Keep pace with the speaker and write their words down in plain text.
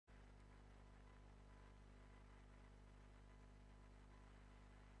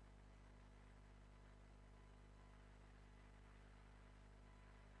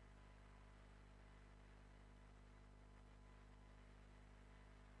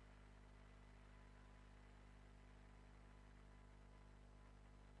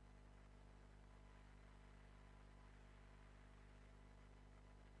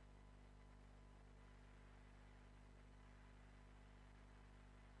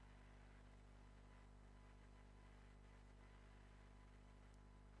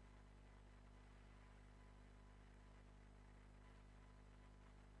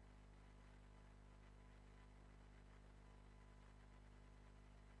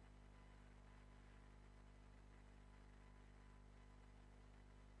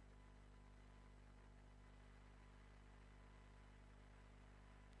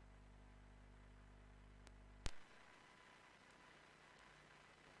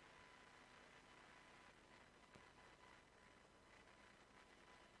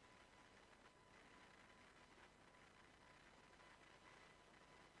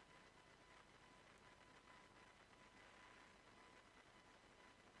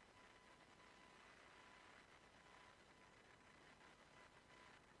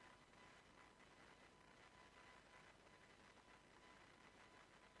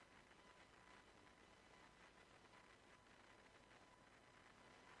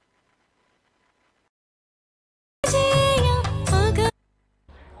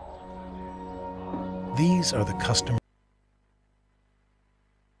These are the customers.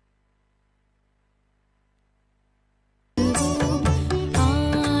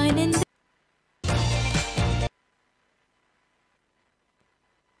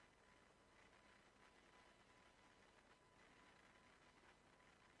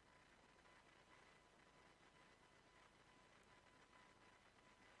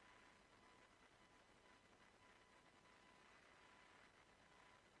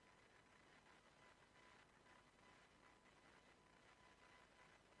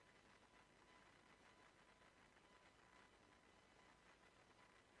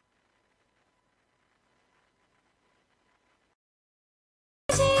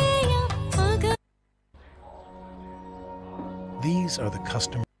 These are the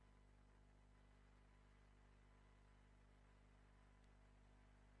customers.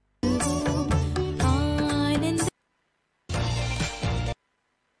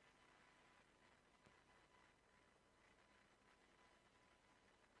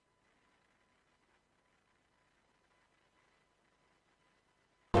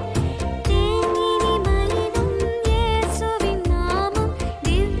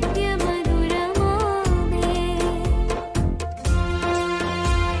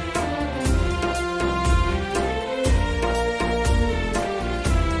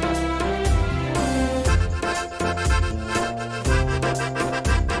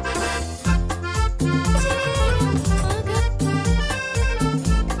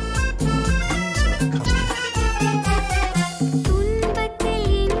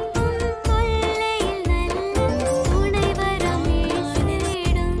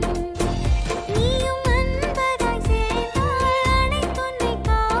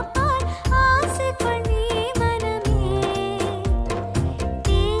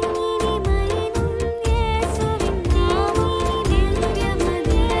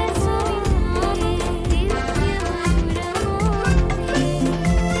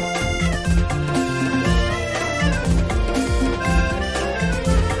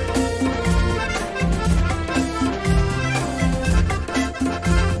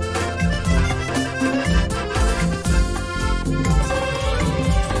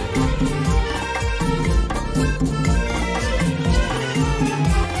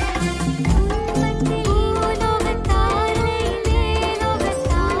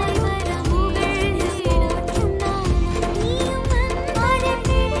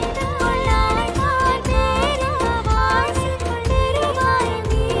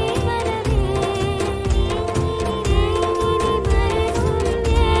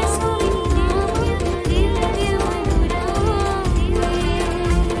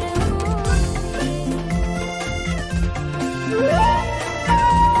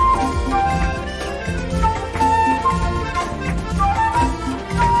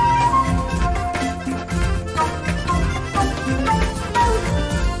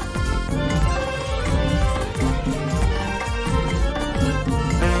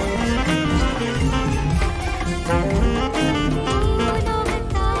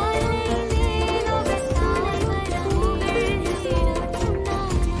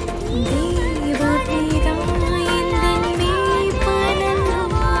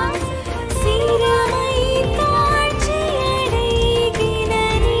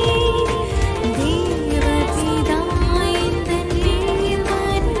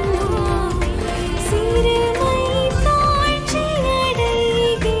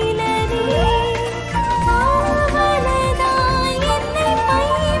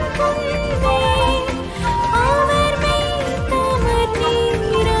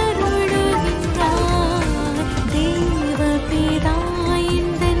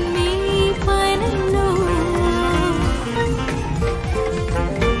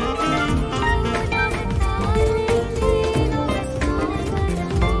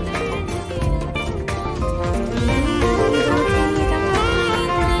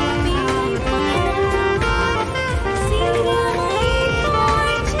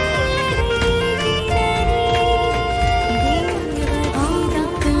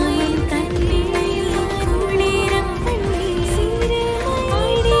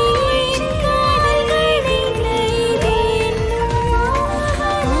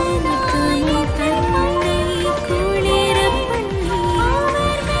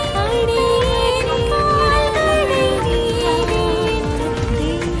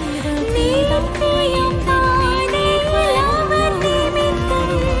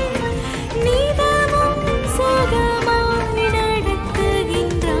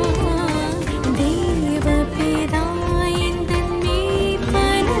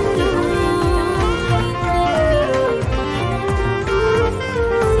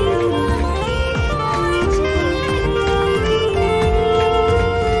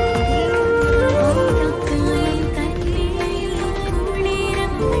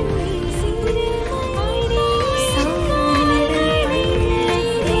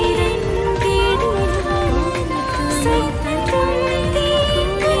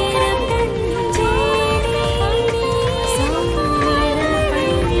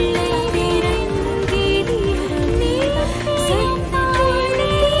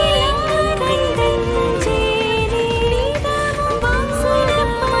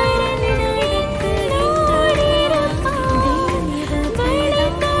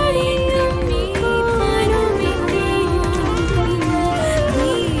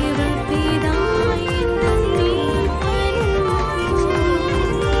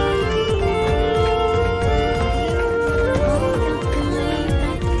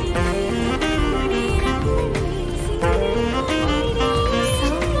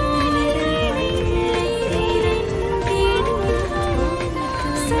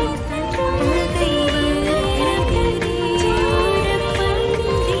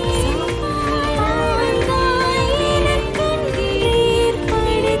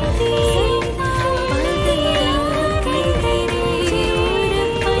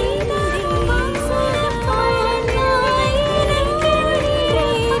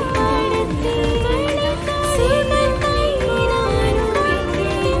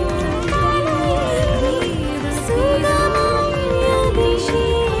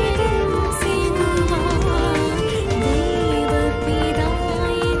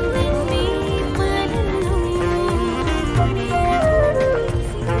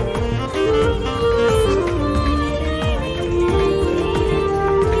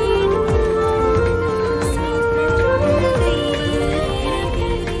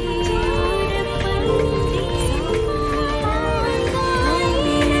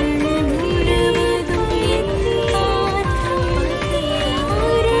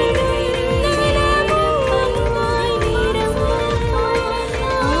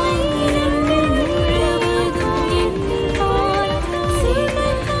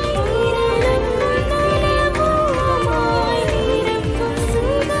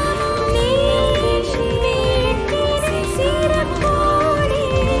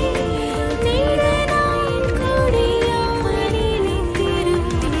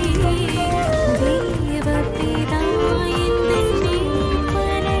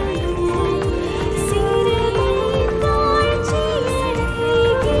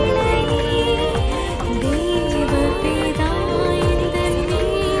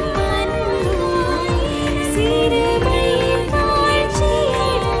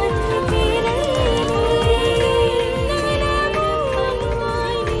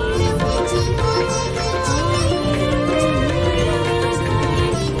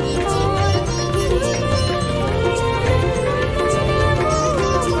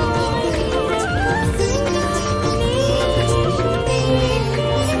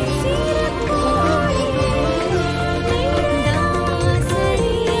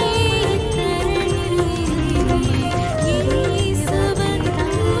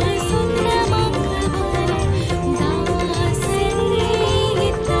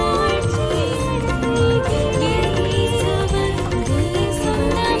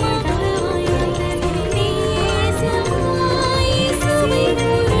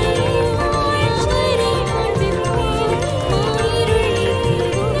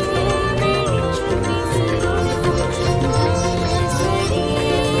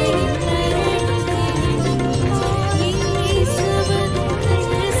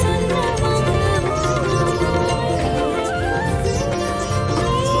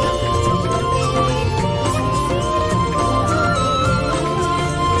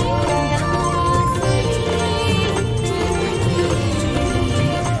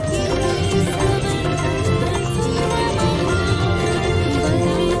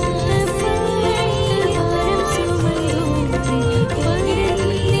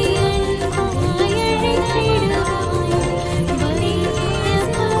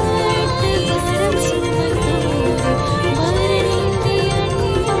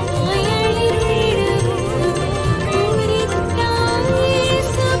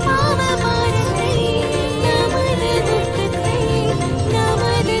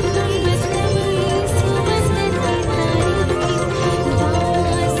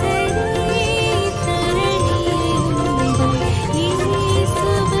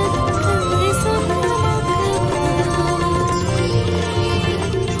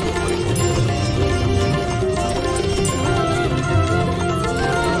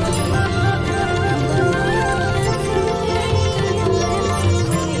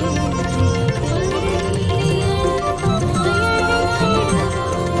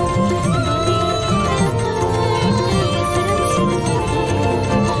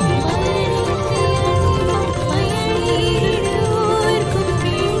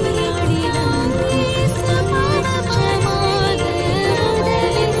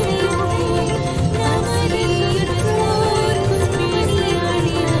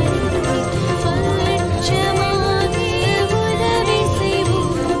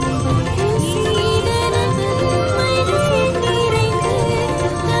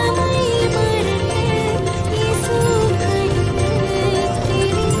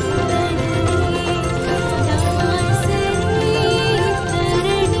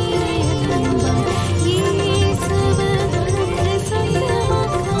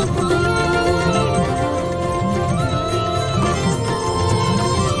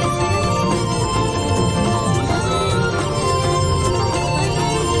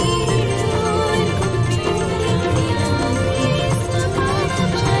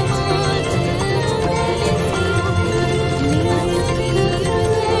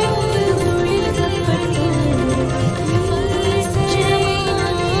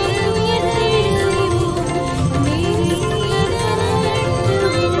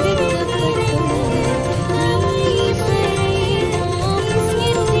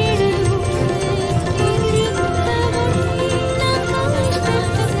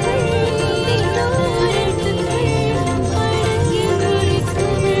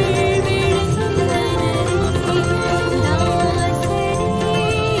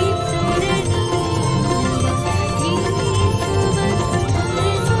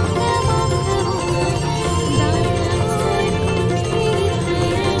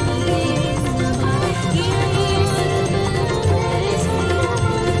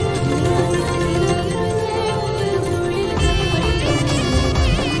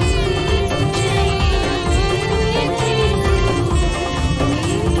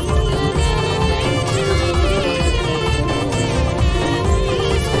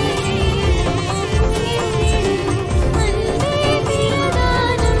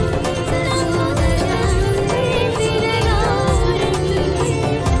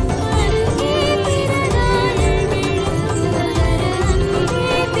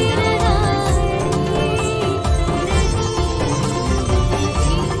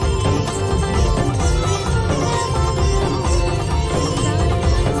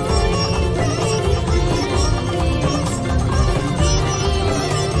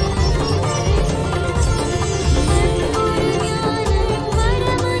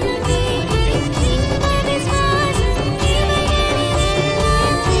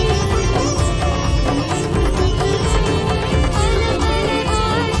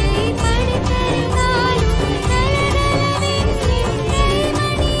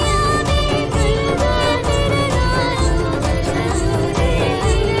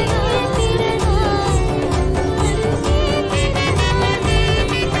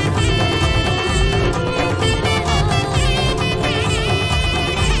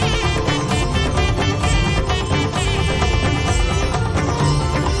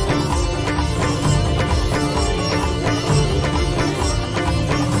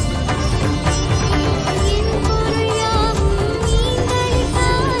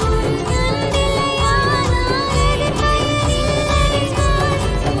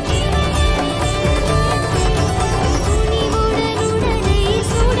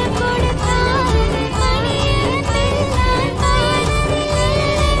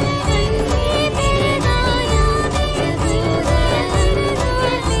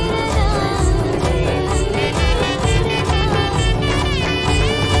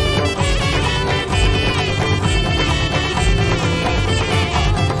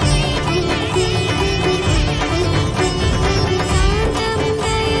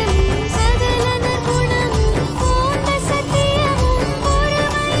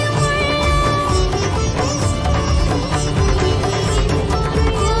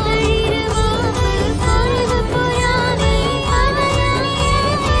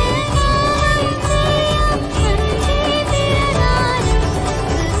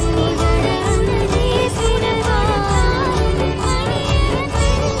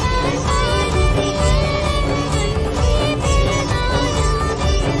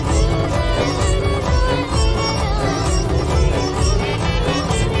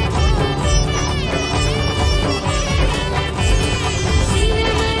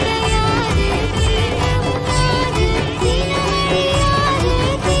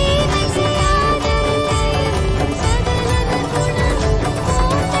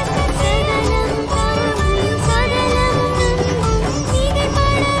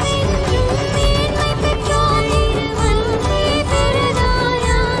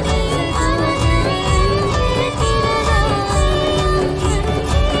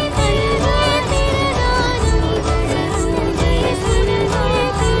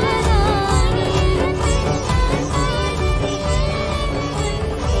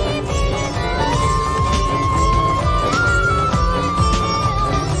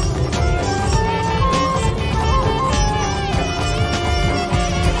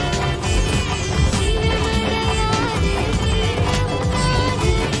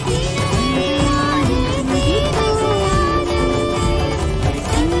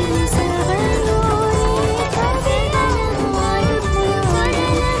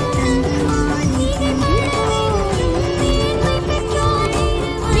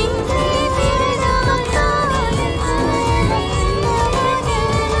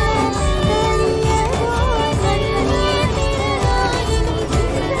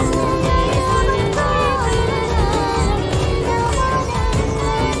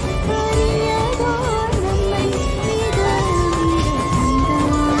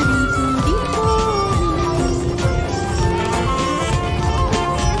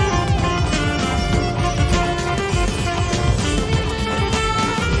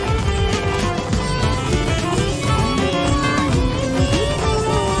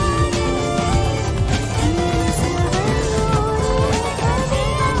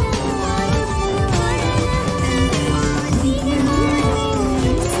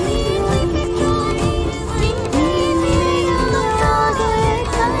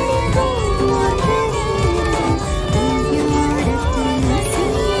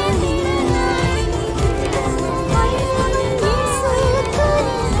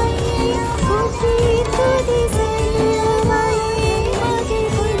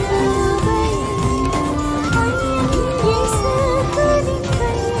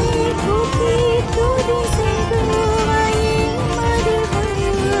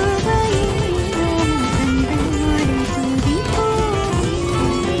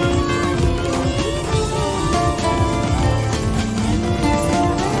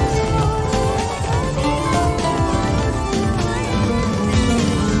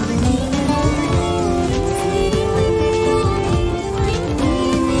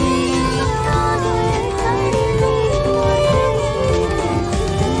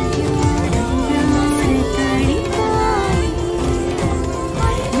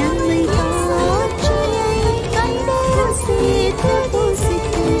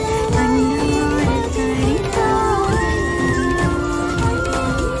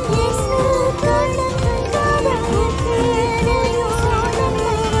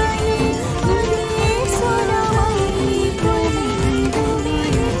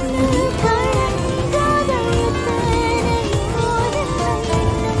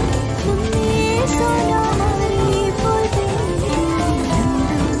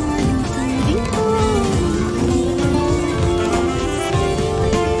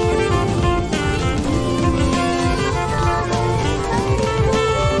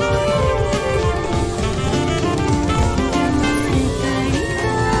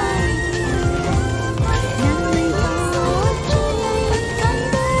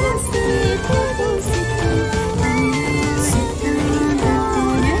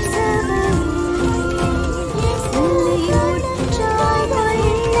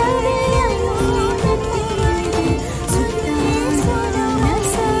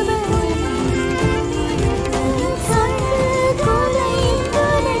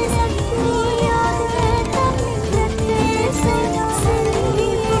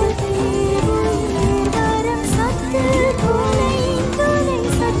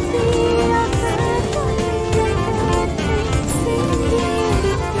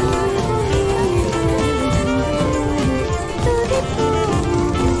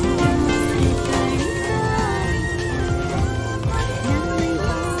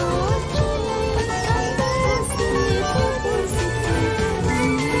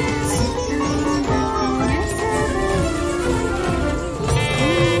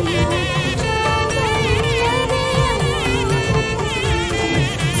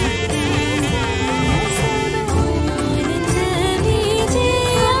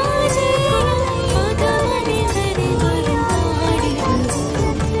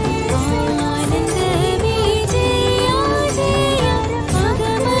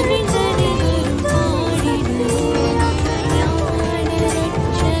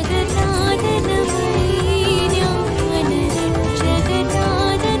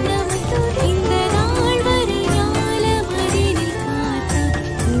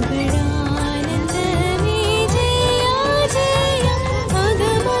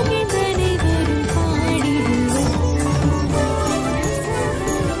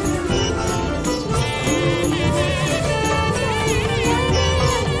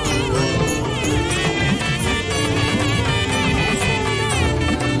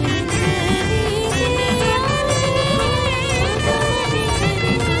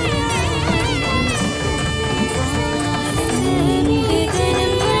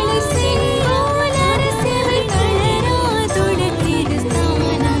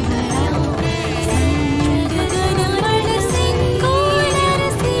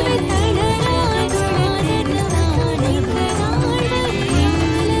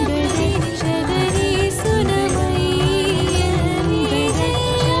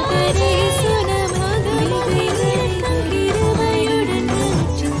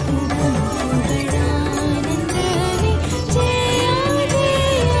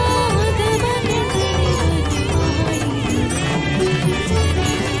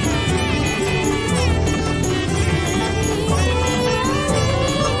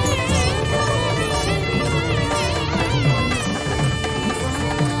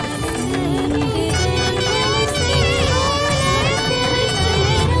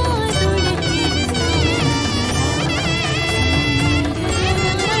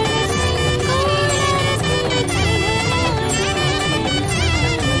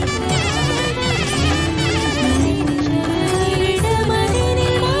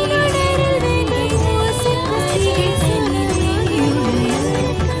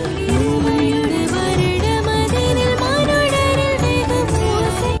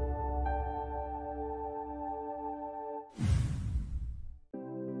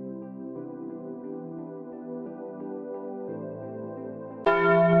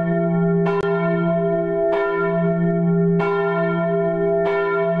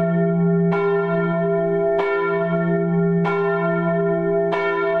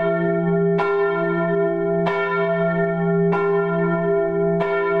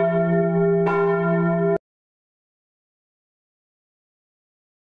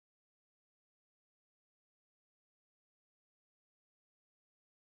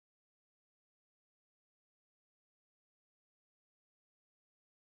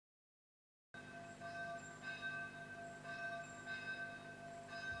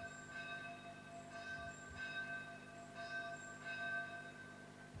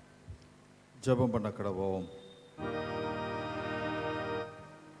 ஜெபம் பண்ண கடவோம்.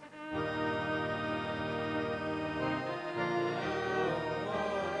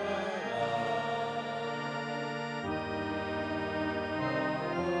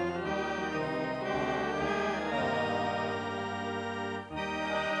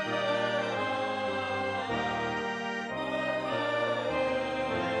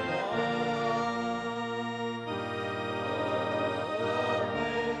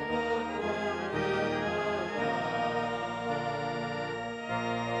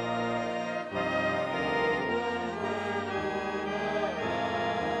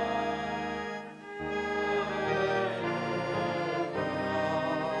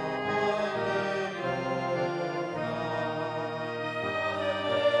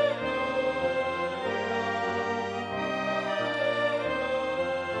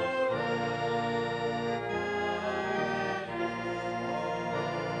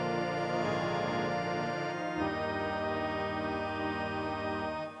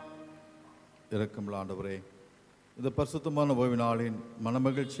 இரக்கமுள்ள ஆண்டவரே, இந்த பரிசுத்தமான ஓய்வு நாளின்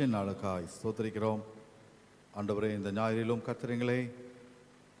மனமகிழ்ச்சியின் நாளுக்காய் ஸ்தோத்திரிக்கிறோம். ஆண்டவரே, இந்த ஞாயிறிலும் கர்த்தரை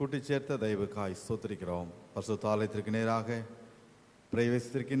கூட்டி சேர்த்த தயவுக்காய் ஸ்தோத்திரிக்கிறோம். பரிசுத்த ஆலயத்திற்கு நேராக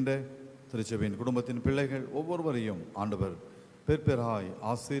பிரவேசித்திருக்கின்ற திருச்சபையின் குடும்பத்தின் பிள்ளைகள் ஒவ்வொருவரையும் ஆண்டவர் பேராய்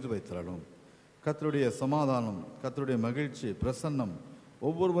ஆசீர்வதித்தருளும். கர்த்தருடைய சமாதானம், கர்த்தருடைய மகிழ்ச்சி, பிரசன்னம்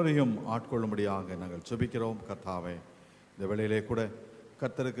ஒவ்வொருவரையும் ஆட்கொள்ளும்படியாக நாங்கள் ஜெபிக்கிறோம். கர்த்தாவே, இந்த வேளையிலே கூட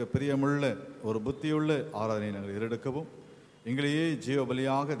கர்த்தருக்கு பிரியமுள்ள ஒரு புத்தியுள்ள ஆராதனை நாங்கள் ஏறெடுக்கவும், எங்களையே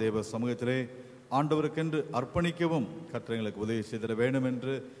ஜீவபலியாக தேவ சமூகத்திலே ஆண்டவருக்கென்று அர்ப்பணிக்கவும் கர்த்தர் எங்களுக்கு உதவி செய்திட வேண்டும்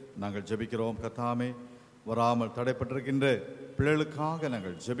என்று நாங்கள் ஜெபிக்கிறோம். கர்த்தாவே, வராமல் தடைப்பட்டிருக்கின்ற பிள்ளைகளுக்காக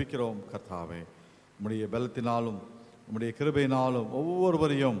நாங்கள் ஜெபிக்கிறோம். கர்த்தாவே, உம்முடைய பலத்தினாலும் உம்முடைய கிருபையினாலும்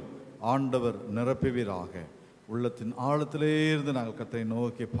ஒவ்வொருவரையும் ஆண்டவர் நிரப்புவீராக. உள்ளத்தின் ஆழத்திலே இருந்து நாங்கள் கர்த்தரை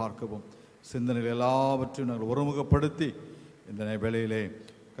நோக்கி பார்க்கவும், சிந்தனைகள் எல்லாவற்றையும் நாங்கள் ஒருமுகப்படுத்தி இந்த வேளையிலே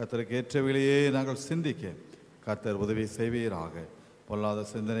கர்த்தருக்கு ஏற்றவையிலேயே நாங்கள் சிந்திக்க கர்த்தர் உதவி செய்வீராக. பொல்லாத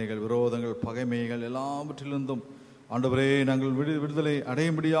சிந்தனைகள், விரோதங்கள், பகைமைகள் எல்லாவற்றிலிருந்தும் ஆண்டவரே நாங்கள் விடுதலை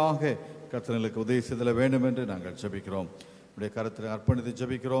அடையும்படியாக கர்த்தர்களுக்கு உதவி செய்தல வேண்டும் என்று நாங்கள் ஜெபிக்கிறோம். உடைய கருத்தில் அர்ப்பணித்து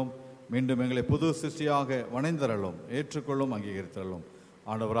ஜெபிக்கிறோம். மீண்டும் எங்களை புது சிருஷ்டியாக வணைந்தரலும், ஏற்றுக்கொள்ளும், அங்கீகரித்தரலும்.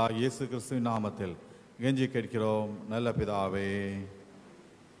 ஆண்டவராக இயேசு கிறிஸ்துவின் நாமத்தில் கெஞ்சி கேட்கிறோம் நல்ல பிதாவே.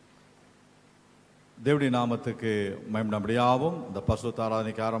 தேவனுடைய நாமத்துக்கு மகிமையுண்டாவதாக. இந்த பரிசுத்த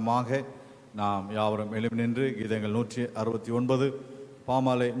ஆராதனைக்கு ஆரம்பமாக நாம் யாவரும் எழும்பி நின்று கீதங்கள் 169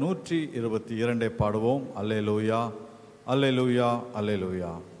 பாமாலை 122 பாடுவோம். அல்லேலூயா, அல்லேலூயா,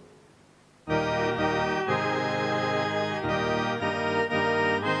 அல்லேலூயா.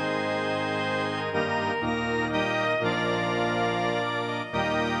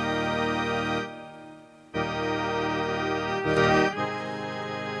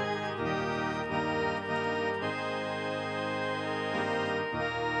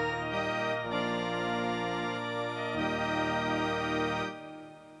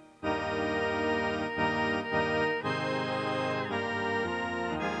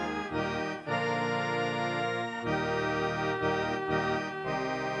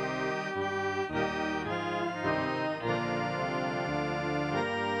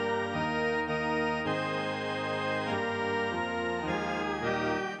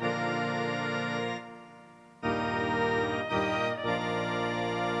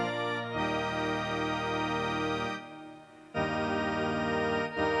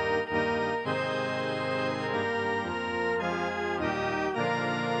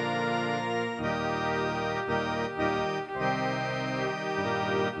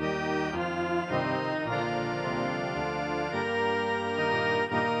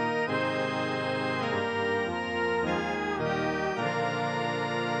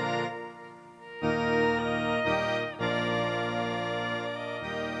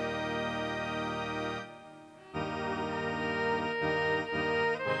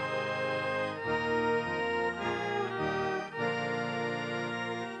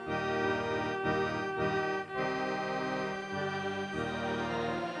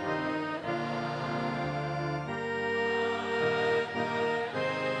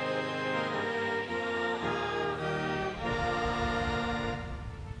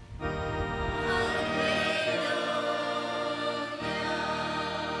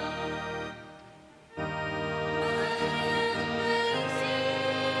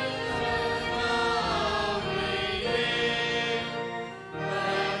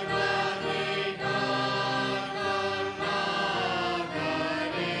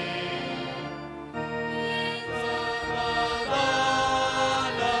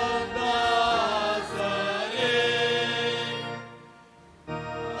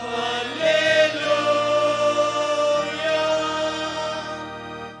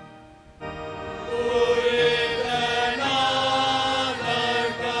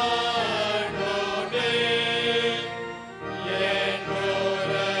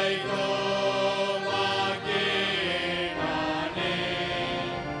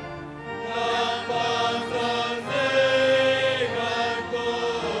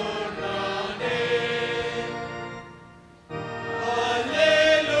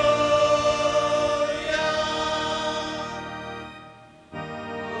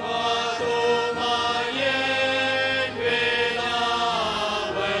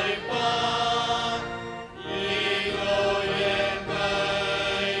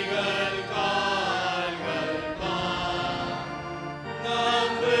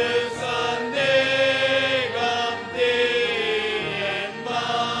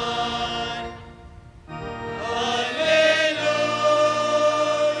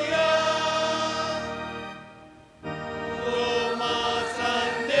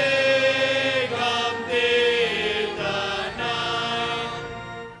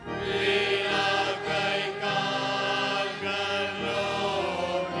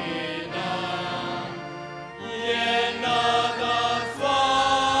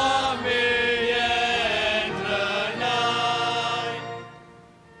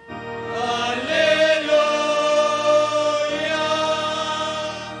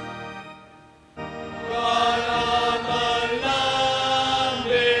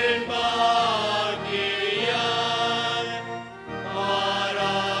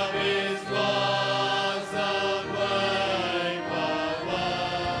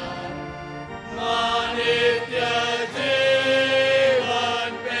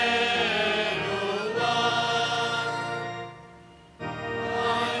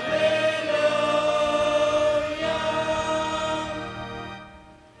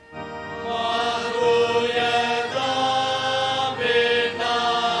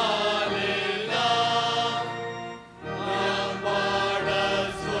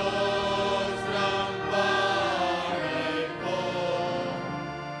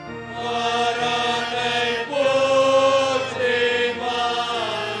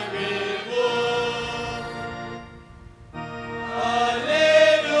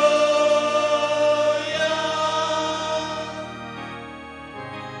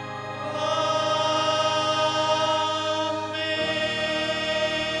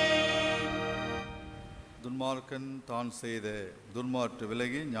 துன்மார்க்கன் தான் செய்த துன்மாற்று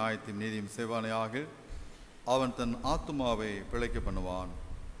விலகி நியாயத்தையும் நீதியும் செய்வானையாக அவன் தன் ஆத்துமாவை பிழைக்க பண்ணுவான்.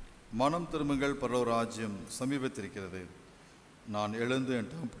 மனம் திரும்புங்கள், பரலோக ராஜ்யம் சமீபத்திருக்கிறது. நான் எழுந்து என்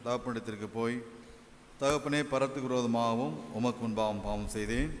தகப்பனிடத்திற்கு போய், தகப்பனே, பரத்துக்கு விரோதமாகவும் உமக்கு முன்பாகவும் பாவம்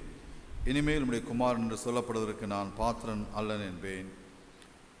செய்தேன், இனிமேல் உம்முடைய குமாரன் என்று சொல்லப்படுவதற்கு நான் பாத்திரன் அல்லன் என்பேன்.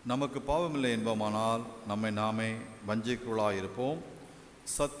 நமக்கு பாவமில்லை என்போமானால் நம்மை நாமே வஞ்சிக்குள்ளாயிருப்போம்,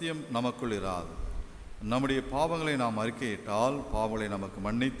 சத்தியம் நமக்குள் இராது. நம்முடைய பாவங்களை நாம் அறிக்கையிட்டால் பாவங்களை நமக்கு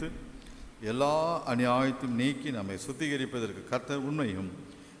மன்னித்து எல்லா அநியாயத்தையும் நீக்கி நம்மை சுத்திகரிப்பதற்கு கர்த்தர் உண்மையும்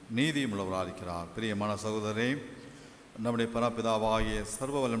நீதியும் உள்ளவராக இருக்கிறார். பிரியமான சகோதரரே, நம்முடைய பரபிதாவாகிய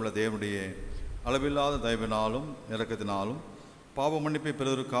சர்வ வல்லமையுள்ள தேவனுடைய அளவில்லாத தயவினாலும் இரக்கத்தினாலும் பாவ மன்னிப்பை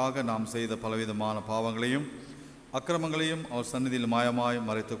பெறுவதற்காக நாம் செய்த பலவிதமான பாவங்களையும் அக்கிரமங்களையும் அவர் சந்நிதியில் மாயமாய்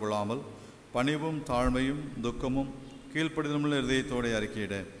மறைத்து கொள்ளாமல் பணிவும் தாழ்மையும் துக்கமும் கீழ்ப்படிதலுள்ள இதயத்தோடு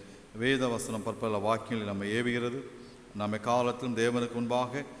அறிக்கையிட வேத வசனம் பற்பல வாக்கியங்களில் நம்மை ஏவுகிறது. நம்மை காலத்திலும் தேவனுக்கு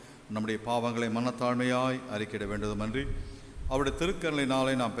முன்பாக நம்முடைய பாவங்களை மனத்தாழ்மையாய் அறிக்கையிட வேண்டுமன்றி அவருடைய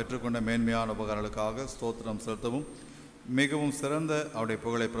திருக்கரலினாலே நாம் பெற்றுக்கொண்ட மேன்மையான உபகாரங்களுக்காக ஸ்தோத்திரம் செலுத்தவும் மிகவும் சிறந்த அவருடைய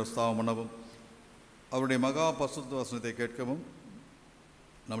புகழை பிரஸ்தாபம் பண்ணவும் அவருடைய மகா பரிசுத்த வசனத்தை கேட்கவும்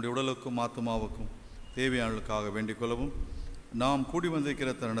நம்முடைய உடலுக்கும் ஆத்துமாவுக்கும் தேவையானவர்களுக்காக வேண்டிக் கொள்ளவும் நாம் கூடி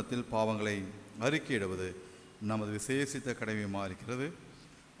வந்திருக்கிற தருணத்தில் பாவங்களை அறிக்கையிடுவது நமது விசேஷித்த கடமையுமாக இருக்கிறது.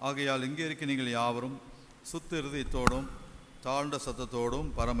 ஆகையால் இங்கே இருக்க நீங்கள் யாவரும் சுத்த இருதயத்தோடும் தாழ்ந்த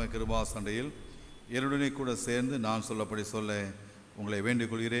சத்தத்தோடும் பரம கிருபா சண்டையில் என்னுடனே கூட சேர்ந்து நான் சொல்லப்படி சொல்ல உங்களை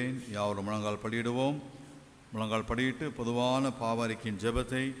வேண்டிக் கொள்கிறேன். யாவரும் முழங்கால் படியிடுவோம். முழங்கால் படியிட்டு பொதுவான பாவரிக்கையின்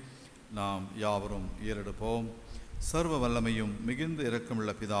ஜெபத்தை நாம் யாவரும் ஏறெடுப்போம். சர்வ வல்லமையும் மிகுந்த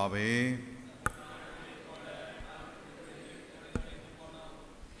இரக்கமுள்ள பிதாவே,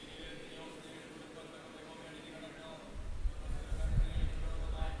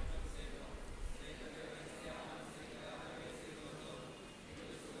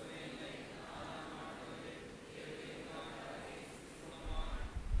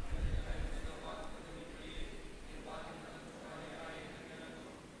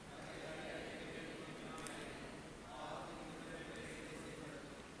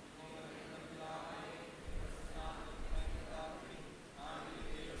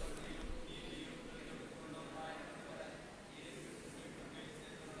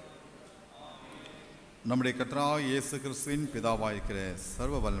 நம்முடைய கர்த்தராகிய இயேசு கிறிஸ்துவின் பிதாவாயிருக்கிற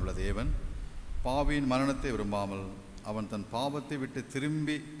சர்வ வல்லமையுள்ள தேவன் பாவியின் மரணத்தை விரும்பாமல் அவன் தன் பாவத்தை விட்டு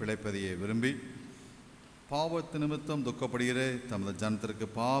திரும்பி பிழைப்பதையே விரும்பி பாவத்து நிமித்தம் துக்கப்படுகிற தமது ஜனத்திற்கு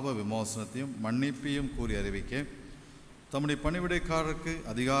பாவ விமோசனத்தையும் மன்னிப்பையும் கூறி அறிவிக்க தம்முடைய பணிவிடைக்காரருக்கு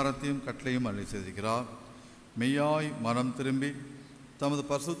அதிகாரத்தையும் கட்டளையும் அருளி செய்திருக்கிறார். மெய்யாய் மனம் திரும்பி தமது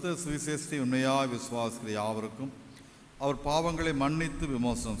பரிசுத்த சுவிசேஷத்தை உண்மையாய் விசுவாசிக்கிற யாவருக்கும் அவர் பாவங்களை மன்னித்து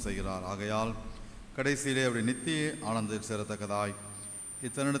விமோசனம் செய்கிறார். ஆகையால் கடைசியிலே அவருடைய நித்திய ஆனந்தத்தில் சேரத்தக்கதாய்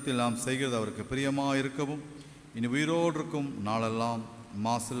இத்தருணத்தில் நாம் செய்கிறது அவருக்கு பிரியமாக இருக்கவும் இனி உயிரோடு இருக்கும் நாளெல்லாம்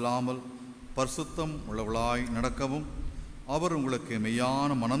மாசில்லாமல் பரிசுத்தம் உள்ளவளாய் நடக்கவும் அவர் உங்களுக்கு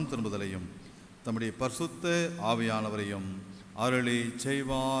மெய்யான மனம் திரும்புதலையும் தம்முடைய பரிசுத்த ஆவியானவரையும் அருளி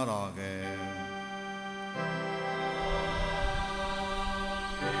செய்வாராக.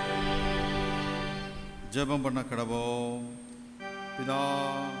 ஜெபம் பண்ண கடவோம். பிதா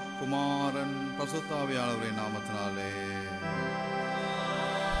குமாரன் பரிசுத்த ஆவியானவரின் நாமத்தினாலே.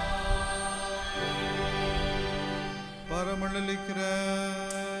 பரமளிக்கிற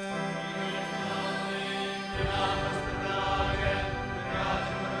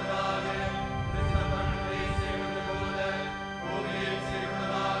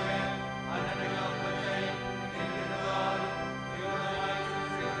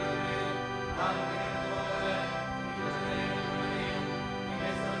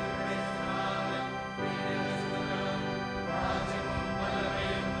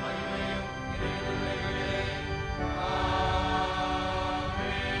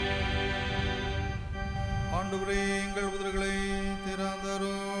எங்கள் உதடுகளை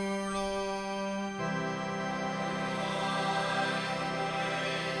திறந்தருளோம்.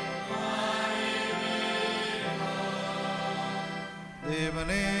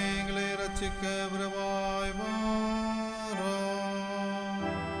 தேவனே, எங்களை ரட்சிக்க விரைவாய் வாரும்.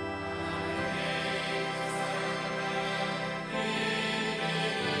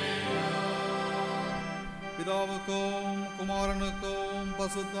 பிதாவுக்கும் குமாரனுக்கும்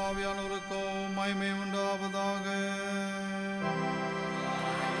பரிசுத்த ஆவியானவருக்கும் மகிமை உண்டாவதாக.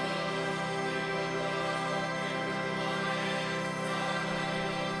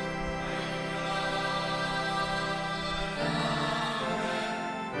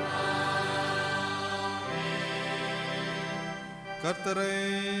 கர்த்தரை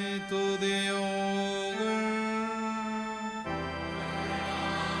துதியுங்கள்.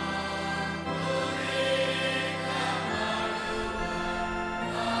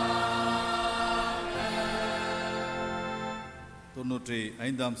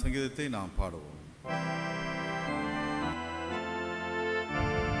 95ஆம் சங்கீதத்தை நாம் பாடுவோம்.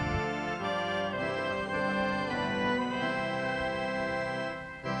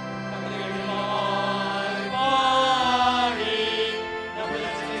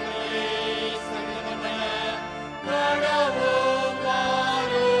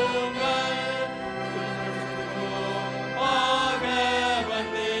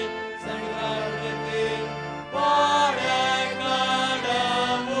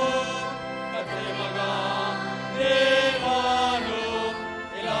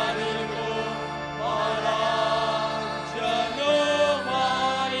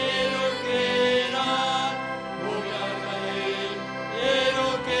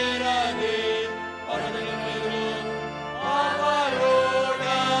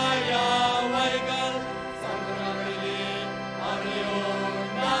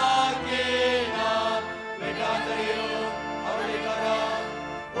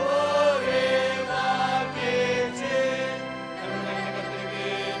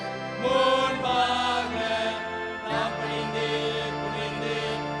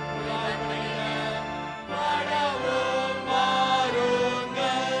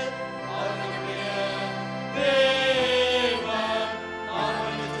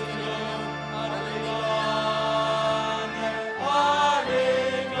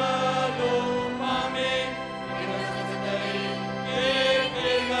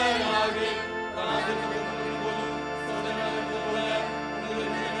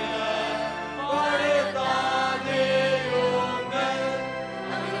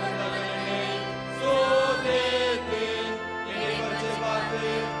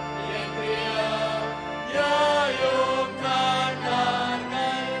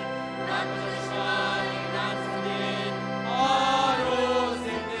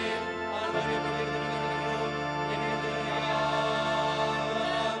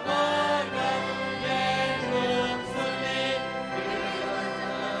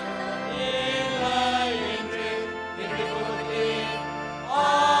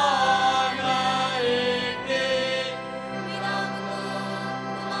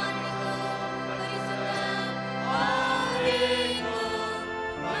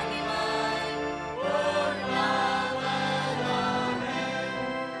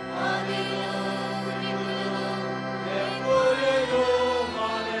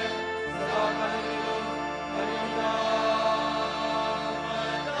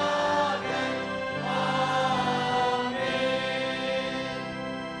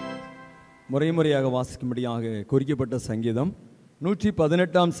 முறைமுறையாக வாசிக்கும்படியாக குறிக்கப்பட்ட சங்கீதம்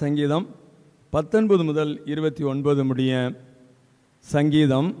 118ஆம் சங்கீதம் 19 முதல் 29 முடிய.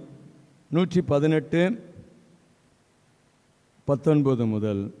 சங்கீதம் 118 19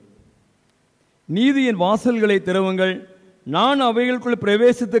 முதல். நீதியின் வாசல்களை திறவுங்கள், நான் அவைகளுக்குள்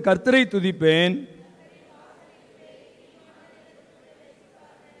பிரவேசித்து கர்த்தரை துதிப்பேன்.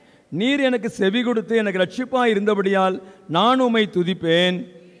 நீர் எனக்கு செவி கொடுத்து எனக்கு ரட்சிப்பாய் இருந்தபடியால் நான் உம்மை துதிப்பேன்.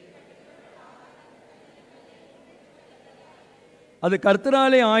 அது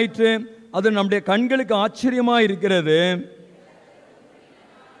கர்த்தராலே ஆயிற்று, அது நம்முடைய கண்களுக்கு ஆச்சரியமாக இருக்கிறது.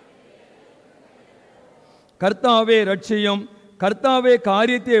 கர்த்தாவே ரட்சியும், கர்த்தாவே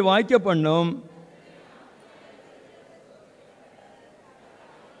காரியத்தை வாய்க்க பண்ணும்.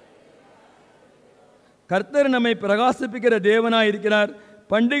 கர்த்தர் நம்மை பிரகாசிப்பிக்கிற தேவனாய் இருக்கிறார்.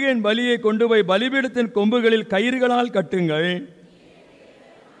 பண்டிகையின் பலியை கொண்டு போய் பலிபீடத்தின் கொம்புகளில் கயிறுகளால் கட்டுங்கள்.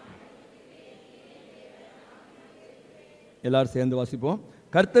 எல்லாரும் சேர்ந்து வாசிப்போம்.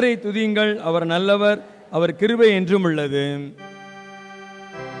 கர்த்தரை துதியுங்கள், அவர் நல்லவர், அவர் கிருபை என்றும் உள்ளது.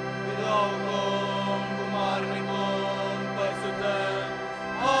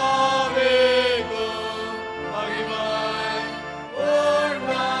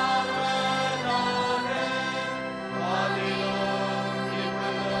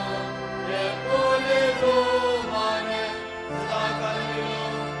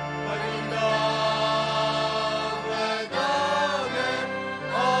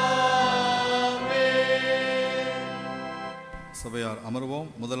 சபையார் அமர்வோம்.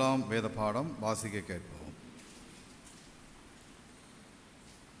 முதலாம் வேத பாடம் வாசிக்க கேட்போம்.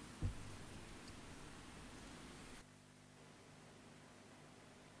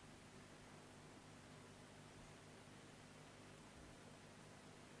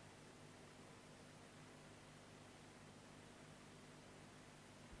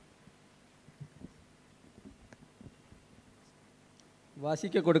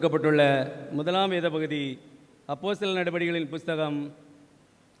 வாசிக்க கொடுக்கப்பட்டுள்ள முதலாம் வேத பகுதி அப்போஸ்தலர் நடபடிகளின் புஸ்தகம்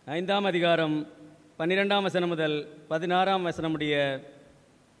 5ஆம் அதிகாரம் 12ஆம் வசனம் முதல் 16ஆம் வசனம் முடிய.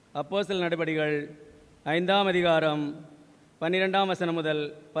 அப்போஸ்தலர் நடபடிகள் 5ஆம் அதிகாரம் 12ஆம் வசனம் முதல்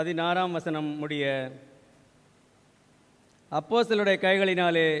 16ஆம் வசனம் முடிய. அப்போஸ்தலருடைய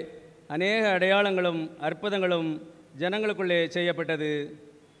கைகளினாலே அநேக அடையாளங்களும் அற்புதங்களும் ஜனங்களுக்குள்ளே செய்யப்பட்டது.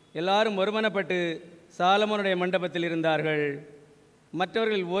 எல்லாரும் ஒருமனப்பட்டு சாலமோனுடைய மண்டபத்தில் இருந்தார்கள்.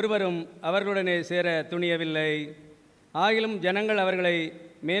 மற்றவர்கள் ஒருவரும் அவர்களுடனே சேர துணியவில்லை. ஆகிலும் ஜனங்கள் அவர்களை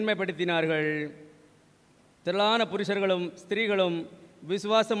மேன்மைப்படுத்தினார்கள். திரளான புருஷர்களும் ஸ்திரீகளும்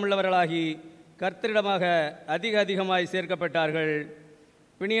விசுவாசமுள்ளவர்களாகி கர்த்தரிடமாக அதிகமாய் சேர்க்கப்பட்டார்கள்.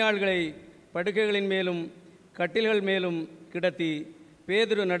 பிணியாள்களை படுக்கைகளின் மேலும் கட்டில்கள் மேலும் கிடத்தி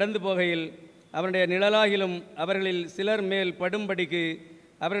பேதுரு நடந்து போகையில் அவனுடைய நிழலாகிலும் அவர்களில் சிலர் மேல் படும்படிக்கு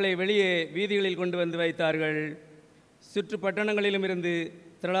அவர்களை வெளியே வீதிகளில் கொண்டு வந்து வைத்தார்கள். சுற்று பட்டணங்களிலும் இருந்து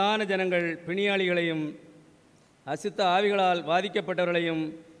திரளான ஜனங்கள் பிணியாளிகளையும் அசுத்த ஆவிகளால் பாதிக்கப்பட்டவர்களையும்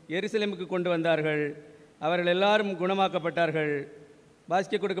எருசலேமுக்கு கொண்டு வந்தார்கள். அவர்கள் எல்லாரும் குணமாக்கப்பட்டார்கள்.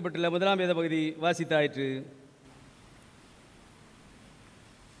 வாசிக்க கொடுக்கப்பட்டுள்ள 1ஆம் வேத பகுதி வாசித்தாயிற்று.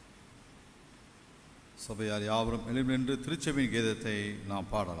 சபையார் யாவரும் எழுந்து நின்று திருச்சபையின் கீதத்தை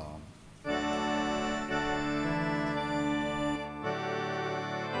நாம் பாடலாம்.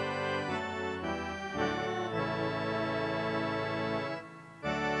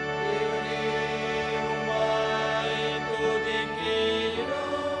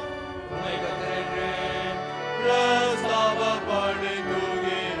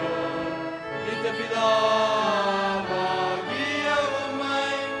 Lord.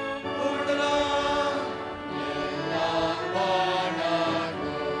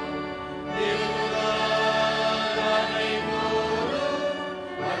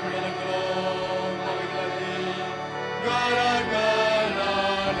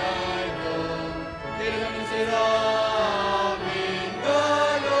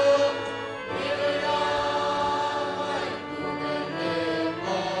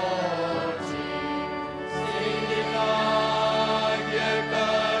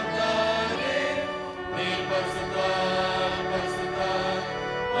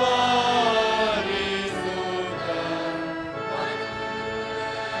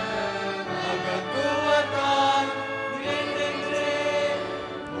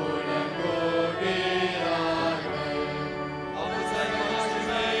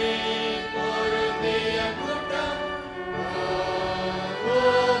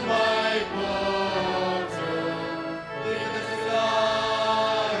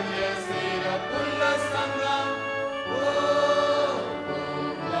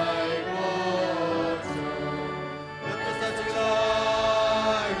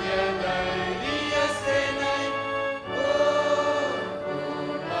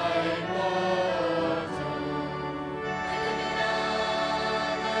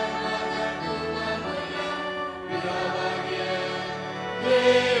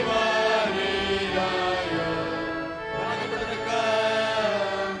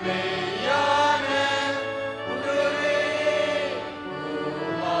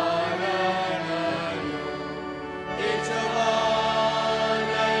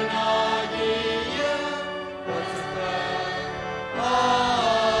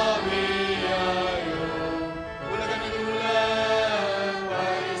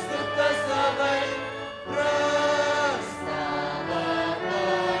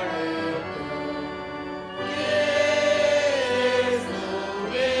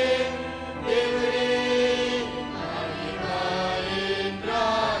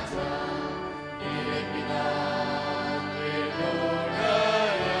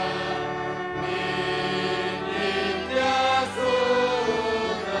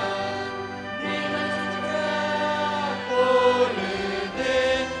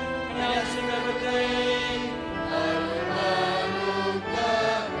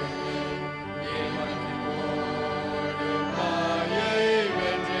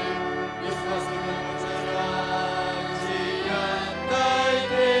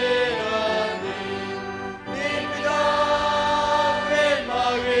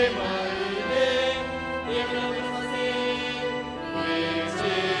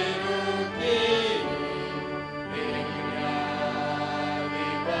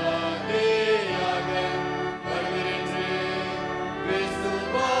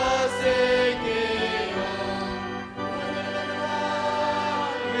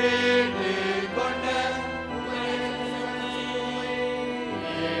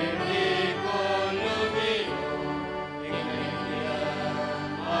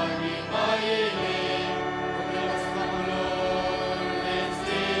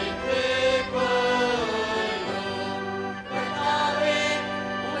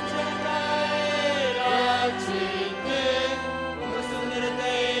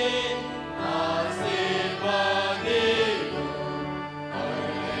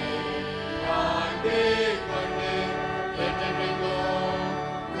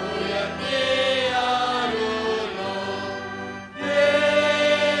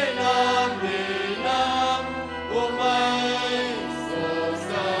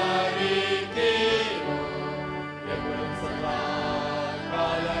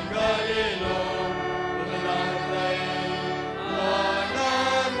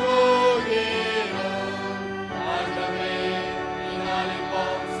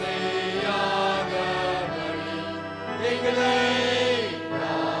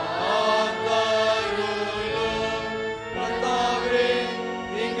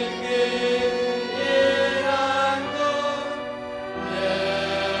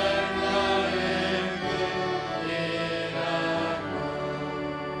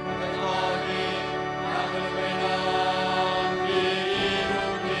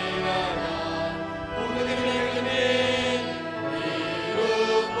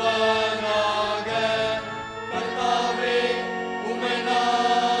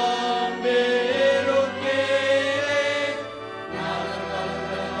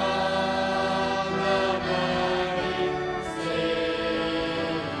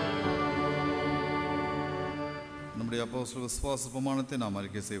 அப்போஸ்தலர் விசுவாச பிரமாணத்தை நாம்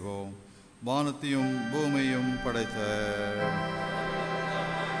அறிக்கை செய்வோம். வானத்தையும் பூமியையும் படைத்த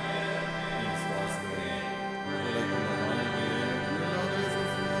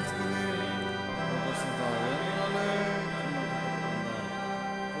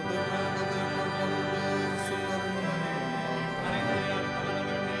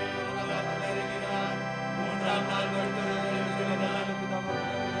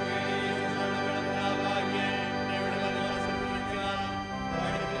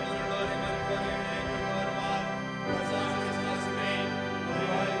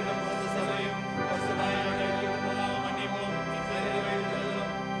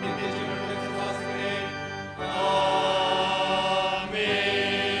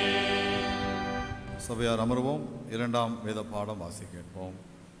சபையார் அமர்வோம். இரண்டாம் வேத பாடம் வாசி கேட்போம்.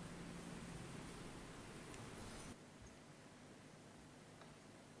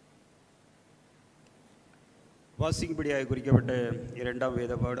 வாசிக்கும்படியாக குறிக்கப்பட்ட இரண்டாம்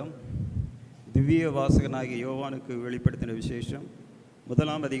வேத பாடம் திவ்ய வாசகனாகிய யோவானுக்கு வெளிப்படுத்தின விசேஷம்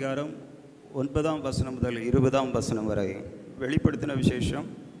 1ஆம் அதிகாரம் 9ஆம் வசனம் முதல் 20ஆம் வசனம் வரை. வெளிப்படுத்தின விசேஷம்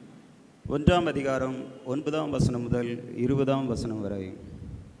 1ஆம் அதிகாரம் 9ஆம் வசனம் முதல் 20ஆம் வசனம் வரை.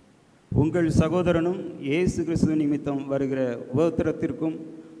 உங்கள் சகோதரனும் இயேசு கிறிஸ்து நிமித்தம் வருகிற உபத்திரத்திற்கும்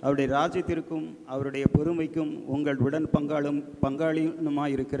அவருடைய ராஜ்யத்திற்கும் அவருடைய பொறுமைக்கும் உங்கள் உடன்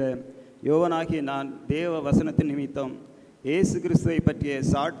பங்காளியுமாயிருக்கிற யோவனாகிய நான் தேவ வசனத்தின் நிமித்தம் இயேசு கிறிஸ்துவை பற்றிய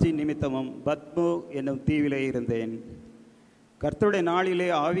சாட்சி நிமித்தமும் பத்மோ என்னும் தீவிலே இருந்தேன். கர்த்தருடைய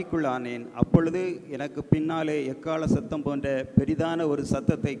நாளிலே ஆவிக்குள்ளானேன். அப்பொழுது எனக்கு பின்னாலே எக்கால சத்தம் போன்ற பெரிதான ஒரு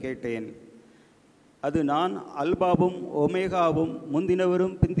சத்தத்தை கேட்டேன். அது நான் அல்பாவும் ஒமேகாவும்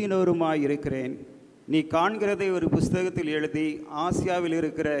முந்தினவரும் பிந்தினவருமாயிருக்கிறேன். நீ காண்கிறதை ஒரு புஸ்தகத்தில் எழுதி ஆசியாவில்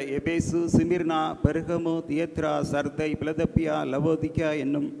இருக்கிற எபேசு, சிமிர்னா, பெர்கமு, தியத்ரா, சர்தை, பிலதெல்பியா, லவோதிக்கா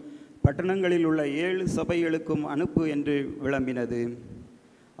என்னும் பட்டணங்களில் உள்ள 7 சபைகளுக்கும் அனுப்பு என்று விளம்பினது.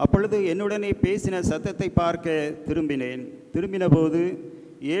 அப்பொழுது என்னுடனே பேசின சத்தத்தை பார்க்க திரும்பினபோது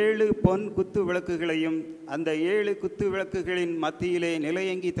 7 பொன் குத்து விளக்குகளையும் அந்த 7 குத்து விளக்குகளின் மத்தியிலே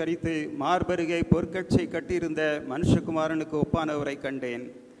நிலையங்கி தரித்து மார்பருகே பொற்கட்சை கட்டியிருந்த மனுஷகுமாரனுக்கு ஒப்பானவரை கண்டேன்.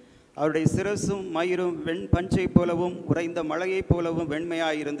 அவருடைய சிரசும் மயிரும் வெண் பஞ்சை போலவும் உறைந்த மழையைப் போலவும்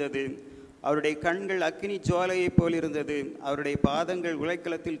வெண்மையாயிருந்தது. அவருடைய கண்கள் அக்கினி ஜுவாலையைப் போல் இருந்தது. அவருடைய பாதங்கள்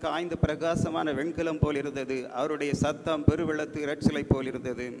உலைக்களத்தில் காய்ந்த பிரகாசமான வெண்கலம் போல் இருந்தது. அவருடைய சத்தம் பெருவெள்ளத்து இரைச்சலை போல்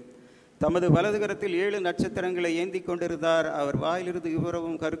இருந்தது. தமது வலதுகரத்தில் 7 நட்சத்திரங்களை ஏந்தி கொண்டிருந்தார். அவர் வாயிலிருந்து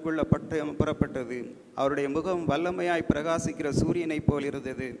இவ்வளவும் கருக்குள்ள பட்டயம் புறப்பட்டது. அவருடைய முகம் வல்லமையாய் பிரகாசிக்கிற சூரியனைப் போல்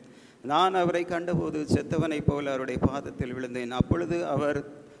இருந்தது. நான் அவரை கண்டபோது செத்தவனைப் போல் அவருடைய பாதத்தில் விழுந்தேன். அப்பொழுது அவர்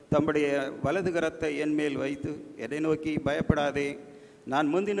தம்முடைய வலதுகரத்தை என்மேல் வைத்து என்னை நோக்கி, பயப்படாதே, நான்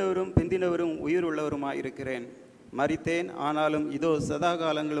முந்தினவரும் பிந்தினவரும் உயிர் உள்ளவருமாயிருக்கிறேன். மரித்தேன், ஆனாலும் இதோ சதா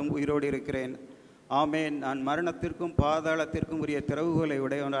காலங்களும் உயிரோடு இருக்கிறேன். ஆமேன். நான் மரணத்திற்கும் பாதாளத்திற்கும் உரிய திறவுகோலை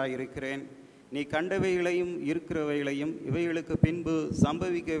உடையவனாயிருக்கிறேன். நீ கண்டவைகளையும் இருக்கிறவைகளையும் இவைகளுக்கு பின்பு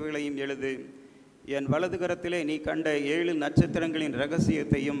சம்பவிக்கவைகளையும் எழுது. என் வலதுகரத்திலே நீ கண்ட 7 நட்சத்திரங்களின்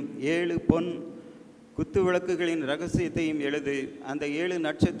இரகசியத்தையும் 7 பொன் குத்து விளக்குகளின் இரகசியத்தையும் எழுது. அந்த 7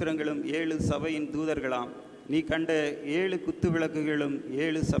 நட்சத்திரங்களும் 7 சபையின் தூதர்களாம். நீ கண்ட 7 குத்து விளக்குகளும்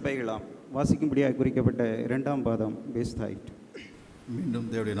 7 சபைகளாம். வாசிக்கும்படியாக குறிக்கப்பட்ட 2ஆம் பாதம் பேஸ்தாயிற்று. மீண்டும்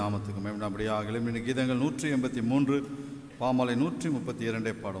தேவடைய நாமத்துக்கு மேம்படியாக கீதங்கள் 183, பாமாலை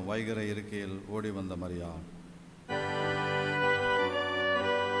 132 பாடும். வைகரை இருக்கையில் ஓடி வந்த மரியா.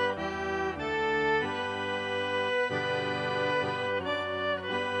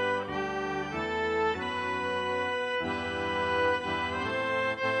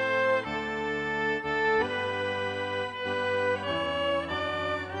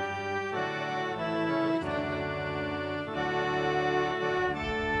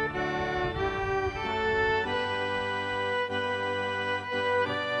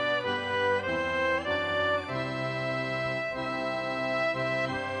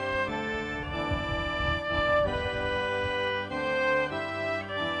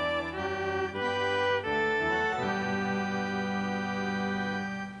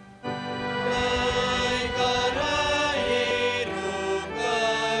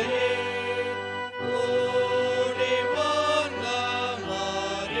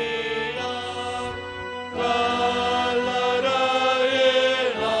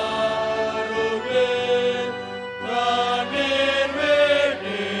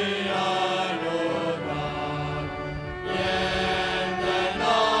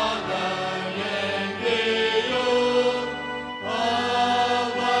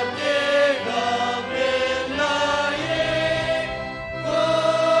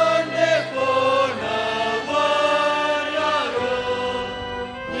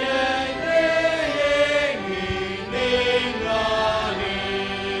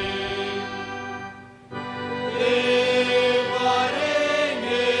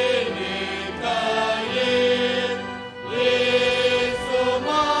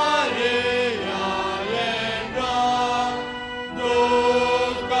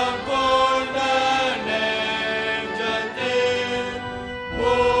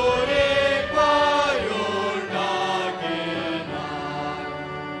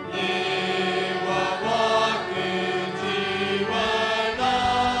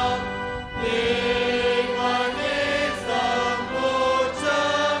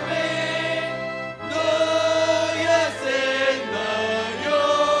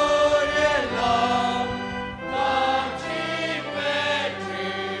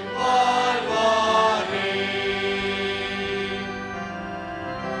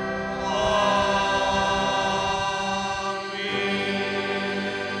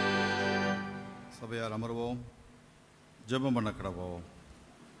 ஜெபம் பண்ண கடவோம்.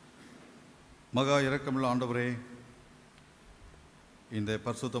 மகா இரக்கமுள்ள ஆண்டவரே, இந்த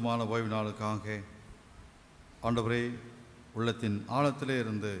பரிசுத்தமான ஓய்வு நாளுக்காக ஆண்டவரே உள்ளத்தின் ஆழத்திலே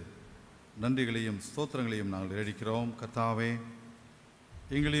இருந்து நன்றிகளையும் ஸ்தோத்திரங்களையும் நாங்கள் ஏடிக்கிறோம். கர்த்தாவே,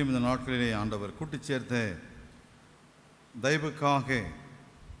 எங்களையும் இந்த நாட்களிலே ஆண்டவர் கூட்டிச் சேர்த்த தயவுக்காக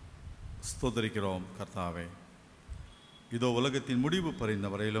ஸ்தோத்திரிக்கிறோம். கர்த்தாவே, இதோ உலகத்தின் முடிவு பறிந்த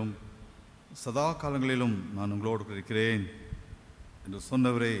வரையிலும் சதா காலங்களிலும் நான் உங்களோடு இருக்கிறேன் என்று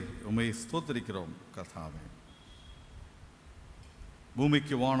சொன்னவரே, உம்மை ஸ்தோத்திரிக்கிறோம். கர்த்தாவே,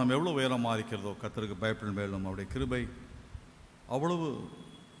 பூமிக்கு வானம் எவ்வளோ உயரமாக இருக்கிறதோ கர்த்தருக்கு பயப்படும் மேலும் அவருடைய கிருபை அவ்வளவு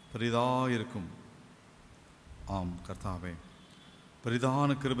பெரிதாக இருக்கும். ஆம் கர்த்தாவே,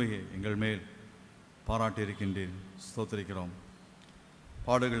 பெரிதான கிருபையை எங்கள் மேல் பாராட்டியிருக்கின்றேன். ஸ்தோத்திரிக்கிறோம்.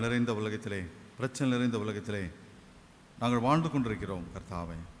 பாடுகள் நிறைந்த உலகத்திலே, பிரச்சனை நிறைந்த உலகத்திலே நாங்கள் வாழ்ந்து கொண்டிருக்கிறோம்.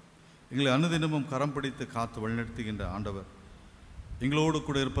 கர்த்தாவே, எங்களை அனுதினமும் கரம் பிடித்து காத்து வழிநடத்துகின்ற ஆண்டவர் எங்களோடு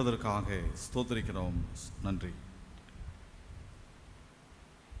கூட இருப்பதற்காக ஸ்தோத்திரிக்கிறோம். நன்றி.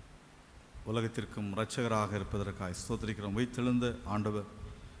 உலகத்திற்கும் இரட்சகராக இருப்பதற்காக ஸ்தோத்திரிக்கிறோம். வைத்தெழுந்த ஆண்டவர்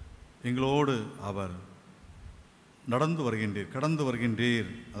எங்களோடு அவர் நடந்து வருகின்றீர், கடந்து வருகின்றீர்.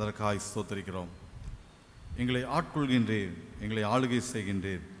 அதற்காக ஸ்தோத்திரிக்கிறோம். எங்களை ஆட்கொள்கின்றீர், எங்களை ஆளுகை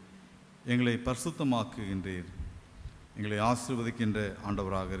செய்கின்றீர், எங்களை பரிசுத்தமாக்குகின்றீர், எங்களை ஆசீர்வதிக்கின்ற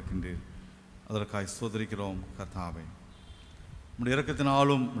ஆண்டவராக இருக்கின்றீர். அதற்காக ஸ்தோத்திரிக்கிறோம். கர்த்தாவே, உம்முடைய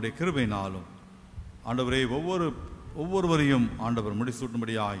இரக்கத்தினாலும் உம்முடைய கிருபையினாலும் ஆண்டவரே ஒவ்வொருவரையும் ஆண்டவர்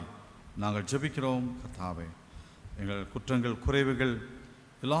முடிசூட்டும்படியாய் நாங்கள் ஜெபிக்கிறோம். கர்த்தாவே, எங்கள் குற்றங்கள் குறைவுகள்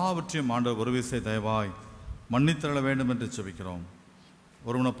எல்லாவற்றையும் ஆண்டவர் ஒரு விசை தயவாய் மன்னித்தள்ள வேண்டும் என்று ஜெபிக்கிறோம்.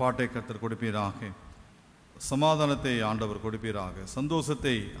 ஒருவன பாட்டை கர்த்தர் கொடுப்பீராக, சமாதானத்தை ஆண்டவர் கொடுப்பீராக,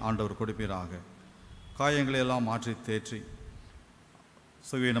 சந்தோஷத்தை ஆண்டவர் கொடுப்பீராக. காயங்களை எல்லாம் மாற்றி தேற்றி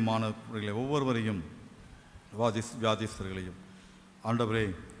சுவீனமானவர்களை ஒவ்வொருவரையும் வியாதிஸ்தர்களையும் ஆண்டவரே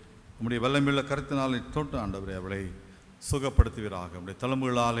உம்முடைய வல்லமையுள்ள கருத்தினாலே தொட்டு ஆண்டவரே அவளை சுகப்படுத்துவீராக. உம்முடைய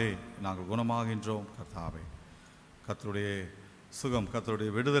தழும்புகளாலே நாங்கள் குணமாகின்றோம். கர்த்தாவே, கர்த்தருடைய சுகம்,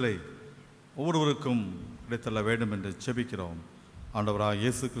 கர்த்தருடைய விடுதலை ஒவ்வொருவருக்கும் கிடைத்தள்ள வேண்டும் என்று ஜெபிக்கிறோம். ஆண்டவராக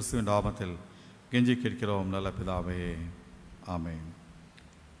இயேசு கிறிஸ்துவின் நாமத்தில் கெஞ்சி கேட்கிறோம் நல்ல பிதாவே, ஆமென்.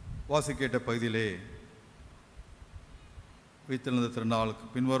 வாசி கேட்ட பகுதியிலே உயிர்த்தெழுந்த திருநாளுக்கு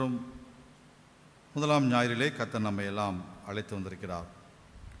பின்வரும் முதலாம் ஞாயிறிலே கர்த்தர் நம்மை எல்லாம் அழைத்து வந்திருக்கிறார்.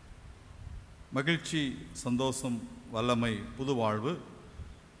 மகிழ்ச்சி, சந்தோஷம், வல்லமை, புது வாழ்வு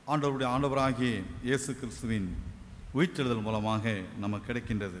ஆண்டவராகிய இயேசு கிறிஸ்துவின் உயிர்த்தெழுதல் மூலமாக நமக்கு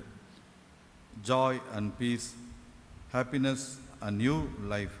கிடைக்கின்றது. Joy and peace, happiness and new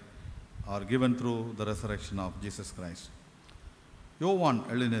life are given through the resurrection of Jesus Christ. யோவான்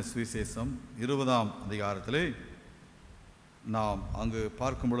எழுதின சுவிசேஷம் 20ஆம் அதிகாரத்திலே நாம் அங்கு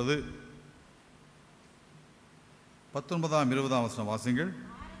பார்க்கும் பொழுது 19ஆம் 20ஆம் வசனம் வாசிங்கள்.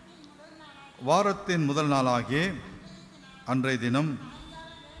 வாரத்தின் முதல் நாளாகிய அன்றைய தினம்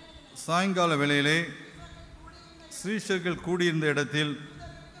சாயங்கால வேளையிலே ஸ்ரீஷர்கள் கூடியிருந்த இடத்தில்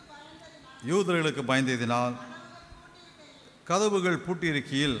யூதர்களுக்கு பயந்ததினால் கதவுகள்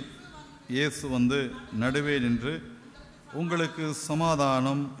பூட்டியிருக்கையில் இயேசு வந்து நடுவே நின்று உங்களுக்கு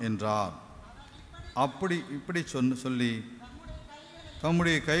சமாதானம் என்றார். இப்படி சொல்லி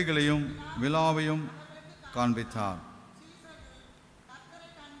தம்முடைய கைகளையும் விலாவையும் காண்பித்தார்.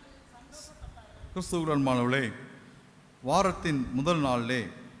 கிறிஸ்துவர்களே, வாரத்தின் முதல் நாளிலே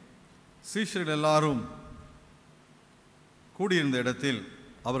சீஷர்கள் எல்லாரும் கூடியிருந்த இடத்தில்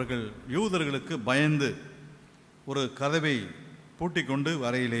அவர்கள் யூதர்களுக்கு பயந்து ஒரு கதவை பூட்டி கொண்டு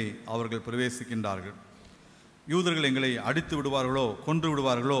வரையிலே அவர்கள் பிரவேசிக்கின்றார்கள். யூதர்கள் எங்களை அடித்து விடுவார்களோ, கொன்று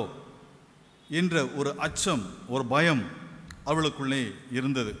விடுவார்களோ என்ற ஒரு அச்சம், ஒரு பயம் அவர்களுக்குள்ளே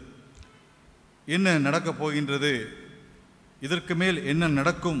இருந்தது. என்ன நடக்கப் போகின்றது, இதற்கு மேல் என்ன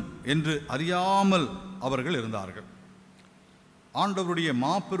நடக்கும் என்று அறியாமல் அவர்கள் இருந்தார்கள். ஆண்டவருடைய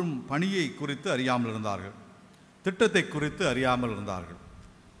மாபெரும் பணியை குறித்து அறியாமல் இருந்தார்கள், திட்டத்தை குறித்து அறியாமல் இருந்தார்கள்.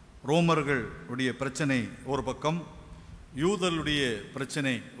 ரோமர்களுடைய பிரச்சனை ஒரு பக்கம், யூதர்களுடைய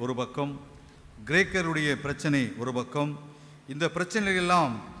பிரச்சனை ஒரு பக்கம், கிரேக்கருடைய பிரச்சனை ஒரு பக்கம். இந்த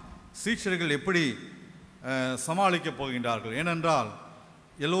பிரச்சனைகளெல்லாம் சீஷர்கள் எப்படி சமாளிக்கப் போகின்றார்கள்? ஏனென்றால்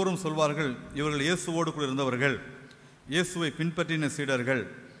எல்லோரும் சொல்வார்கள், இவர்கள் இயேசுவோடு கூட இருந்தவர்கள், இயேசுவை பின்பற்றின சீடர்கள்,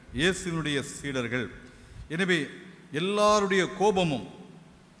 இயேசுவினுடைய சீடர்கள். எனவே எல்லாருடைய கோபமும்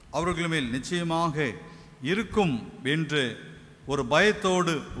அவர்கள் மேல் நிச்சயமாக இருக்கும் என்று ஒரு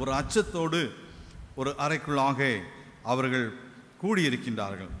பயத்தோடு, ஒரு அச்சத்தோடு ஒரு அறைக்குள்ளாக அவர்கள்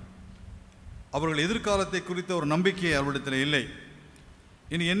கூடியிருக்கின்றார்கள். அவர்கள் எதிர்காலத்தை குறித்த ஒரு நம்பிக்கை அவர்களிடத்தில் இல்லை.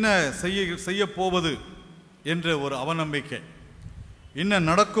 இனி என்ன செய்ய போவது என்ற ஒரு அவநம்பிக்கை, என்ன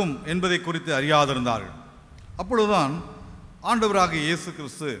நடக்கும் என்பதை குறித்து அறியாதிருந்தார்கள். அப்பொழுதுதான் ஆண்டவராகிய இயேசு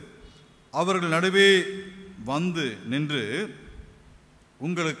கிறிஸ்து அவர்கள் நடுவே வந்து நின்று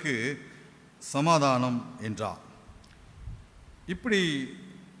உங்களுக்கு சமாதானம் என்றார். இப்படி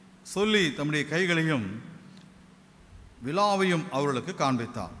சொல்லி தம்முடைய கைகளையும் விலாவையும் அவர்களுக்கு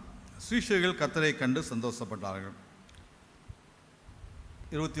காண்பித்தார். சீஷர்கள் கர்த்தரை கண்டு சந்தோஷப்பட்டார்கள்.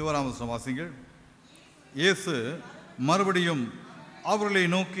 21ஆம் வசனம் வாசிங்கள். இயேசு மறுபடியும் அவர்களை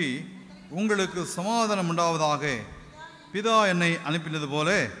நோக்கி, உங்களுக்கு சமாதானம் உண்டாவதாக, பிதா என்னை அனுப்பினது போல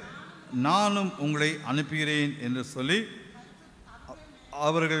நானும் உங்களை அனுப்புகிறேன் என்று சொல்லி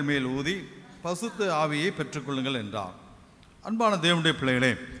அவர்கள் மேல் ஊதி பசுத்த ஆவியை பெற்றுக்கொள்ளுங்கள் என்றார். அன்பான தேவனுடைய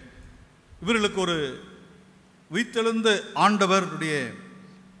பிள்ளைகளே, இவர்களுக்கு ஒரு உயிர்த்தெழுந்த ஆண்டவருடைய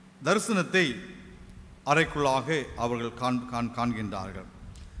தரிசனத்தை அறைக்குள்ளாக அவர்கள் காண்கின்றார்கள்.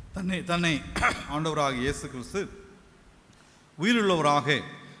 தன்னை ஆண்டவராக இயேசு கிறிஸ்து உயிருள்ளவராக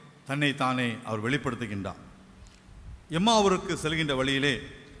தன்னை தானே அவர் வெளிப்படுத்துகின்றார். எம்மாவூருக்கு செல்கின்ற வழியிலே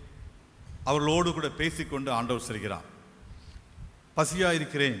அவர்களோடு கூட பேசிக்கொண்டு ஆண்டவர் செல்கிறார். பசியாக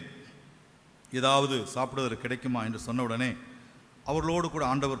இருக்கிறேன், ஏதாவது சாப்பிடுவதற்கு கிடைக்குமா என்று சொன்னவுடனே அவர்களோடு கூட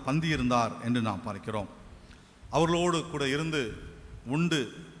ஆண்டவர் பந்தி இருந்தார் என்று நாம் பார்க்கிறோம். அவர்களோடு கூட இருந்து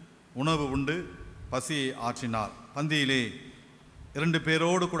உணவு உண்டு பசியை ஆற்றினார். பந்தியிலே 2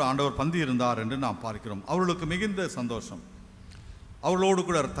 பேரோடு கூட ஆண்டவர் பந்தி இருந்தார் என்று நாம் பார்க்கிறோம். அவர்களுக்கு மிகுந்த சந்தோஷம். அவர்களோடு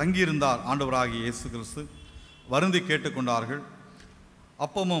கூட தங்கியிருந்தார் ஆண்டவராகிய இயேசு கிறிஸ்து. வருந்தி கேட்டுக்கொண்டார்கள்.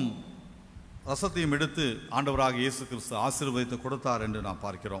 அப்பமும் ரசத்தையும் எடுத்து ஆண்டவராகிய இயேசு கிறிஸ்து ஆசீர்வதித்து கொடுத்தார் என்று நாம்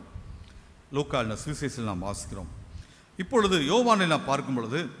பார்க்கிறோம். லூக்கான சுவிசேஷத்தில் நாம் வாசிக்கிறோம். இப்பொழுது யோவானில் நாம் பார்க்கும்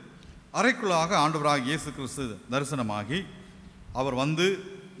பொழுது அறைக்குள்ளாக ஆண்டவராகிய இயேசு கிறிஸ்து தரிசனமாகி அவர் வந்து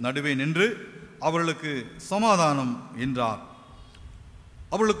நடுவே நின்று அவர்களுக்கு சமாதானம் என்றார்.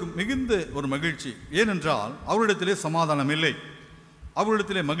 அவர்களுக்கு மிகுந்த ஒரு மகிழ்ச்சி. ஏனென்றால் அவரிடத்திலே சமாதானம் இல்லை,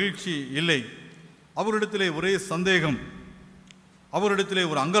 அவரிடத்திலே மகிழ்ச்சி இல்லை, அவரிடத்திலே ஒரே சந்தேகம், அவரிடத்திலே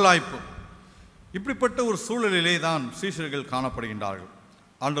ஒரு அங்கலாய்ப்பு. இப்படிப்பட்ட ஒரு சூழலிலே தான் சீஷர்கள் காணப்படுகின்றார்கள்,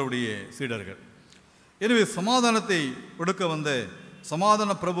 ஆண்டவருடைய சீடர்கள். எனவே சமாதானத்தை கொடுக்க வந்த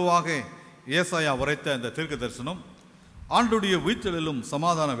சமாதான பிரபுவாக ஏசாயா உரைத்த அந்த தீர்க்க தரிசனம் ஆண்டவருடைய உயிர்த்தெழுதலிலும்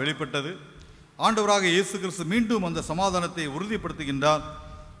சமாதானம் வெளிப்பட்டது. ஆண்டவராக இயேசு கிறிஸ்து மீண்டும் அந்த சமாதானத்தை உறுதிப்படுத்துகின்றார்.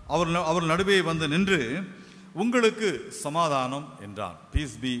 அவர் நடுவே வந்து நின்று உங்களுக்கு சமாதானம் என்றார்.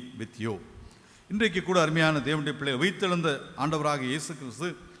 Piece be with you. இன்றைக்கு கூட அருமையான தேவனுடைய பிள்ளை, உயிர்த்தெழுந்த ஆண்டவராக இயேசு கிறிஸ்து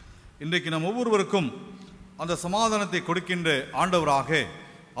இன்றைக்கு நம் ஒவ்வொருவருக்கும் அந்த சமாதானத்தை கொடுக்கின்ற ஆண்டவராக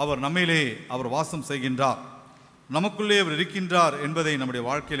அவர் நம்மிலே அவர் வாசம் செய்கின்றார். நமக்குள்ளே அவர் இருக்கின்றார் என்பதை நம்முடைய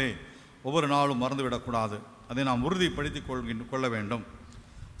வாழ்க்கையிலே ஒவ்வொரு நாளும் மறந்துவிடக்கூடாது. அதை நாம் உறுதிப்படுத்திக் கொள்ள வேண்டும்.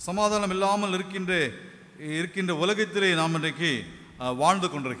 சமாதானம் இல்லாமல் இருக்கின்ற உலகத்திலே நாம் இன்றைக்கு வாழ்ந்து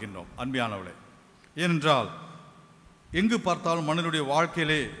கொண்டிருக்கின்றோம் அன்பியானவளே. ஏனென்றால் எங்கு பார்த்தாலும் மனிதனுடைய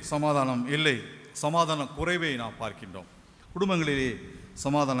வாழ்க்கையிலே சமாதானம் இல்லை, சமாதான குறைவை நாம் பார்க்கின்றோம். குடும்பங்களிலே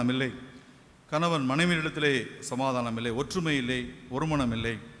சமாதானம் இல்லை, கணவன் மனைவியிடத்திலே சமாதானம் இல்லை, ஒற்றுமை இல்லை, ஒருமனம்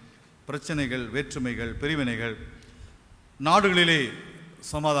இல்லை, பிரச்சனைகள், வேற்றுமைகள், பிரிவினைகள், நாடுகளிலே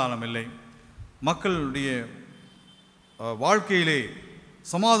சமாதானம் இல்லை. மக்களுடைய வாழ்க்கையிலே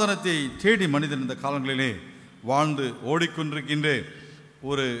சமாதானத்தை தேடி மனிதன் இந்த காலங்களிலே வாழ்ந்து ஓடிக்கொண்டிருக்கின்ற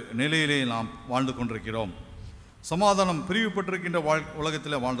ஒரு நிலையிலே நாம் வாழ்ந்து கொண்டிருக்கிறோம். சமாதானம் பிரிவுபட்டிருக்கின்ற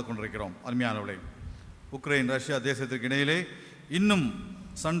உலகத்தில் வாழ்ந்து கொண்டிருக்கிறோம். அருமையானவர்களே, உக்ரைன் ரஷ்யா தேசத்திற்கு இடையிலே இன்னும்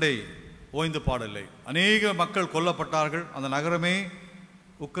சண்டை ஓய்ந்து பாடவில்லை. அநேக மக்கள் கொல்லப்பட்டார்கள். அந்த நகரமே,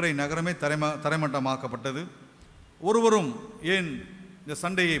 உக்ரைன் நகரமே தரைமட்டமாக்கப்பட்டது. ஒருவரும் ஏன் இந்த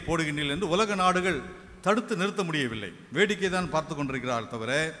சண்டையை போடுகின்றீர்கள் என்று உலக நாடுகள் தடுத்து நிறுத்த முடியவில்லை. வேடிக்கை தான் பார்த்து கொண்டிருக்கிறார்கள்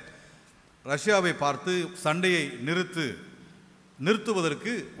தவிர ரஷ்யாவை பார்த்து சண்டையை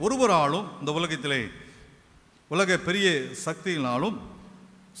நிறுத்துவதற்கு ஒருவராலும் இந்த உலகத்திலே உலக பெரிய சக்தியினாலும்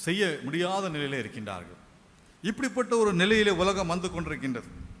செய்ய முடியாத நிலையிலே இருக்கின்றார்கள். இப்படிப்பட்ட ஒரு நிலையிலே உலகம் வந்து கொண்டிருக்கின்றது.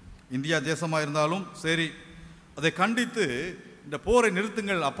 இந்தியா தேசமாக இருந்தாலும் சரி, அதை கண்டித்து இந்த போரை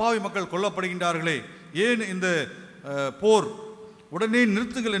நிறுத்துங்கள், அப்பாவி மக்கள் கொல்லப்படுகின்றார்களே, ஏன் இந்த போர் உடனே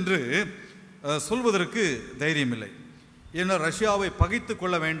நிறுத்துங்கள் என்று சொல்வதற்கு தைரியம் இல்லை. ஏன்னா ரஷ்யாவை பகைத்து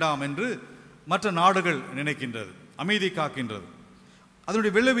கொள்ள வேண்டாம் என்று மற்ற நாடுகள் நினைக்கின்றது, அமைதி காக்கின்றது.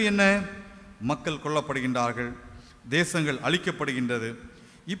 அதனுடைய விளைவு என்ன? மக்கள் கொல்லப்படுகின்றார்கள், தேசங்கள் அழிக்கப்படுகின்றது.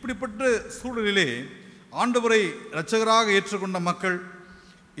 இப்படிப்பட்ட சூழலிலே ஆண்டவரை இரட்சகராக ஏற்றுக்கொண்ட மக்கள்,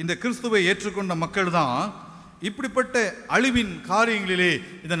 இந்த கிறிஸ்துவை ஏற்றுக்கொண்ட மக்கள் தான் இப்படிப்பட்ட அழிவின் காரியங்களிலே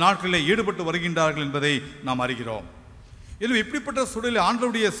இந்த நாட்களிலே ஈடுபட்டு வருகின்றார்கள் என்பதை நாம் அறிகிறோம். எனவே இப்படிப்பட்ட சூழலில்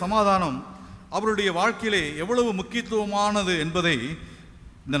ஆண்டவருடைய சமாதானம் அவருடைய வாழ்க்கையிலே எவ்வளவு முக்கியத்துவமானது என்பதை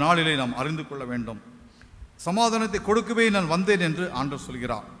இந்த நாளிலே நாம் அறிந்து கொள்ள வேண்டும். சமாதானத்தை கொடுக்கவே நான் வந்தேன் என்று ஆண்டவர்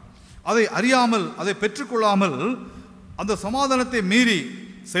சொல்கிறார். அதை அறியாமல், அதை பெற்றுக்கொள்ளாமல் அந்த சமாதானத்தை மீறி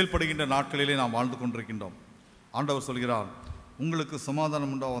செயல்படுகின்ற நாட்களிலே நாம் வாழ்ந்து கொண்டிருக்கின்றோம். ஆண்டவர் சொல்கிறார், உங்களுக்கு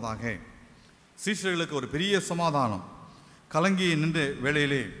சமாதானம் உண்டாவதாக. சீஷர்களுக்கு ஒரு பெரிய சமாதானம். கலங்கி நின்ற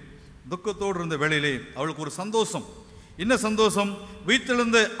வேளையிலே, துக்கத்தோடு இருந்த வேளையிலே அவளுக்கு ஒரு சந்தோஷம். என்ன சந்தோஷம்?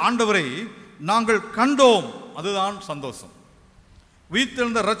 வீட்டிலிருந்த ஆண்டவரை நாங்கள் கண்டோம், அதுதான் சந்தோஷம்.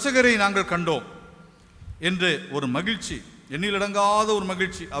 வீட்டிலிருந்த இரட்சகரை நாங்கள் கண்டோம் என்ற ஒரு மகிழ்ச்சி, எண்ணிலடங்காத ஒரு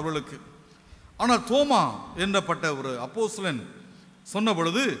மகிழ்ச்சி அவர்களுக்கு. ஆனால் தோமா என்றப்பட்ட ஒரு அப்போஸ்தலன் சொன்ன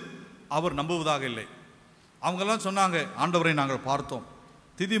பொழுது அவர் நம்புவதாக இல்லை. அவங்கெல்லாம் சொன்னாங்க, ஆண்டவரை நாங்கள் பார்த்தோம்.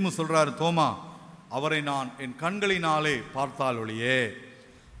 திதிமு சொல்றாரு, தோமா, அவரை நான் என் கண்களினாலே பார்த்தால் ஒளியே,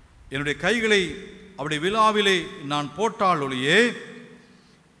 என்னுடைய கைகளை அவருடைய விழாவிலே நான் போட்டால் ஒளியே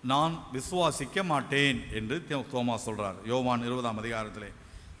நான் விசுவாசிக்க மாட்டேன் என்று தோமா சொல்றார். யோவான் 20ஆம் அதிகாரத்திலே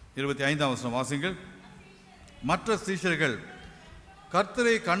 25ஆம் வசனம் வாசிங்கள். மற்ற சீஷர்கள்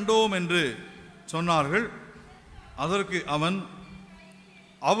கர்த்தரை கண்டோம் என்று சொன்னார்கள். அதற்கு அவன்,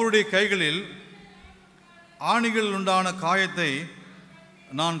 அவருடைய கைகளில் ஆணிகள் உண்டான காயத்தை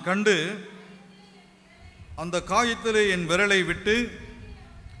நான் கண்டு அந்த காயத்திலே என் விரலை விட்டு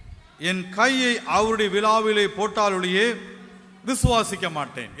என் கையை அவருடைய விழாவிலே போட்டாலொழியே விசுவாசிக்க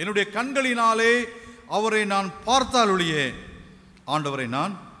மாட்டேன். என்னுடைய கண்களினாலே அவரை நான் பார்த்தாலொழியே ஆண்டவரை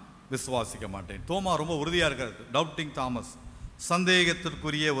நான் விசுவாசிக்க மாட்டேன். தோமா ரொம்ப உறுதியாக இருக்கிறது. டவுட்டிங் தாமஸ்,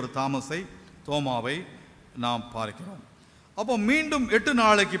 சந்தேகத்திற்குரிய ஒரு தாமஸை, தோமாவை நாம் பார்க்கிறோம். அப்போ மீண்டும் 8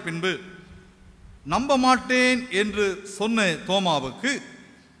 நாளைக்கு பின்பு நம்ப மாட்டேன் என்று சொன்ன தோமாவுக்கு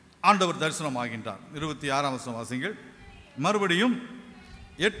ஆண்டவர் தரிசனமாகின்றார். 26ஆம் வசனம் வாசிங்கள். மறுபடியும்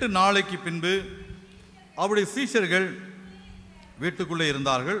 8 நாளைக்கு பின்பு அவருடைய சீஷர்கள் வீட்டுக்குள்ளே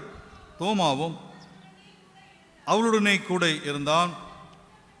இருந்தார்கள். தோமாவும் அவளுடனே கூட இருந்தான்.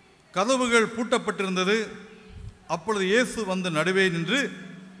 கதவுகள் பூட்டப்பட்டிருந்தது. அப்பொழுது இயேசு வந்து நடுவே நின்று,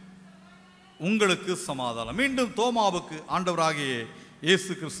 உங்களுக்கு சமாதானம். மீண்டும் தோமாவுக்கு ஆண்டவராகிய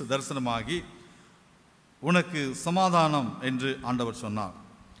இயேசு கிறிஸ்து தரிசனமாகி, உனக்கு சமாதானம் என்று ஆண்டவர் சொன்னார்.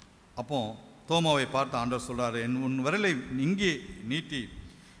 அப்போ தோமாவை பார்த்து ஆண்டவர் சொல்றாரு, உன் விரலை இங்கே நீட்டி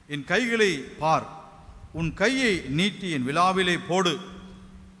என் கைகளை பார், உன் கையை நீட்டி என் விழாவிலே போடு,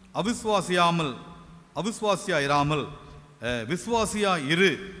 அவிசுவாசியா இராமல் விசுவாசியா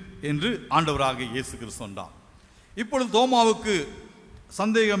இரு என்று ஆண்டவராக இயேசு கிறிஸ்து சொன்னார். இப்பொழுது தோமாவுக்கு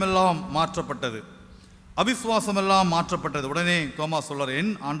சந்தேகமெல்லாம் மாற்றப்பட்டது, அவிசுவாசமெல்லாம் மாற்றப்பட்டது. உடனே தோமா சொல்றார்,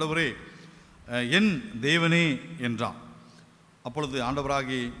 என் ஆண்டவரே, என் தேவனே என்றான். அப்பொழுது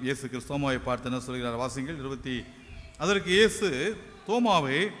ஆண்டவராகி இயேசு கிறிஸ்து தோமாவை பார்த்து என்ன சொல்கிறார் வாசிங்கள். அதற்கு இயேசு,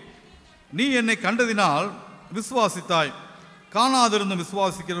 தோமாவே, நீ என்னை கண்டதினால் விசுவாசித்தாய், காணாதிருந்தும்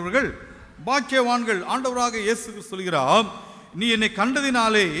விசுவாசிக்கிறவர்கள் பாக்கியவான்கள். ஆண்டவராக இயேசு சொல்கிறார், நீ என்னை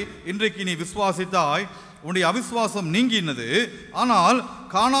கண்டதினாலே இன்றைக்கு நீ விசுவாசித்தாய், உன்னுடைய அவிசுவாசம் நீங்கினது. ஆனால்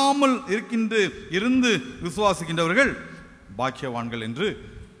காணாமல் இருந்து விசுவாசிக்கின்றவர்கள் பாக்கியவான்கள் என்று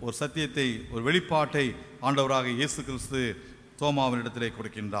ஒரு சத்தியத்தை, ஒரு வெளிப்பாட்டை ஆண்டவராக இயேசு கிறிஸ்து தோமாவினிடத்திலே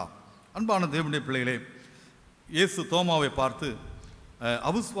கொடுக்கின்றார். அன்பான தேவனுடைய பிள்ளைகளே, இயேசு தோமாவை பார்த்து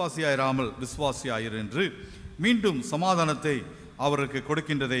அவிசுவாசியாயிராமல் விசுவாசியாயிரு என்று மீண்டும் சமாதானத்தை அவருக்கு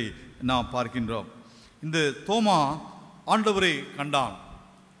கொடுக்கின்றதை நாம் பார்க்கின்றோம். இந்த தோமா ஆண்டவரை கண்டான்.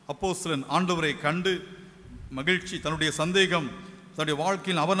 அப்போஸ்தலன் ஆண்டவரை கண்டு மகிழ்ச்சி, தன்னுடைய சந்தேகம், தன்னுடைய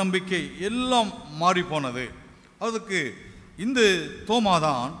வாழ்க்கையின் அவநம்பிக்கை எல்லாம் மாறி போனது. அதுக்கு இந்த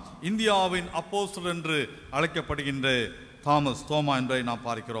தோமாதான் இந்தியாவின் அப்போஸ்தலன் என்று அழைக்கப்படுகின்ற தோமா என்பதை நாம்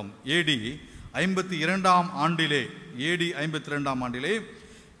பார்க்கிறோம். ஏடி 52ஆம் ஆண்டிலே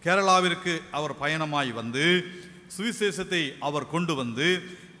கேரளாவிற்கு அவர் பயணமாய் வந்து சுவிசேஷத்தை அவர் கொண்டு வந்து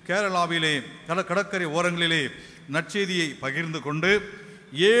கேரளாவிலே கடற்கரை ஓரங்களிலே நற்செய்தியை பகிர்ந்து கொண்டு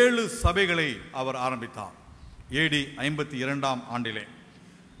 7 சபைகளை அவர் ஆரம்பித்தார். ஏடி 52ஆம் ஆண்டிலே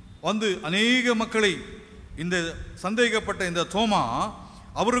வந்து அநேக மக்களை, இந்த சந்தேகப்பட்ட இந்த தோமா,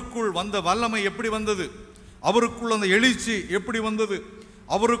 அவருக்குள் வந்த வல்லமை எப்படி வந்தது, அவருக்குள் அந்த எழுச்சி எப்படி வந்தது,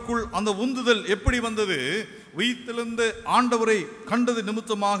 அவருக்குள் அந்த உந்துதல் எப்படி வந்தது, வீட்டிலிருந்து ஆண்டவரை கண்டது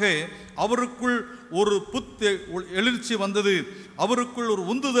நிமித்தமாக அவருக்குள் ஒரு எழுச்சி வந்தது, அவருக்குள் ஒரு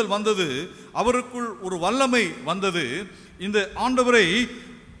உந்துதல் வந்தது, அவருக்குள் ஒரு வல்லமை வந்தது. இந்த ஆண்டவரை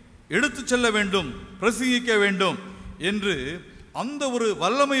எடுத்து செல்ல வேண்டும், பிரசங்கிக்க வேண்டும் என்று அந்த ஒரு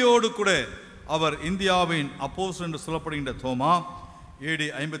வல்லமையோடு கூட அவர் இந்தியாவின் அப்போஸ்தலன் என்று சொல்லப்படுகின்ற தோமா ஏடி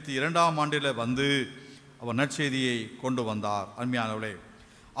 52ஆம் ஆண்டில் வந்து அவர் நற்செய்தியை கொண்டு வந்தார். அருமையானவர்களே,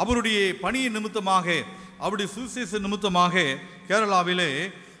 அவருடைய பணியின் நிமித்தமாக, அவருடைய சுவிசேஷ நிமித்தமாக கேரளாவிலே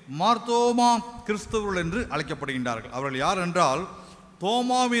மார்த்தோமா கிறிஸ்தவர்கள் என்று அழைக்கப்படுகின்றார்கள். அவர்கள் யார் என்றால்,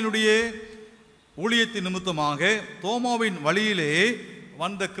 தோமாவினுடைய ஊழியத்தின் நிமித்தமாக தோமாவின் வழியிலே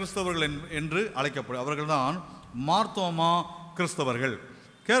வந்த கிறிஸ்தவர்கள் என்று அழைக்கப்படும். அவர்கள்தான் மார்த்தோமா கிறிஸ்தவர்கள்.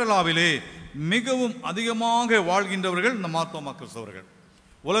 கேரளாவிலே மிகவும் அதிகமாக வாழ்கின்றவர்கள் இந்த மார்த்தோமா கிறிஸ்தவர்கள்.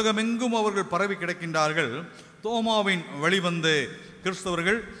 உலகமெங்கும் அவர்கள் பரவி கிடக்கின்றார்கள். தோமாவின் வழிவந்த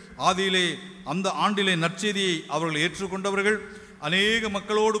கிறிஸ்தவர்கள், ஆதியிலே அந்த ஆண்டிலே நற்செய்தியை அவர்கள் ஏற்றுக்கொண்டவர்கள், அநேக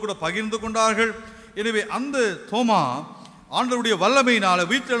மக்களோடு கூட பகிர்ந்து கொண்டார்கள். எனவே அந்த தோமா ஆண்டவருடைய வல்லமையினாலே,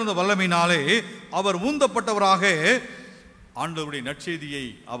 வீட்டிலிருந்த வல்லமையினாலே அவர் ஊந்தப்பட்டவராக ஆண்டவருடைய நற்செய்தியை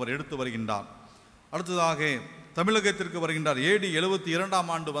அவர் எடுத்து வருகின்றார். அடுத்ததாக தமிழகத்திற்கு வருகின்றார். AD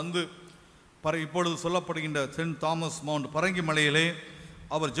 72 ஆண்டு வந்து இப்பொழுது சொல்லப்படுகின்ற சென்ட் தாமஸ் மவுண்ட் பரங்கி மலையிலே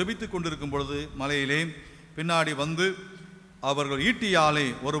அவர் ஜெபித்து கொண்டிருக்கும் பொழுது மலையிலே பின்னாடி வந்து அவர்கள் ஈட்டியாலே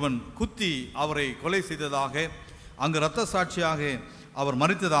ஒருவன் குத்தி அவரை கொலை செய்ததாக, அங்கு இரத்த சாட்சியாக அவர்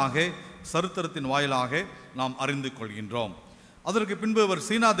மரித்ததாக சரித்திரத்தின் வாயிலாக நாம் அறிந்து கொள்கின்றோம். அதற்கு பின்பு அவர்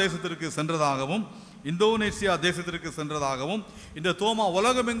சீனா தேசத்திற்கு சென்றதாகவும் இந்தோனேசியா தேசத்திற்கு சென்றதாகவும், இந்த தோமா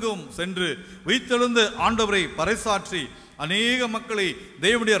உலகமெங்கும் சென்று உயிர்த்தெழுந்த ஆண்டவரை பறைசாற்றி அநேக மக்களை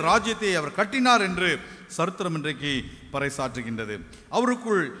தேவனுடைய ராஜ்யத்தை அவர் கட்டினார் என்று சரித்திரம் இன்றைக்கு பறைசாற்றுகின்றது.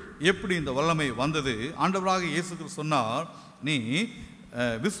 அவருக்குள் எப்படி இந்த வல்லமை வந்தது? ஆண்டவராக இயேசு கிறிஸ்து சொன்னார், நீ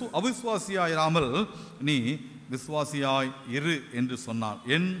அவிசுவாசியாயிராமல் நீ விசுவாசியாய் இரு என்று சொன்னார்.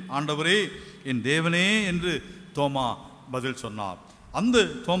 என் ஆண்டவரே, என் தேவனே என்று தோமா பதில் சொன்னார். அந்த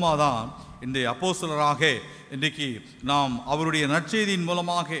தோமா தான் இன்றைய அப்போஸ்தலராக இன்றைக்கு நாம் அவருடைய நற்செய்தியின்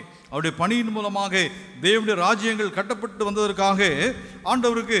மூலமாக, அவருடைய பணியின் மூலமாக தேவனுடைய ராஜ்யங்கள் கட்டப்பட்டு வந்ததற்காக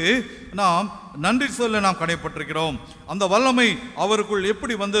ஆண்டவருக்கு நாம் நன்றி சொல்ல நாம் கடைப்பட்டிருக்கிறோம். அந்த வல்லமை அவருக்குள்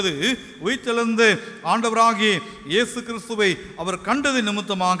எப்படி வந்தது? உயிர்த்தெழுந்த ஆண்டவராகிய இயேசு கிறிஸ்துவை அவர் கண்டது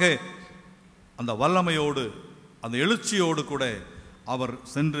நிமித்தமாக அந்த வல்லமையோடு, அந்த எழுச்சியோடு கூட அவர்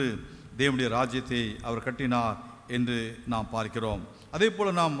சென்று தேவனுடைய ராஜ்யத்தை அவர் கட்டினார் என்று நாம் பார்க்கிறோம். அதே போல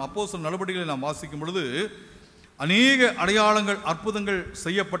நாம் அப்போஸ்தலர் நடவடிக்கைகளை நாம் வாசிக்கும் பொழுது அநேக அடையாளங்கள், அற்புதங்கள்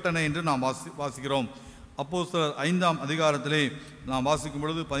செய்யப்பட்டன என்று நாம் வாசிக்கிறோம். அப்போஸ்தலர் 5ஆம் அதிகாரத்திலே நாம் வாசிக்கும்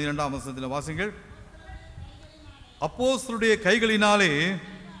பொழுது 12ஆம் வசனத்தில் வாசிங்கள். அப்போஸ்தலருடைய கைகளினாலே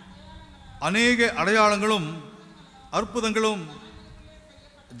அநேக அடையாளங்களும் அற்புதங்களும்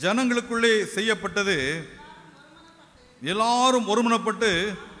ஜனங்களுக்குள்ளே செய்யப்பட்டது. எல்லாரும் ஒருமனப்பட்டு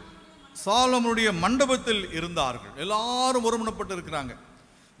சாலமோனுடைய மண்டபத்தில் இருந்தார்கள். எல்லாரும் ஒருமனப்பட்டு இருக்கிறாங்க.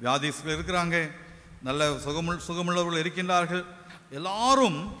 வியாதிஸ்கள் இருக்கிறாங்க, நல்ல சுகமுள்ளவர்கள் இருக்கின்றார்கள்.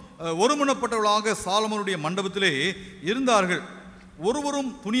 எல்லாரும் ஒருமனப்பட்டவர்களாக சாலமோனுடைய மண்டபத்திலே இருந்தார்கள். ஒருவரும்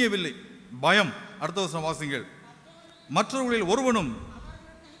துணியவில்லை. பயம். அடுத்த வருஷம் வாசிங்கள். மற்றவர்களில் ஒருவனும்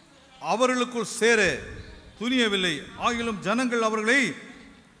அவர்களுக்குள் சேர துணியவில்லை. ஆகிலும் ஜனங்கள் அவர்களை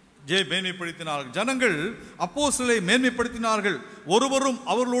மேன்மைப்படுத்தினார்கள். ஜனங்கள் அப்போஸ்தலரை மேன்மைப்படுத்தினார்கள். ஒருவரும்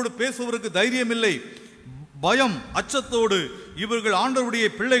அவர்களோடு பேசுவதற்கு தைரியம் இல்லை. பயம், அச்சத்தோடு இவர்கள் ஆண்டவருடைய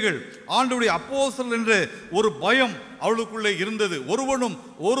பிள்ளைகள், ஆண்டவருடைய அப்போஸ்தலர் என்ற ஒரு பயம் அவர்களுக்குள்ளே இருந்தது. ஒருவனும்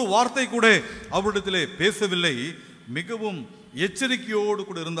ஒரு வார்த்தை கூட அவரிடத்திலே பேசவில்லை. மிகவும் எச்சரிக்கையோடு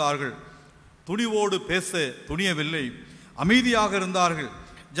கூட இருந்தார்கள். துணிவோடு பேச துணியவில்லை. அமைதியாக இருந்தார்கள்.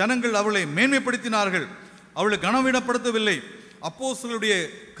 ஜனங்கள் அவளை மேன்மைப்படுத்தினார்கள். அவளை கனவீனப்படுத்தவில்லை. அப்போஸ்தலருடைய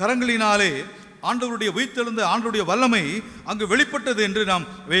கரங்களினாலே ஆண்டவருடைய உயிர்த்தெழுந்த ஆண்டவருடைய வல்லமை அங்கு வெளிப்பட்டது என்று நாம்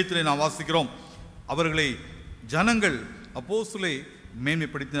வேதத்திலே நாம் வாசிக்கிறோம். அவர்களை ஜனங்கள் அப்போஸ்தலரை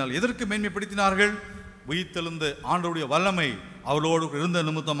மேன்மைப்படுத்தினார்கள். எதற்கு மேன்மைப்படுத்தினார்கள்? உயிர்த்தெழுந்த ஆண்டவருடைய வல்லமை அவளோடு இருந்த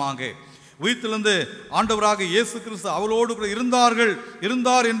நிமித்தமாக. உயிர்த்தெழுந்த ஆண்டவராக இயேசு கிறிஸ்து அவளோடு கூட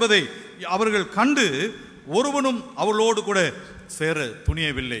இருந்தார் என்பதை அவர்கள் கண்டு ஒருவனும் அவளோடு கூட சேர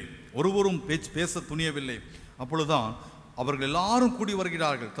துணியவில்லை. ஒருவரும் பேச துணியவில்லை. அப்பொழுதுதான் அவர்கள் எல்லாரும் கூடி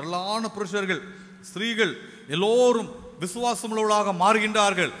வருகிறார்கள். திரளான புருஷர்கள், ஸ்திரீகள் எல்லோரும் விசுவாசமுள்ளவர்களாக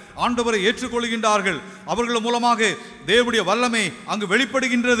மாறுகின்றார்கள். ஆண்டவரை ஏற்றுக்கொள்கின்றார்கள். அவர்கள் மூலமாக தேவனுடைய வல்லமை அங்கு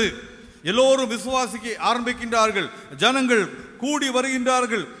வெளிப்படுகின்றது. எல்லோரும் விசுவாசிக்க ஆரம்பிக்கின்றார்கள். ஜனங்கள் கூடி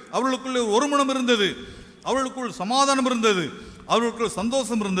வருகின்றார்கள். அவர்களுக்குள்ளே ஒரு மனம் இருந்தது. அவர்களுக்குள் சமாதானம் இருந்தது. அவர்களுக்குள்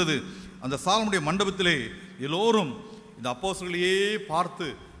சந்தோஷம் இருந்தது. அந்த சாலமோனுடைய மண்டபத்திலே எல்லோரும் இந்த அப்போஸ்தலரையே பார்த்து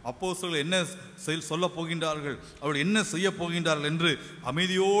அப்போஸ்தலர்கள் என்ன சொல்ல போகின்றார்கள், அவர்கள் என்ன செய்ய போகின்றார்கள் என்று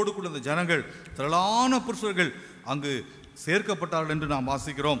அமைதியோடு கூட அந்த ஜனங்கள், திரளான புருஷர்கள் அங்கு சேர்க்கப்பட்டார்கள் என்று நாம்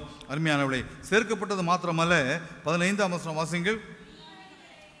வாசிக்கிறோம். அருமையானவர்களே, சேர்க்கப்பட்டது மாத்திரமல்ல, 15ஆம் வசனம் வாசிங்கள்.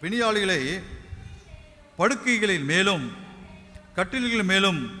 பிணியாளிகளை படுக்கைகளின் மேலும் கட்டில்களின்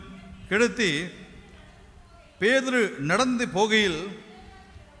மேலும் கிடத்தி பேதுரு நடந்து போகையில்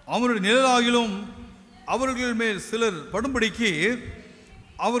அவருடைய நிழலாகிலும் அவர்கள் மேல் சிலர் படும்படிக்கு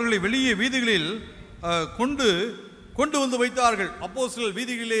அவர்களை வெளியே வீதிகளில் கொண்டு வந்து வைத்தார்கள். அப்போஸ்தலர்கள்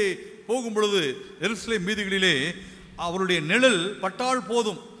வீதிகளிலே போகும் பொழுது எருசலேம் வீதிகளிலே அவருடைய நிழல் பட்டால்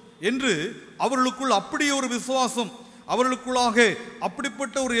போதும் என்று அவர்களுக்குள் அப்படியே ஒரு விசுவாசம், அவர்களுக்குள்ளாக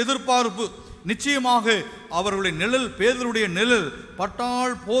அப்படிப்பட்ட ஒரு எதிர்பார்ப்பு. நிச்சயமாக அவர்களுடைய நிழல், பேதுருடைய நிழல்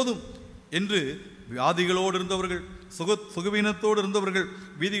பட்டால் போதும் என்று வியாதிகளோடு இருந்தவர்கள், சுகவீனத்தோடு இருந்தவர்கள்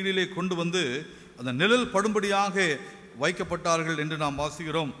வீதிகளிலே கொண்டு வந்து அந்த நிழல் படும்படியாக வைக்கப்பட்டார்கள் என்று நாம்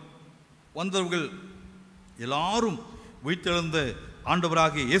வாசிக்கிறோம். வந்தவர்கள் எல்லாரும் உயிர்த்தெழுந்த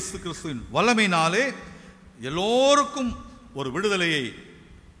ஆண்டவராகிய இயேசு கிறிஸ்துவின் வல்லமையினாலே எல்லோருக்கும் ஒரு விடுதலையை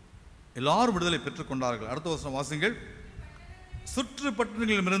எல்லாரும் விடுதலை பெற்றுக்கொண்டார்கள். அடுத்த வசனம் வாசிங்கள். சுற்று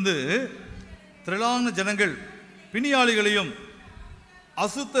பட்டணங்களிலிருந்து திரளான ஜனங்கள் பிணியாளிகளையும்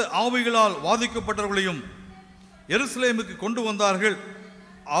அசுத்த ஆவிகளால் வாதிக்கப்பட்டவர்களையும் எருசலேமுக்கு கொண்டு வந்தார்கள்.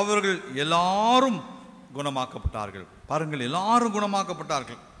 அவர்கள் எல்லாரும் குணமாக்கப்பட்டார்கள். பாருங்கள், எல்லாரும்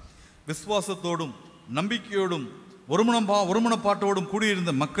குணமாக்கப்பட்டார்கள். விசுவாசத்தோடும் நம்பிக்கையோடும் ஒருமனப்பாட்டோடும்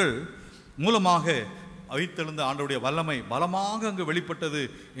கூடியிருந்த மக்கள் மூலமாக வைத்தெழுந்த ஆண்டவருடைய வல்லமை பலமாக அங்கு வெளிப்பட்டது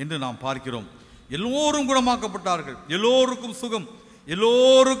என்று நாம் பார்க்கிறோம். எல்லோரும் குணமாக்கப்பட்டார்கள். எல்லோருக்கும் சுகம்,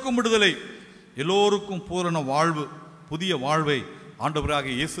 எல்லோருக்கும் விடுதலை, எல்லோருக்கும் பூரண வாழ்வு, புதிய வாழ்வை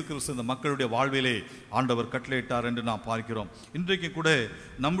ஆண்டவராகிய இயேசு கிறிஸ்து இந்த மக்களுடைய வாழ்விலே ஆண்டவர் கட்டளையிட்டார் என்று நாம் பார்க்கிறோம். இன்றைக்கு கூட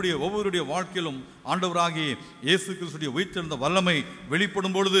நம்முடைய ஒவ்வொருடைய வாழ்க்கையிலும் ஆண்டவராகிய இயேசு கிறிஸ்துடைய உயிர்த்தெழுந்த வல்லமை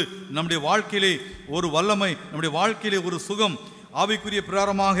வெளிப்படும் பொழுது நம்முடைய வாழ்க்கையிலே ஒரு வல்லமை, நம்முடைய வாழ்க்கையிலே ஒரு சுகம், ஆவிக்குரிய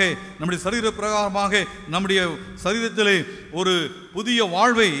பிரகாரமாக நம்முடைய சரீர பிரகாரமாக நம்முடைய சரீரத்திலே ஒரு புதிய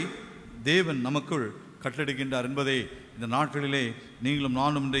வாழ்வை தேவன் நமக்குள் கட்டளையிடுகின்றார் என்பதை இந்த நாட்களிலே நீங்களும்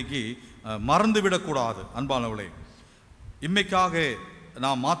நானும் இன்றைக்கு மறந்துவிடக்கூடாது. அன்பானவர்களே, இம்மைக்காக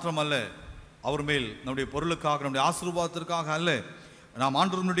நாம் மாத்திரமல்ல, அவர் மேல் நம்முடைய பொருளுக்காக, நம்முடைய ஆசீர்வாதத்திற்காக அல்ல, நாம்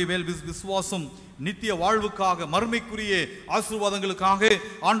ஆண்டவருடைய மேல் விசுவாசம் நித்திய வாழ்வுக்காக, மறுமைக்குரிய ஆசீர்வாதங்களுக்காக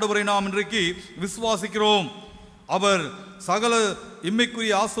ஆண்டவரை நாம் இன்றைக்கு விசுவாசிக்கிறோம். அவர் சகல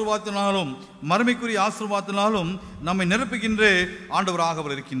இம்மைக்குரிய ஆசீர்வாதத்தினாலும் மறுமைக்குரிய ஆசீர்வாதத்தினாலும் நம்மை நிரப்புகின்ற ஆண்டவராக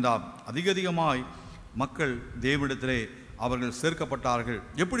அவர் இருக்கின்றார். அதிகமாய் மக்கள் தேவனிடத்திலே அவர்கள் சேர்க்கப்பட்டார்கள்.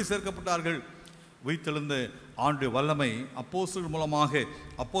 எப்படி சேர்க்கப்பட்டார்கள்? உயிர்த்தெழுந்த ஆண்டு வல்லமை அப்போஸ்தலர் மூலமாக,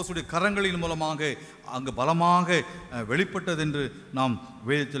 அப்போஸ்தலருடைய கரங்களின் மூலமாக அங்கு பலமாக வெளிப்பட்டது என்று நாம்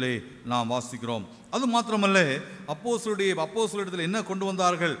வேதத்திலே நாம் வாசிக்கிறோம். அது மாத்திரமல்ல, அப்போஸ்தலரிடத்தில் என்ன கொண்டு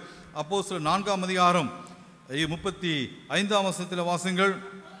வந்தார்கள்? அப்போஸ்தலர் 4ஆம் அதிகாரம் 35ஆம் வசனத்தில் வாசிங்கள்.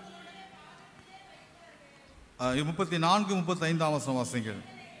 34, 35ஆம் வசனம் வாசிங்கள்.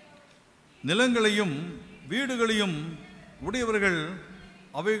 நிலங்களையும் வீடுகளையும் உடையவர்கள்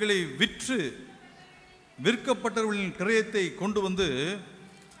அவைகளை விற்கப்பட்டவர்களின் கிரயத்தை கொண்டு வந்து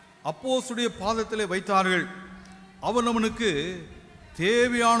அப்போஸ்தலருடைய பாதத்திலே வைத்தார்கள். அவனவனுக்கு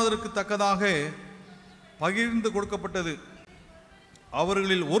தேவையானதற்கு தக்கதாக பகிர்ந்து கொடுக்கப்பட்டது.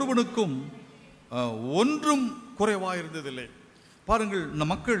 அவர்களில் ஒருவனுக்கும் ஒன்றும் குறைவாயிருந்ததில்லை. பாருங்கள், இந்த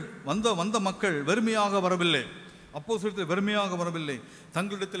மக்கள் வந்த மக்கள் வெறுமையாக வரவில்லை. அப்போஸ்தலர்கள் வெறுமையாக வரவில்லை.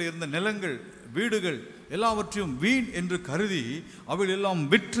 தங்களிடத்தில் இருந்த நிலங்கள், வீடுகள் எல்லாவற்றையும் வீண் என்று கருதி அவைகள் எல்லாம்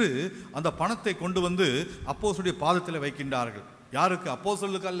விற்று அந்த பணத்தை கொண்டு வந்து அப்போஸ்தலருடைய பாதத்தில் வைக்கின்றார்கள். யாருக்கு?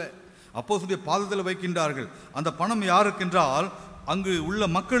 அப்போஸ்தலருக்கு அல்ல, அப்போஸ்தலருடைய பாதத்தில் வைக்கின்றார்கள். அந்த பணம் யாருக்கென்றால் அங்கு உள்ள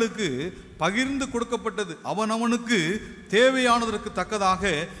மக்களுக்கு பகிர்ந்து கொடுக்கப்பட்டது. அவனவனுக்கு தேவையானதற்கு தக்கதாக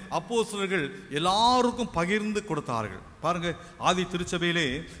அப்போஸ்தலர்கள் எல்லாருக்கும் பகிர்ந்து கொடுத்தார்கள். பாருங்க, ஆதி திருச்சபையிலே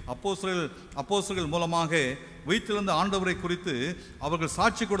அப்போஸ்தலர்கள் மூலமாக உயிர்த்தெழுந்த ஆண்டவரை குறித்து அவர்கள்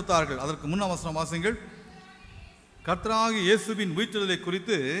சாட்சி கொடுத்தார்கள். அதற்கு முன் அவசரம் வாசிங்கள். கர்த்தராகிய இயேசுவின் உயிர்த்தெழுதலை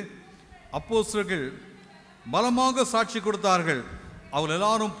குறித்து அப்போஸ்தலர்கள் பலமாக சாட்சி கொடுத்தார்கள். அவர்கள்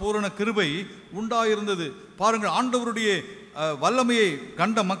எல்லாரும் பூரண கிருபை உண்டாயிருந்தது. பாருங்கள், ஆண்டவருடைய வல்லமையை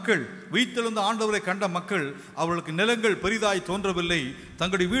கண்ட மக்கள், உயிர்த்தெழுந்த ஆண்டவரை கண்ட மக்கள், அவர்களுக்கு நிலங்கள் பெரிதாய் தோன்றவில்லை,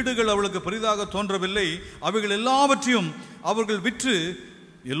 தங்களுடைய வீடுகள் அவர்களுக்கு பெரிதாக தோன்றவில்லை. அவைகள் எல்லாவற்றையும் அவர்கள் விற்று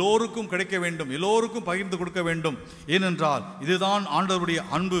எல்லோருக்கும் கிடைக்க வேண்டும், எல்லோருக்கும் பகிர்ந்து கொடுக்க வேண்டும். ஏனென்றால் இதுதான் ஆண்டவருடைய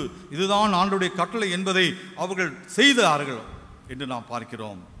அன்பு, இதுதான் ஆண்டவருடைய கட்டளை என்பதை அவர்கள் செய்தார்கள் என்று நாம்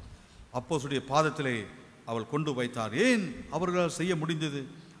பார்க்கிறோம். அப்போஸ்தலருடைய பாதத்திலே அவள் கொண்டு வைத்தார். ஏன் அவர்களால் செய்ய முடிந்தது?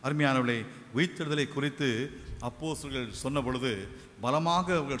 அருமையானவர்களே, உயிர்த்தெழுதலை குறித்து அப்போஸ்தலர்கள் சொன்ன பொழுது பலமாக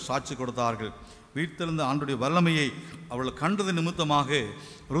அவர்கள் சாட்சி கொடுத்தார்கள். உயிர்த்தெழுந்த ஆண்டவருடைய வல்லமையை அவர்கள் கண்டது நிமித்தமாக,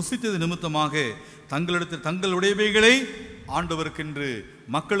 ருசித்தது நிமித்தமாக தங்களிடத்தில் தங்களுடையவைகளை ஆண்டவருக்கென்று,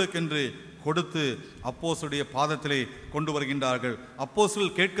 மக்களுக்கென்று கொடுத்து அப்போஸ்தலருடைய பாதத்திலே கொண்டு வருகின்றார்கள்.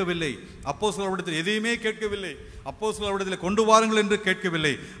 அப்போஸ்தலர்கள் கேட்கவில்லை, அப்போஸ்தலரிடத்தில் எதையுமே கேட்கவில்லை, அப்போஸ்தலரிடத்தில் கொண்டு வாருங்கள் என்று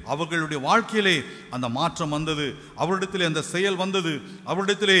கேட்கவில்லை. அவர்களுடைய வாழ்க்கையிலே அந்த மாற்றம் வந்தது, அவரிடத்திலே அந்த செயல் வந்தது,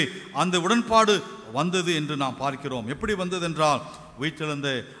 அவரிடத்திலே அந்த உடன்பாடு வந்தது என்று நாம் பார்க்கிறோம். எப்படி வந்தது என்றால், உயிர்த்தெழுந்த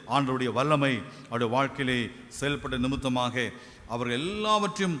ஆண்டவருடைய வல்லமை அவருடைய வாழ்க்கையிலே செயல்பட்ட நிமித்தமாக அவர்கள்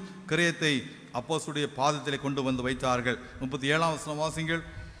எல்லாவற்றையும் கிரயத்தை அப்போஸ்தலருடைய பாதத்திலே கொண்டு வந்து வைத்தார்கள். 37ஆம் வசனம் வாசிங்கள்.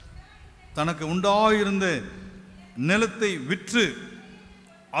 தனக்கு உண்டாயிருந்த நிலத்தை விற்று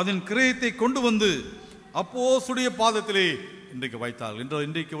அதன் கிரயத்தை கொண்டு வந்து அப்போஸ்தலருடைய பாதத்திலே இன்றைக்கு வைத்தார்கள்.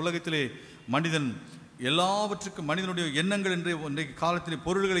 இன்றைக்கு உலகத்திலே மனிதன் எல்லாவற்றுக்கும் மனிதனுடைய எண்ணங்கள் என்று இன்றைக்கு காலத்தில்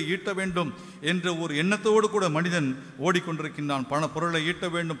பொருள்களை ஈட்ட வேண்டும் என்ற ஒரு எண்ணத்தோடு கூட மனிதன் ஓடிக்கொண்டிருக்கின்றான். பொருளை ஈட்ட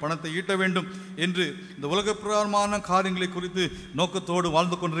வேண்டும், பணத்தை ஈட்ட வேண்டும் என்று இந்த உலக பிரகாரமான காரியங்களை குறித்து நோக்கத்தோடு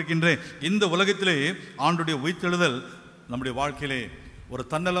வாழ்ந்து கொண்டிருக்கின்றேன். இந்த உலகத்திலே ஆண்டுடைய உயிர்த்தெழுதல் நம்முடைய வாழ்க்கையிலே ஒரு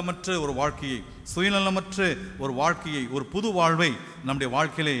தன்னலமற்ற ஒரு வாழ்க்கையை, சுயநலமற்ற ஒரு வாழ்க்கையை, ஒரு புது வாழ்வை நம்முடைய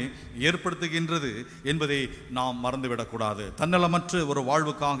வாழ்க்கையிலே ஏற்படுத்துகின்றது என்பதை நாம் மறந்துவிடக்கூடாது. தன்னலமற்ற ஒரு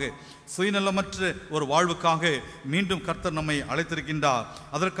வாழ்வுக்காக, சுயநலமற்ற ஒரு வாழ்வுக்காக மீண்டும் கர்த்தர் நம்மை அழைத்திருக்கின்றார்.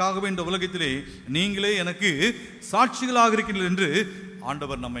 அதற்காகவே இந்த உலகத்திலே நீங்களே எனக்கு சாட்சிகளாக இருக்கின்றீர்கள் என்று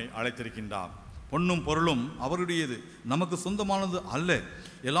ஆண்டவர் நம்மை அழைத்திருக்கின்றார். பொன்னும் பொருளும் அவருடையது, நமக்கு சொந்தமானது அல்ல.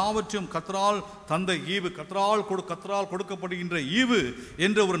 எல்லாவற்றையும் கர்த்தரால் தந்த ஈவு, கர்த்தரால் கொடுக்கப்படுகின்ற ஈவு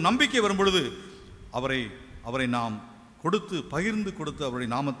என்ற ஒரு நம்பிக்கை வரும் பொழுது அவரை நாம் பகிர்ந்து கொடுத்து அவருடைய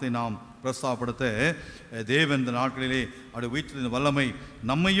நாமத்தை நாம் பிரஸ்தாபப்படுத்த தேவன் இந்த நாட்களிலே அவருடைய உயிர்த்தெழுதலின் வல்லமை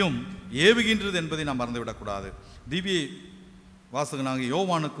நம்மையும் ஏவுகின்றது என்பதை நாம் மறந்துவிடக்கூடாது. திவ்ய வாசகனாக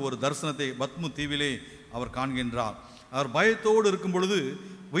யோவானுக்கு ஒரு தரிசனத்தை பத்மு தீவிலே அவர் காண்கின்றார். அவர் பயத்தோடு இருக்கும் பொழுது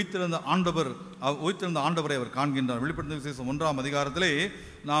உயிர்த்தெழுந்த ஆண்டவரை அவர் காண்கின்றார். வெளிப்படுத்தின விசேஷம் 1ஆம் அதிகாரத்திலே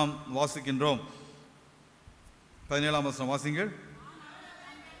நாம் வாசிக்கின்றோம். 17ஆம் வசனம் வாசிங்கள்.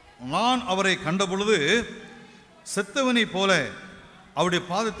 நான் அவரை கண்ட பொழுது செத்தவனை போல அவருடைய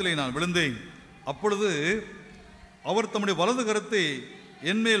பாதத்திலே நான் விழுந்தேன். அப்பொழுது அவர் தம்முடைய வலது கரத்தை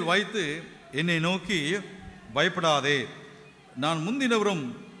என்மேல் வைத்து என்னை நோக்கி, பயப்படாதே, நான் முந்தினவரும்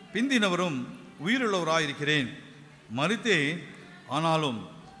பிந்தினவரும் உயிருள்ளவராயிருக்கிறேன். மரித்தேன், ஆனாலும்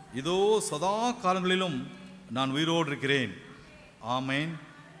இதோ சதா காலங்களிலும் நான் உயிரோடு இருக்கிறேன். ஆமேன்.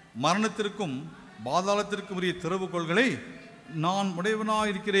 மரணத்திற்கும் பாதாளத்திற்கும் உரிய திறவுகோள்களை நான்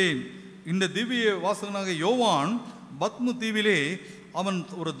உடையவனாயிருக்கிறேன். இந்த திவ்ய வாசகனாக யோவான் பத்மு தீவிலே அவன்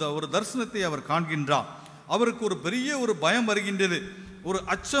ஒரு தரிசனத்தை அவர் காண்கின்றான். அவருக்கு ஒரு பெரிய ஒரு பயம் வருகின்றது, ஒரு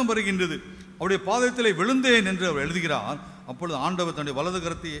அச்சம் வருகின்றது. அவருடைய பாதத்திலே விழுந்தேன் என்று அவர் எழுதுகிறார். அப்பொழுது ஆண்டவர் தன்னுடைய வலது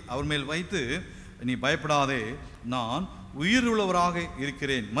கரத்தை அவர் மேல் வைத்து, நீ பயப்படாதே, நான் உயிருள்ளவராக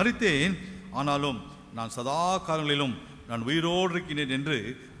இருக்கிறேன். மரித்தேன், ஆனாலும் நான் சதா காலங்களிலும் நான் உயிரோடு இருக்கிறேன் என்று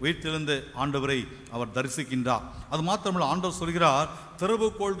உயிர்த்தெழுந்த ஆண்டவரை அவர் தரிசிக்கின்றார். அது மாத்திரமல்ல, ஆண்டவர் சொல்கிறார்,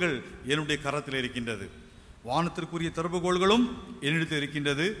 திறவுகோள்கள் என்னுடைய கரத்தில் இருக்கின்றது. வானத்திற்குரிய திறவுகோள்களும் என்னிடத்தில்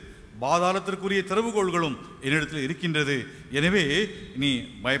இருக்கின்றது, பாதாளத்திற்குரிய திறவுகோள்களும் என்னிடத்தில் இருக்கின்றது. எனவே நீ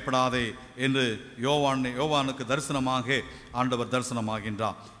பயப்படாதே என்று யோவானுக்கு தரிசனமாக ஆண்டவர்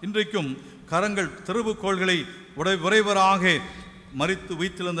தரிசனமாகின்றார். இன்றைக்கும் கரங்கள் திறவுகோள்களை உடையவராக மரித்து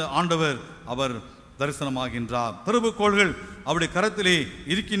உயிர்த்தெழுந்த ஆண்டவர் அவர் தரிசனமாகின்றார். திறவுகோள்கள் அவருடைய கரத்திலே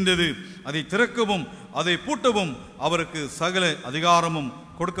இருக்கின்றது. அதை திறக்கவும் அதை பூட்டவும் அவருக்கு சகல அதிகாரமும்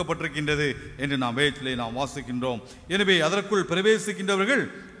கொடுக்கப்பட்டிருக்கின்றது என்று நாம் வேதத்திலே நாம் வாசிக்கின்றோம். எனவே அதற்குள் பிரவேசிக்கின்றவர்கள்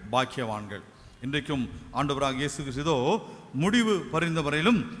பாக்கியவான்கள். இன்றைக்கும் ஆண்டவராக இயேசு கிறிஸ்து முடிவு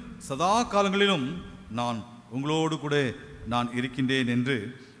பரிந்தவரையிலும் சதா காலங்களிலும் நான் உங்களோடு கூட நான் இருக்கின்றேன் என்று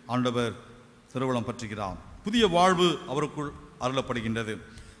ஆண்டவர் திருவுளம் பற்றுகிறார். புதிய வாழ்வு அவருக்குள் அருளப்படுகின்றது.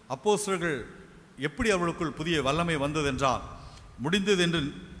 அப்போஸ்தலர்கள் எப்படி அவர்களுக்குள் புதிய வல்லமை வந்ததென்றால், முடிந்தது என்று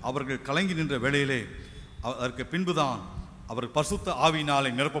அவர்கள் கலங்கி நின்ற வேளையிலே அதற்கு பின்புதான் அவர் பரிசுத்த ஆவியினாலே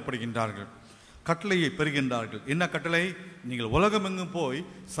நிரப்பப்படுகின்றார்கள். கட்டளையை பெறுகின்றார்கள். என்ன கட்டளை? நீங்கள் உலகமெங்கும் போய்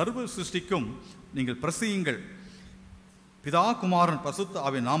சர்வ சிருஷ்டிக்கும் நீங்கள் பிரசியுங்கள், பிதா குமாரன் பரிசுத்த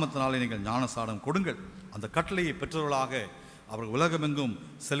ஆவியின் நாமத்தினாலே நீங்கள் ஞானசானம் கொடுங்கள். அந்த கட்டளையை பெற்றவர்களாக அவர்கள் உலகமெங்கும்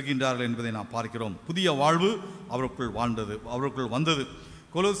செல்கின்றார்கள் என்பதை நாம் பார்க்கிறோம். புதிய வாழ்வு அவருக்குள் வந்தது.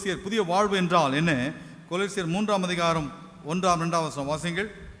 கொலோசியர் புதிய வாழ்வு என்றால் என்ன? கொலோசியர் 3ஆம் அதிகாரம் 1ஆம் 2ஆம் வசனம் வாசிங்கள்.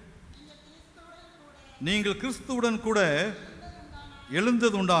 நீங்கள் கிறிஸ்துவுடன் கூட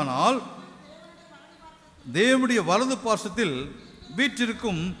எழுந்தது உண்டானால் தேவனுடைய வலது பார்சத்தில்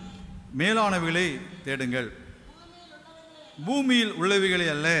வீற்றிருக்கும் மேலானவைகளை தேடுங்கள். பூமியில் உள்ளவைகளை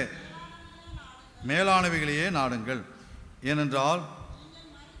அல்ல, மேலானவைகளையே நாடுங்கள். ஏனென்றால்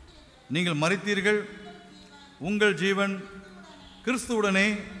நீங்கள் மரித்தீர்கள், உங்கள் ஜீவன் கிறிஸ்துவுடனே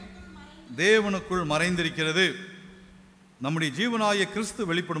தேவனுக்குள் மறைந்திருக்கிறது. நம்முடைய ஜீவனாய கிறிஸ்து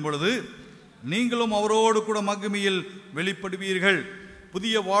வெளிப்படும் பொழுது நீங்களும் அவரோடு கூட மகிமையில் வெளிப்படுவீர்கள்.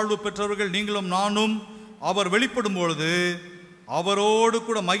 புதிய வாழ்வு பெற்றவர்கள் நீங்களும் நானும் அவர் வெளிப்படும் பொழுது அவரோடு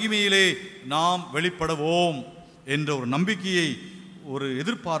கூட மகிமையிலே நாம் வெளிப்படுவோம் என்ற ஒரு நம்பிக்கையை, ஒரு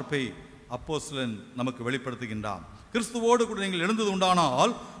எதிர்பார்ப்பை அப்போஸ்தலன் நமக்கு வெளிப்படுத்துகின்றான். கிறிஸ்துவோடு கூட நீங்கள் எழுந்தது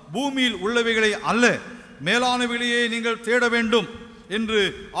உண்டானால் பூமியில் உள்ளவைகளை அல்ல, மேலானவைகளையே நீங்கள் தேட வேண்டும் என்று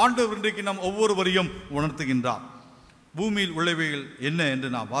ஆண்டவர் இன்றைக்கு நாம் ஒவ்வொருவரையும் உணர்த்துகின்றார். பூமியில் உள்ளவைகள் என்ன என்று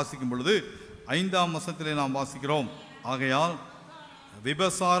நாம் வாசிக்கும் பொழுது 5ஆம் வசனத்திலே நாம் வாசிக்கிறோம். ஆகையால்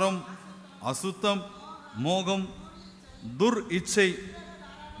விபசாரம், அசுத்தம், மோகம், துர் இச்சை,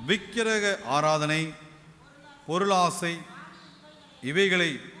 விக்கிரக ஆராதனை, பொருளாசை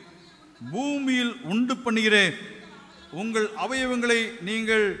இவைகளை பூமியில் உண்டு பண்ணுகிற உங்கள் அவயவங்களை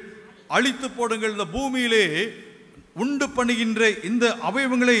நீங்கள் அழித்து போடுங்கள். இந்த பூமியிலே உண்டு பண்ணுகின்ற இந்த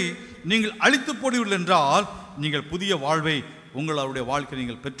அவயவங்களை நீங்கள் அழித்து போடுவீர்கள் என்றால் நீங்கள் புதிய வாழ்வை உங்களுடைய வாழ்க்கை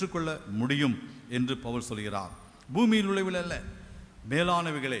நீங்கள் பெற்றுக்கொள்ள முடியும் என்று பவுல் சொல்கிறார். பூமியில் உள்ளவைகள் அல்ல,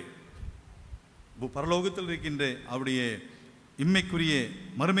 மேலானவைகளை, பரலோகத்தில் இருக்கின்ற அவருடைய இம்மைக்குரிய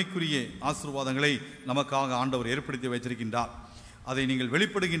மறுமைக்குரிய ஆசீர்வாதங்களை நமக்காக ஆண்டவர் ஏற்படுத்தி வைத்திருக்கின்றார். அதை நீங்கள்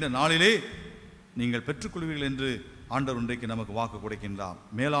வெளிப்படுகின்ற நாளிலே நீங்கள் பெற்றுக்கொள்வீர்கள் என்று ஆண்டவர் இன்றைக்கு நமக்கு வாக்கு கொடுக்கின்றார்.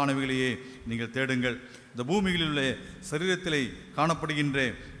 மேலானவைகளையே நீங்கள் தேடுங்கள். இந்த பூமியில் உள்ள சரீரத்திலே காணப்படுகின்ற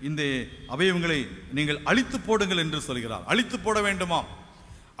இந்த அவயவங்களை நீங்கள் அழித்து போடுங்கள் என்று சொல்கிறார். அழித்து போட வேண்டுமா?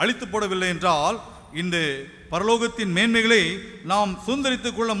 அழித்து போடவில்லை என்றால் இந்த பரலோகத்தின் மேன்மைகளை நாம்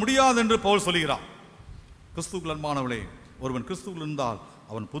சுதந்திரித்துக் கொள்ள முடியாது என்று பவுல் சொல்கிறார். கிறிஸ்துவுக்குள் அன்பானவளே, ஒருவன் கிறிஸ்துவுக்குள் இருந்தால்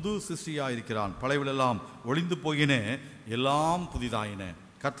அவன் புது சிருஷ்டியாயிருக்கிறான். பழையவளெல்லாம் ஒளிந்து போயின, எல்லாம் புதிதாயின.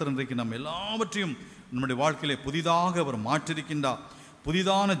 கர்த்தர் இன்றைக்கு நம்ம எல்லாவற்றையும் நம்முடைய வாழ்க்கையிலே புதிதாக அவர் மாற்றிருக்கின்றார்.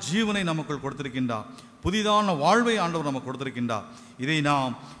 புதிதான ஜீவனை நமக்குள் கொடுத்திருக்கின்றார். புதிதான வாழ்வை ஆண்டவர் நமக்கு கொடுத்திருக்கின்றார். இதை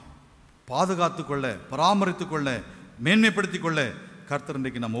நாம் பாதுகாத்து கொள்ள, பராமரித்து கொள்ள, மேன்மைப்படுத்திக் கொள்ள கர்த்தர்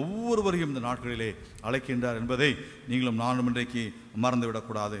இன்றைக்கு நம் ஒவ்வொருவரையும் இந்த நாட்களிலே அழைக்கின்றார் என்பதை நீங்களும் நானும் இன்றைக்கு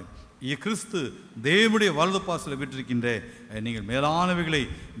மறந்துவிடக்கூடாது. கிறிஸ்து தேவனுடைய வலது பாசத்தில் விட்டிருக்கின்ற நீங்கள் மேலானவைகளை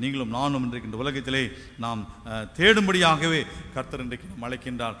நீங்களும் நானும் இன்றைக்கு இந்த உலகத்திலே நாம் தேடும்படியாகவே கர்த்தர் இன்றைக்கு நாம்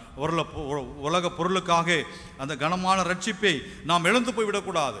அழைக்கின்றார். உலக பொருளுக்காக அந்த கனமான ரட்சிப்பை நாம் இழந்து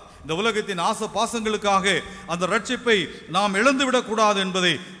போய்விடக்கூடாது. இந்த உலகத்தின் ஆசை பாசங்களுக்காக அந்த ரட்சிப்பை நாம் இழந்து விடக்கூடாது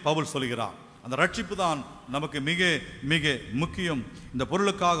என்பதை பவுல் சொல்கிறார். அந்த ரட்சிப்பு தான் நமக்கு மிக மிக முக்கியம். இந்த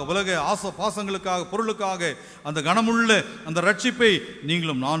பொருளுக்காக, உலக ஆசை பாசங்களுக்காக, பொருளுக்காக அந்த கனமுள்ள அந்த ரட்சிப்பை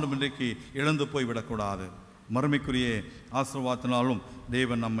நீங்களும் நானும் இன்றைக்கு இழந்து போய்விடக்கூடாது. மறுமைக்குரிய ஆசீர்வாதத்தினாலும்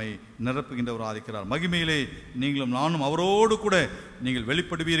தேவன் நம்மை நிரப்புகின்றவராக இருக்கிறார். மகிமையிலே நீங்களும் நானும் அவரோடு கூட நீங்கள்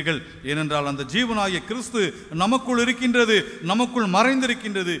வெளிப்படுவீர்கள். ஏனென்றால் அந்த ஜீவனாகிய கிறிஸ்து நமக்குள் இருக்கின்றது, நமக்குள்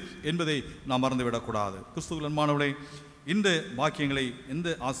மறைந்திருக்கின்றது என்பதை நாம் மறந்துவிடக்கூடாது. கிறிஸ்துவின் அன்பானவர்களே, இந்த பாக்கியங்களை, இந்த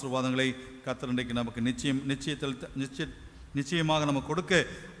ஆசீர்வாதங்களை கர்த்தர் இன்றைக்கு நமக்கு நிச்சயமாக நமக்கு கொடுக்க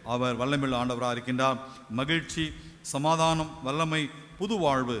அவர் வல்லமையுள்ள ஆண்டவராக இருக்கின்றார். மகிழ்ச்சி, சமாதானம், வல்லமை, புது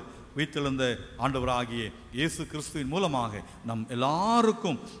வாழ்வு வைத்தெழுந்த ஆண்டவராகிய இயேசு கிறிஸ்துவின் மூலமாக நம்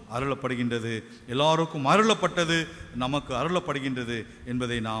எல்லாருக்கும் அருளப்படுகின்றது. எல்லாருக்கும் அருளப்பட்டது நமக்கு அருளப்படுகின்றது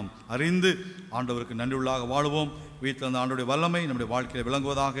என்பதை நாம் அறிந்து ஆண்டவருக்கு நன்றியுள்ளாக வாழுவோம். வைத்தெழுந்த ஆண்டவருடைய வல்லமை நம்முடைய வாழ்க்கையில்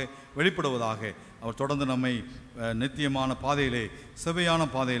விளங்குவதாக, வெளிப்படுவதாக. அவர் தொடர்ந்து நம்மை நித்தியமான பாதையிலே, செவ்வையான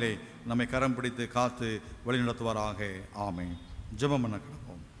பாதையிலே நம்மை கரம் பிடித்து காத்து வழிநடத்துவாராக. ஆமென். ஜெபம் பண்ண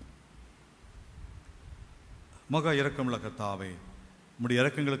கிடப்போம். மகா இரக்கமுள்ள கர்த்தாவே, உம்முடைய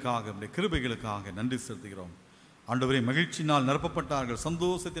இரக்கங்களுக்காக, உம்முடைய கிருபைகளுக்காக நன்றி செலுத்துகிறோம். ஆண்டவரே, மகிழ்ச்சியினால் நிரப்பப்பட்டார்கள்,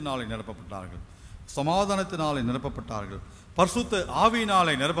 சந்தோஷத்தினாலே நிரப்பப்பட்டார்கள், சமாதானத்தினாலே நிரப்பப்பட்டார்கள், பரிசுத்த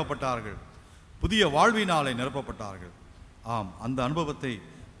ஆவியினாலே நிரப்பப்பட்டார்கள், புதிய வாழ்வினாலே நிரப்பப்பட்டார்கள். ஆம், அந்த அனுபவத்தை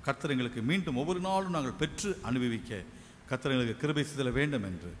கர்த்தர் எங்களுக்கு மீண்டும் ஒவ்வொரு நாளும் நாங்கள் பெற்று அனுபவிக்க கர்த்தர் எங்களுக்கு கிருபை செய்ய வேண்டும்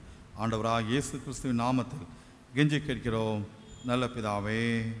என்று ஆண்டவராகிய இயேசு கிறிஸ்துவின் நாமத்தில் கெஞ்சி கேட்கிறோம் நல்ல பிதாவே.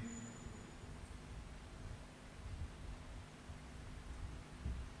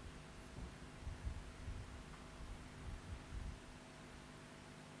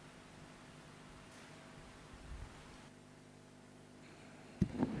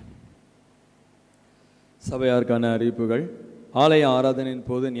 சபையாருக்கான அறிவிப்புகள். ஆலய ஆராதனையின்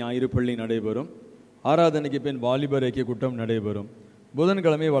போது ஞாயிறு பள்ளி நடைபெறும். ஆராதனைக்கு பின் வாலிபர் ஐக்கிய கூட்டம் நடைபெறும்.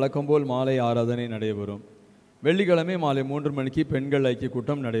 புதன்கிழமை வழக்கம்போல் மாலை ஆராதனை நடைபெறும். வெள்ளிக்கிழமை மாலை 3 மணிக்கு பெண்கள் ஐக்கிய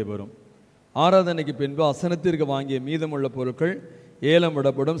கூட்டம் நடைபெறும். ஆராதனைக்கு பின்பு அசனத்திற்கு வாங்கிய மீதமுள்ள பொருட்கள் ஏலம்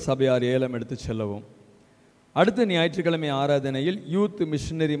விடப்படும். சபையார் ஏலம் எடுத்து செல்லவும். அடுத்த ஞாயிற்றுக்கிழமை ஆராதனையில் யூத்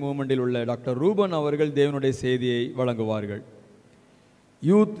மிஷனரி மூவ்மெண்டில் உள்ள டாக்டர் ரூபன் அவர்கள் தேவனுடைய செய்தியை வழங்குவார்கள்.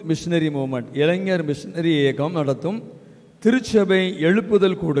 யூத் மிஷனரி மூவ்மெண்ட், இளைஞர் மிஷனரி இயக்கம் நடத்தும் திருச்சபை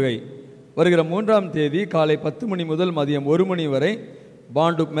எழுப்புதல் கூடுகை வருகிற 3ஆம் தேதி காலை 10 மணி முதல் மதியம் 1 மணி வரை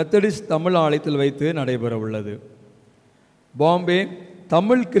பாண்டுக் மெத்தடிஸ்ட் தமிழ் ஆலயத்தில் வைத்து நடைபெற உள்ளது. Bombay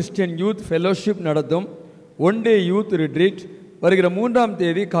Tamil Christian youth fellowship நடத்தும் ஒன் டே யூத் ரிட்ரீட் வருகிற 3ஆம்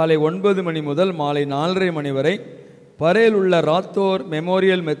தேதி காலை 9 மணி முதல் மாலை 4:30 மணி வரை பரேல் உள்ள ராத்தோர்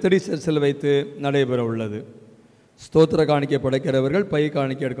மெமோரியல் மெத்தடிஸ்ட் சர்ச்சில் வைத்து நடைபெற உள்ளது. ஸ்தோத்திர காணிக்கை படைக்கிறவர்கள் பை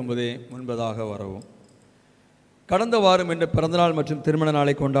காணிக்கை எடுக்கும்போதே முன்பதாக வரவும். கடந்த வாரம் இன்று பிறந்தநாள் மற்றும் திருமண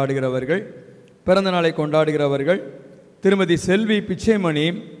நாளை கொண்டாடுகிறவர்கள் திருமதி செல்வி பிச்சைமணி,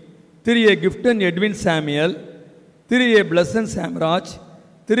 திரு ஏ கிஃப்டன் எட்வின் சாமியல், திரு ஏ பிளசன் சாம்ராஜ்,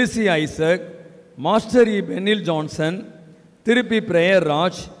 திரு சி ஐசக், மாஸ்டர் இ பெனில் ஜான்சன், திரு பி பிரேயர்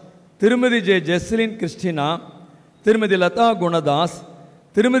ராஜ், திருமதி ஜே ஜெஸ்லின் கிறிஸ்டினா, திருமதி லதா குணதாஸ்,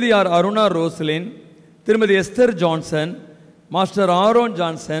 திருமதி ஆர் அருணா ரோஸ்லின், திருமதி Esther Johnson, master Aaron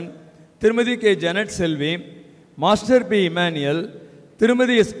Johnson, திருமதி கே ஜெனட் செல்வி, மாஸ்டர் பி இமானுவேல்,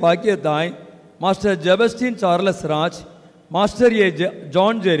 திருமதி S பாக்கியத்தாய், master Jebastin Charles Raj, master A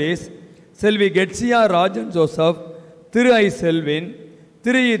John Jerry's, Selvi கெட்சியா Rajan Joseph, Thiru I Selvin,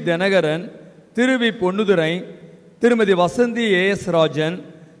 Thiru E Dinakaran, Thiru we Ponnudurai, திருமதி Vasanthi as Rajan,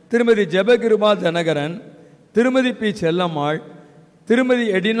 திருமதி ஜெபகிருபா தினகரன், திருமதி B Chellammal, திருமதி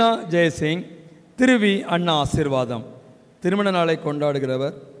எடினா ஜெயசிங், திரு we அண்ணா ஆசீர்வாதம். திருமண நாளை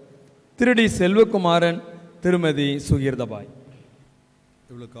கொண்டாடுகிறவர் திரு டி செல்வகுமாரன், திருமதி சுகீர்தபாய்.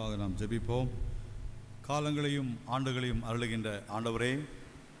 இவளுக்காக நாம் ஜெபிப்போம். காலங்களையும் ஆண்டுகளையும் அருளுகின்ற ஆண்டவரே,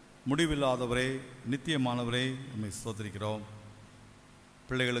 முடிவில்லாதவரே, நித்தியமானவரே, உம்மை ஸ்தோத்திரிக்கிறோம்.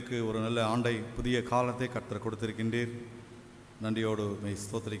 பிள்ளைகளுக்கு ஒரு நல்ல ஆண்டை, புதிய காலத்தை கர்த்தர் கொடுத்திருக்கின்றீர். நன்றியோடு உம்மை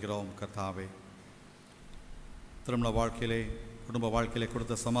ஸ்தோத்திரிக்கிறோம் கர்த்தாவே. திருமண வாழ்க்கையிலே, குடும்ப வாழ்க்கையிலே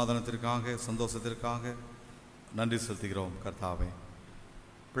கொடுத்த சமாதானத்திற்காக, சந்தோஷத்திற்காக நன்றி செலுத்துகிறோம் கர்த்தாவே.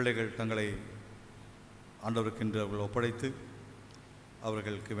 பிள்ளைகள் தங்களை ஆண்டவருக்கென்று அவர்கள் ஒப்படைத்து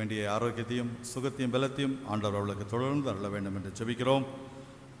அவர்களுக்கு வேண்டிய ஆரோக்கியத்தையும் சுகத்தையும் பலத்தையும் ஆண்டவர் அவர்களுக்கு தொடர்ந்து அருள வேண்டும் என்று ஜெபிக்கிறோம்.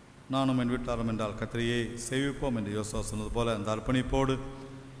 நானும் என் வீட்டாரும் என்றால் கர்த்தரையே சேவிப்போம் என்று யோசுவா சொன்னது போல அந்த அர்ப்பணிப்போடு,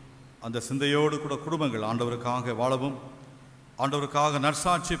 அந்த சிந்தையோடு கூட குடும்பங்கள் ஆண்டவருக்காக வாழவும், ஆண்டவருக்காக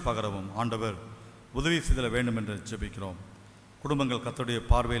நற்சாட்சி பகரவும் ஆண்டவர் உதவி செய்தல வேண்டும் என்று ஜெபிக்கிறோம். குடும்பங்கள் கர்த்தருடைய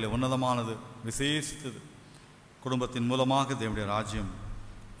பார்வையில் உன்னதமானது, விசேஷித்தது. குடும்பத்தின் மூலமாக தேவனுடைய ராஜ்யம்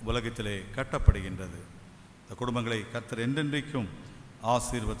உலகத்திலே கட்டப்படுகின்றது. இந்த குடும்பங்களை கர்த்தர் என்றென்றைக்கும்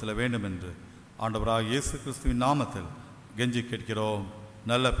ஆசீர்வதில வேண்டும் என்று ஆண்டவராக இயேசு கிறிஸ்துவின் நாமத்தில் கெஞ்சி கேட்கிறோம்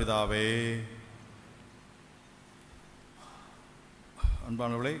நல்ல பிதாவே.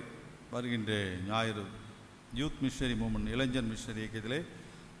 அன்பானவர்களை, வருகின்ற ஞாயிறு யூத் மிஷனரி மூமெண்ட், இளைஞர் மிஷனரி இயக்கத்திலே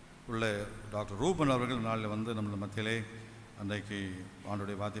உள்ள டாக்டர் ரூபன் அவர்கள் நாளில் வந்து நம்மள மத்தியிலே அன்றைக்கு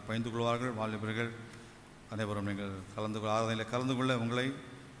ஆண்டுடைய வார்த்தை பகிர்ந்து கொள்வார்கள். வாலிபர்கள் அனைவரும் நீங்கள் ஆராதனையில் கலந்து கொள்ள உங்களை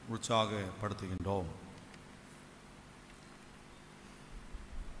உற்சாகப்படுத்துகின்றோம்.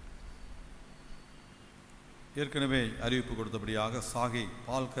 ஏற்கனவே அறிவிப்பு கொடுத்தபடியாக சாகி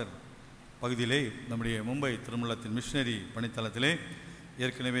பால்கர் பகுதியிலே நம்முடைய மும்பை திருமணத்தின் மிஷனரி பணித்தளத்திலே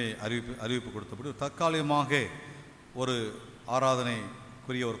ஏற்கனவே அறிவிப்பு கொடுத்தபடி தற்காலிகமாக ஒரு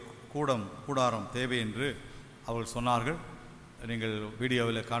ஆராதனைக்குரிய ஒரு கூடாரம் தேவை என்று அவர்கள் சொன்னார்கள். நீங்கள்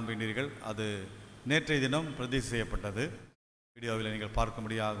வீடியோவில் காண்பிக்கிறீர்கள். அது நேற்றைய தினம் பிரதிஷ்டை செய்யப்பட்டது. வீடியோவில் நீங்கள்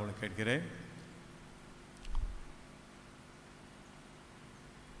பார்க்கும்படியாக உங்களை கேட்கிறேன்.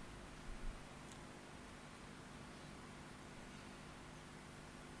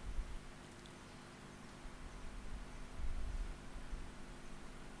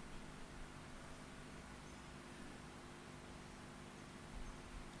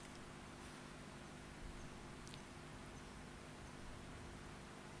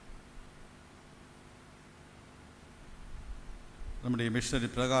 நம்முடைய மிஷனரி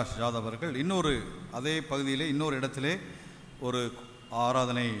பிரகாஷ் யாதவ் அவர்கள் அதே பகுதியிலே இன்னொரு இடத்திலே ஒரு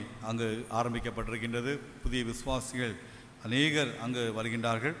ஆராதனை அங்கு ஆரம்பிக்கப்பட்டிருக்கின்றது. புதிய விசுவாசிகள் அநேகர் அங்கு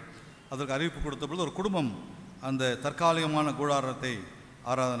வருகின்றார்கள். அதற்கு அறிவிப்பு கொடுத்த பொழுது ஒரு குடும்பம் அந்த தற்காலிகமான கூடாரத்தை,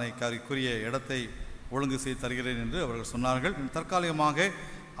 ஆராதனைக்குரிய இடத்தை ஒழுங்கு செய்து தருகிறேன் என்று அவர்கள் சொன்னார்கள். தற்காலிகமாக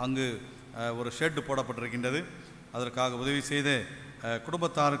அங்கு ஒரு ஷெட் போடப்பட்டிருக்கின்றது. அதற்காக உதவி செய்த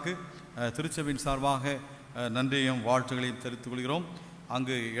குடும்பத்தாருக்கு திருச்சபையின் சார்பாக நன்றியையும் வாழ்த்துக்களையும் தெரிவித்துக் கொள்கிறோம்.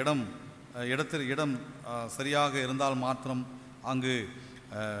 அங்கு இடம் சரியாக இருந்தால் மாத்திரம் அங்கு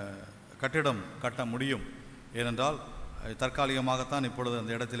கட்டிடம் கட்ட முடியும். ஏனென்றால் தற்காலிகமாகத்தான் இப்பொழுது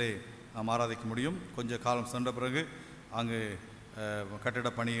அந்த இடத்திலே நாம் ஆராதிக்க முடியும். கொஞ்ச காலம் சென்ற பிறகு அங்கு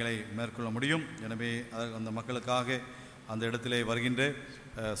கட்டிட பணிகளை மேற்கொள்ள முடியும். எனவே அந்த மக்களுக்காக அந்த இடத்திலே வருகின்ற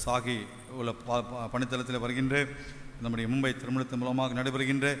சாகி உள்ள பணித்தளத்தில் வருகின்ற நம்முடைய மும்பை திருமணத்தின் மூலமாக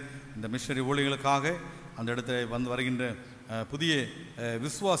நடைபெறுகின்ற இந்த மிஷனரி ஊழியர்களுக்காக, அந்த இடத்துல வருகின்ற புதிய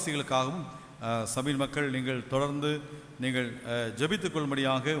விசுவாசிகளுக்காகவும் சபையின் மக்கள் நீங்கள் தொடர்ந்து நீங்கள் ஜெபித்துக்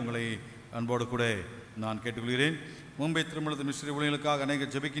கொள்ளும்படியாக உங்களை அன்போடு கூட நான் கேட்டுக்கொள்கிறேன். மும்பை திருமணத்து மிஷனரி ஊழியர்களுக்காக அநேக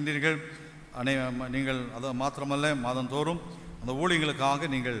ஜெபிக்கின்றீர்கள். நீங்கள் அதை மாத்திரமல்ல, மாதந்தோறும் அந்த ஊழியர்களுக்காக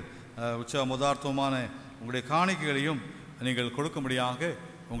நீங்கள் உதார்த்தமான உங்களுடைய காணிக்கைகளையும் நீங்கள் கொடுக்கும்படியாக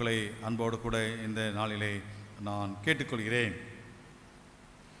உங்களை அன்போடு கூட இந்த நாளிலே நான் கேட்டுக்கொள்கிறேன்.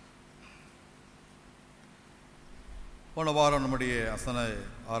 போன வாரம் நம்முடைய அசன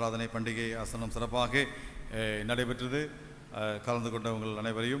ஆராதனை பண்டிகை அசனம் சிறப்பாக நடைபெற்றது. கலந்து கொண்ட உங்கள்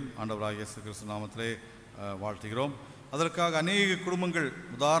அனைவரையும் ஆண்டவராகிய இயேசு கிறிஸ்து நாமத்திலே வாழ்த்துகிறோம். அதற்காக அநேக குடும்பங்கள்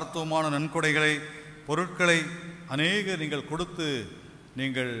உதார்த்தமான நன்கொடைகளை, பொருட்களை நீங்கள் கொடுத்து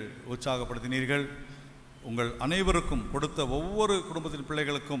நீங்கள் உற்சாகப்படுத்தினீர்கள். உங்கள் அனைவருக்கும் கொடுத்த ஒவ்வொரு குடும்பத்தின்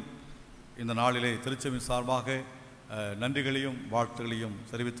பிள்ளைகளுக்கும் இந்த நாளிலே திருச்சபையின் சார்பாக நன்றிகளையும் வாழ்த்துக்களையும்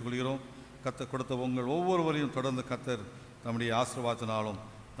தெரிவித்துக் கொள்கிறோம். கர்த்தர் கொடுத்த உங்கள் ஒவ்வொருவரையும் தொடர்ந்து கர்த்தர் நம்முடைய ஆசீர்வாதத்தினாலும்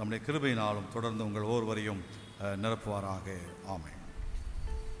நம்முடைய கிருபையினாலும் தொடர்ந்து உங்கள் ஒவ்வொருவரையும் நிரப்புவாராக. ஆமென்.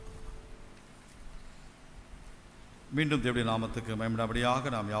 மீண்டும் தேவனுடைய நாமத்துக்கு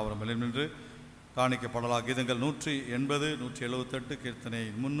மகிமையுண்டாபடியாக நாம் யாவரும் எழுந்து நின்று காணிக்கப்படலாக கீதங்கள் 180, 178, கீர்த்தனை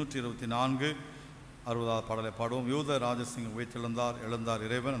 324, 60வது பாடலை பாடுவோம். யூத ராஜசிங்கம் எழுந்தார்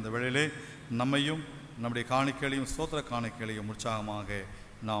இறைவன். அந்த வேளையிலே நம்மையும் நம்முடைய காணிக்கைகளையும் ஸ்தோத்திர காணிக்கைகளையும் உற்சாகமாக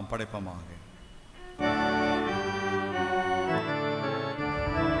நாம் படைப்போமாக.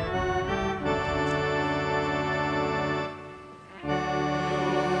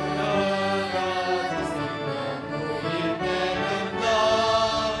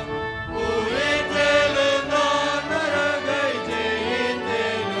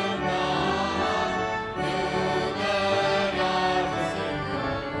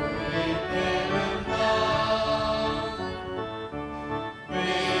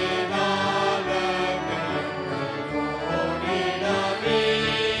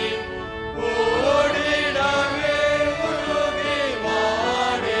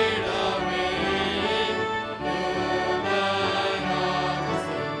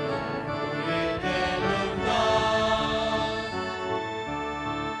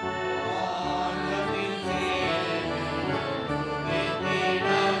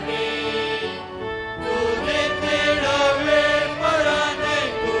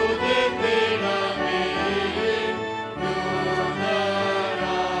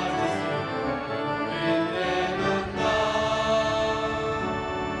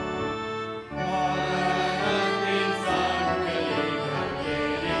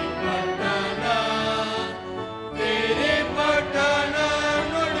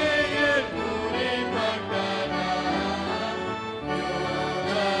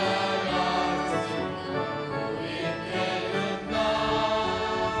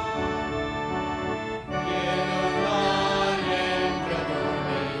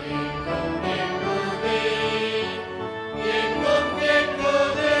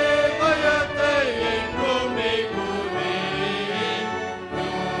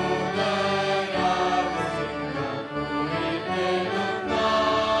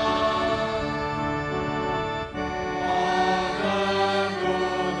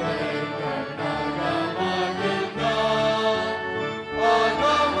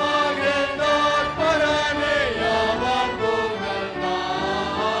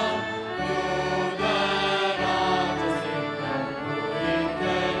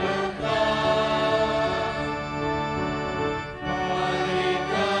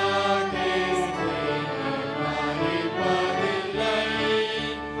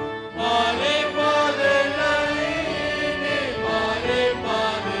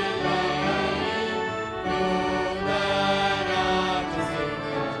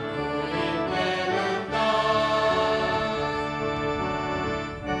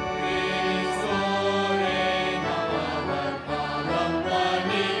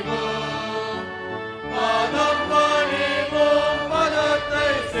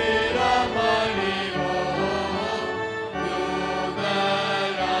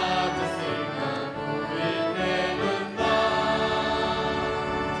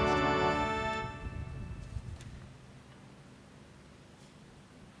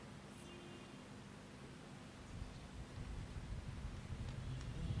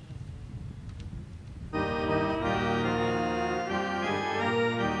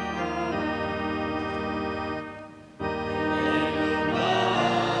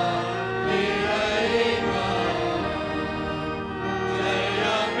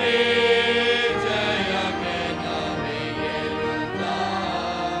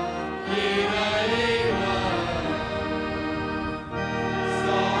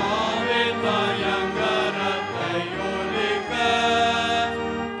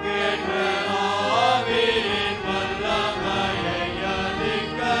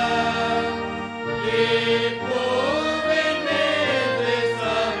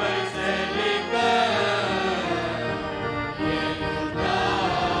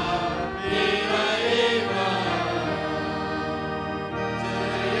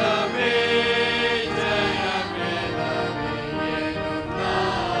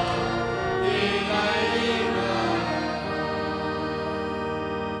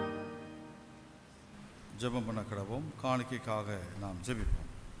 ஜெபம் பண்ண கடவோம். காணிக்கைக்காக நாம் ஜெபிப்போம்.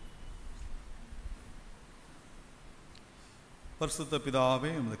 பரிசுத்த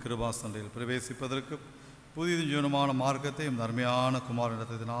பிதாவே, உமது கிருபாசனையில் பிரவேசிப்பதற்கு புதிய ஜீவனமான மார்க்கத்தை உமது அருமையான குமாரன்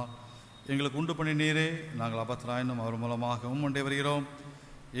நடத்தினால் எங்களுக்கு உண்டு பண்ணி நீரே. நாங்கள் அபத்ராயனும் அவர் மூலமாக உம்முண்டே வருகிறோம்.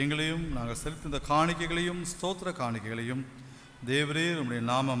 எங்களையும் நாங்கள் செலுத்திந்த காணிக்கைகளையும் ஸ்தோத்திர காணிக்கைகளையும் தேவரீர் உம்முடைய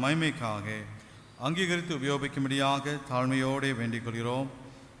நாம மகிமைக்காக அங்கீகரித்து உபயோகிக்கும்படியாக தாழ்மையோடு வேண்டிக் கொள்கிறோம்.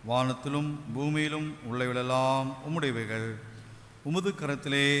 வானத்திலும் பூமியிலும் உள்ளவைகளெல்லாம் உம்முடையவைகள். உமது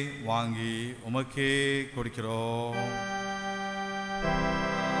கரத்திலே வாங்கி உமக்கே கொடுக்கிறோம்.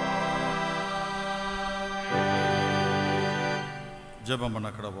 ஜெபம் பண்ண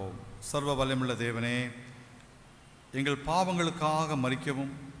கடவோம். சர்வ வல்லமையுள்ள தேவனே, எங்கள் பாவங்களுக்காக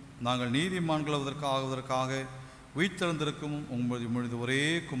மரிக்கவும் நாங்கள் நீதிமான்களாவதற்காக உயிர்த்தெழுந்திருக்கும் உமது ஒரே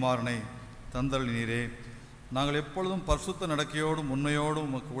குமாரனை தந்தருளினீரே. நாங்கள் எப்பொழுதும் பரிசுத்த நடக்கையோடும் உண்மையோடும்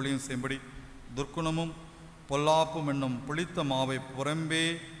உமக்கு ஊழியம் செய்யும்படி துர்க்குணமும் பொல்லாப்பும் என்னும் புளித்த மாவை புறம்பே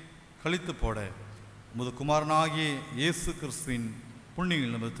கழித்து போட உமது குமாரனாகிய இயேசு கிறிஸ்துவின்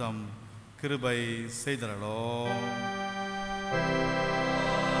புண்ணிய நிமித்தம் கிருபை செய்தரலோ.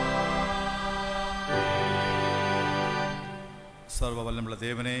 சர்வ வல்லமையுள்ள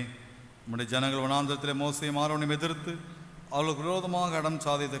தேவனே, உம்முடைய ஜனங்கள் வனாந்திரத்திலே மோசையும் ஆரோனையும் எதிர்த்து அவர்களுக்கு விரோதமாக இடம்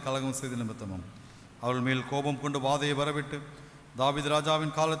சாதித்து கலகம் செய்த நிமித்தமும் அவர்கள் மேல் கோபம் கொண்டு வாதையை வரவிட்டு தாவீது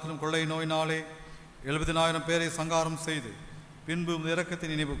ராஜாவின் காலத்திலும் கொள்ளை நோயினாலே 70,000 பேரை சங்காரம் செய்து பின்பு இரக்கத்தை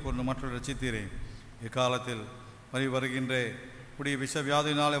நினைவு கொண்டு மற்றொரு ரட்சித்தீரே. இக்காலத்தில் வருகின்ற புதிய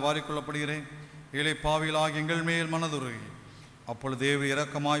விஷவியாதியினாலே வாரிக்கொள்ளப்படுகிறேன். ஏழை பாவிகளாகி எங்கள் மேல் மனதுருகி அப்பொழுது தேவ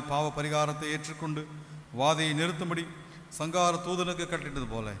இரக்கமாய் பாவ பரிகாரத்தை ஏற்றுக்கொண்டு வாதையை நிறுத்தும்படி சங்கார தூதனுக்கு கட்டிட்டது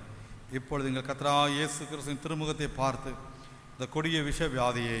போல இப்பொழுது எங்கள் கர்த்தராகிய இயேசு கிறிஸ்துவின் திருமுகத்தை பார்த்து இந்த கொடிய விஷ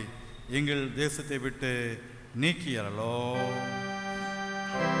வியாதியை எங்கள் தேசத்தை விட்டு நீக்கியறலோ.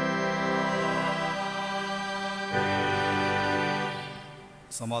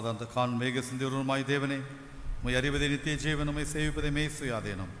 சமாதானத்துக்கான் மேக சிந்தியருமாய் தேவனே, உம்மை அறிவதை நித்திய ஜீவன், உம்மை சேவிப்பதை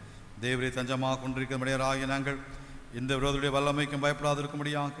மேசுயாதேனும் தேவரை தஞ்சமாக கொண்டிருக்கிறபடியாராகிய நாங்கள் இந்த விரோதனுடைய வல்லமைக்கும்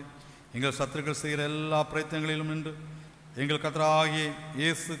பயப்படாதிருக்கும்படியாக எங்கள் சத்துருக்கள் செய்கிற எல்லா பிரயத்தனங்களிலும் நின்று எங்கள் கர்த்தராகிய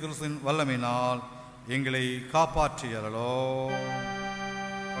இயேசு கிறிஸ்துவின் வல்லமையினால் எங்களை காப்பாற்றியறலோ.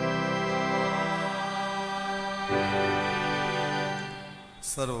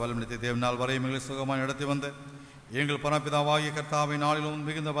 சர்வ வல்லமையை தேவனால் வரையும் எங்களை சுகமாக நடத்தி வந்த எங்கள் பரமபிதாவாகிய கர்த்தாவை நாளிலும்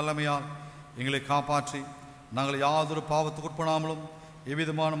மிகுந்த வல்லமையால் எங்களை காப்பாற்றி நாங்கள் யாதொரு பாவத்துக்கு உட்படாமலும்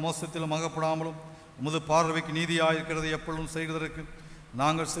எவ்விதமான மோசத்திலும் அகப்படாமலும் உமது பார்வைக்கு நீதியாயிருக்கிறது எப்பொழுதும் செய்வதற்கு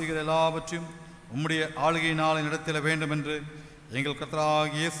நாங்கள் செய்கிற எல்லாவற்றையும் உம்முடைய ஆளுகையினாலே நடத்திட வேண்டும் என்று எங்கள்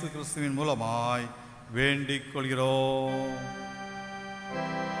கர்த்தராகிய இயேசு கிறிஸ்துவின் மூலமாய் வேண்டிக் கொள்கிறோம்.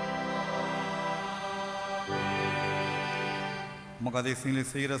 மகதேசங்களை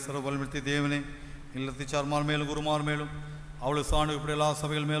செய்கிற சர்வவல்லமையுள்ள தேவனே, இல்லத்தை சார்மார் மேலும் குருமார் மேலும் அவளை சாணு இப்படி எல்லா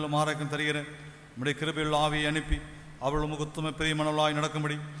சபைகள் மேலும் ஆரோக்கியம் தருகிற உம்முடைய கிருபையுள்ள ஆவியை அனுப்பி அவள் உமக்கு உத்தம பிரியமனவளாய்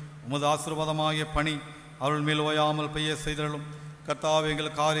நடக்கும்படி உமது ஆசீர்வாதமாகிய பணி அவள் மேல் ஓயாமல் பெய்ய செய்தலும் கர்த்தாவே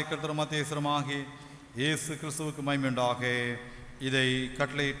எங்கள் காரியக்கர்த்தர் மத்தியேசரமாகி இயேசு கிறிஸ்துவுக்கு மகிமையுண்டாக இதை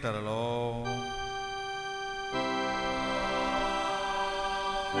கட்டளையிட்டறலோ.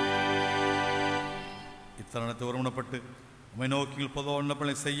 இத்தருணத்தை ஒருமனப்பட்டு உம்மை நோக்கி பொதுவாக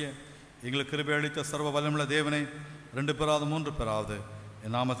விண்ணப்பங்களை செய்ய எங்களுக்கு கிருபை அளித்த சர்வ வல்லமையுள்ள தேவனை 2 பேராவது 3 பேராவது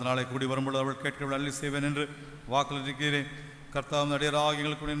என் நாமத்தினாலே கூடி வரும்பொழுது அவள் கேட்கிறவள் அள்ளி செய்வேன் என்று வாக்களிக்கிறேன். கர்த்தாவின் அடியராக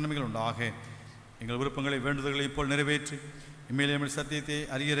எங்களுக்கு நன்மைகள் உண்டாக எங்கள் விருப்பங்களை வேண்டுதல்களை இப்போ நிறைவேற்றி இம்மையிலே எங்கள் சத்தியத்தை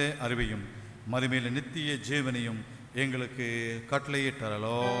அறிகிற அறிவையும் மறுமையில நித்திய ஜீவனையும் எங்களுக்கு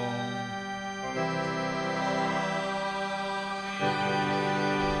கட்டளையிட்டறலோ.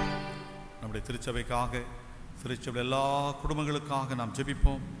 நம்முடைய திருச்சபைக்காக திருச்சபை எல்லா குடும்பங்களுக்காக நாம்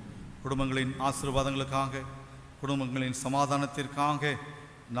ஜெபிப்போம். குடும்பங்களின் ஆசீர்வாதங்களுக்காக குடும்பங்களின் சமாதானத்திற்காக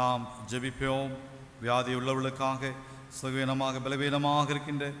நாம் ஜெபிப்போம். வியாதி உள்ளவர்களுக்காக சுகவீனமாக பலவீனமாக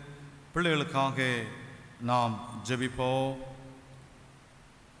இருக்கின்ற பிள்ளைகளுக்காக நாம் ஜெபிப்போம்.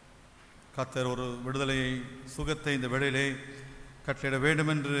 கர்த்தர் ஒரு விடுதலையை சுகத்தை இந்த வேளையிலே கட்டளையிட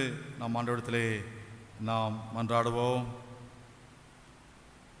வேண்டும் என்று நாம் ஆண்டவரிடத்திலே நாம் மன்றாடுவோம்.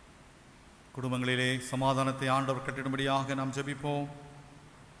 குடும்பங்களிலே சமாதானத்தை ஆண்டவர் கட்டிடும்படியாக நாம் ஜெபிப்போம்.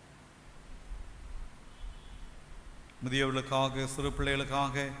 முதியவர்களுக்காக சிறு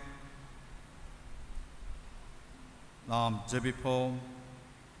பிள்ளைகளுக்காக நாம் ஜெபிப்போம்.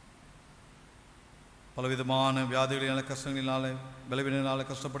 பலவிதமான வியாதிகளினால கஷ்டங்களினால பலவீனத்தினால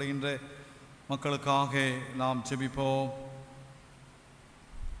கஷ்டப்படுகின்ற மக்களுக்காக நாம் ஜெபிப்போம்.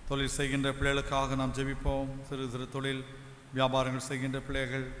 தொழில் செய்கின்ற பிள்ளைகளுக்காக நாம் ஜெபிப்போம். சிறு சிறு தொழில் வியாபாரங்கள் செய்கின்ற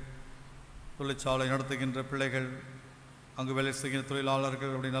பிள்ளைகள், தொழிற்சாலை நடத்துகின்ற பிள்ளைகள், அங்கு வேலை செய்கின்ற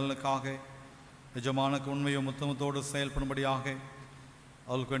தொழிலாளர்கள் அப்படி நலனுக்காக எஜமானுக்கு உண்மையும் உத்தமத்தோடு செயல்படும்படியாக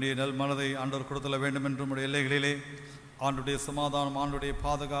அவர்களுக்கு வேண்டிய நல் மனதை ஆண்டவர் கொடுத்தல வேண்டும் என்றும் எல்லைகளிலே ஆண்டுடைய சமாதானம், ஆண்டுடைய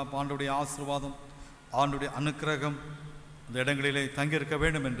பாதுகாப்பு, ஆண்டுடைய ஆசீர்வாதம், ஆண்டுடைய அனுக்கிரகம் அந்த இடங்களிலே தங்கியிருக்க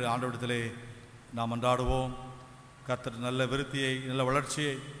வேண்டும் என்று ஆண்டவரிடத்திலே நாம் அன்றாடுவோம். கர்த்தர் நல்ல விருத்தியை, நல்ல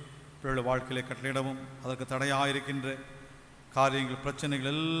வளர்ச்சியை பிள்ளைகள் வாழ்க்கையிலே கட்டளையிடவும் அதற்கு தடையாக இருக்கின்ற காரியங்கள்,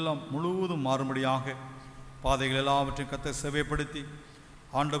 பிரச்சனைகள் எல்லாம் முழுவதும் மாறும்படியாக பாதைகள் எல்லாவற்றையும் கர்த்தர் செவைப்படுத்தி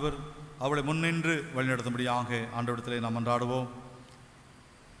ஆண்டவர் அவளை முன்னின்று வழிநடத்தும்படியாக ஆண்டவரிடத்திலே நாம் மன்றாடுவோம்.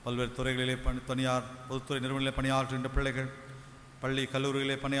 பல்வேறு துறைகளிலே தனியார் பொதுத்துறை நிறுவனங்களிலே பணியாற்றுகின்ற பிள்ளைகள், பள்ளி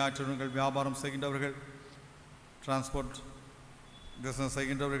கல்லூரிகளிலே பணியாற்றுபவர்கள், வியாபாரம் செய்கின்றவர்கள், டிரான்ஸ்போர்ட் பிஸ்னஸ்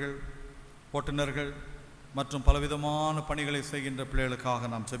செய்கின்றவர்கள், ஓட்டுநர்கள் மற்றும் பலவிதமான பணிகளை செய்கின்ற பிள்ளைகளுக்காக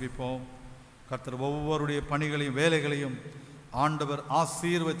நாம் ஜெபிப்போம். கர்த்தர் ஒவ்வொருடைய பணிகளையும் வேலைகளையும் ஆண்டவர்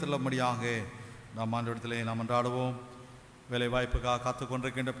ஆசீர்வதித்துள்ளபடியாக நாம் ஆண்டவரிடத்திலே நாம் மன்றாடுவோம். வேலை வாய்ப்புக்காக காத்து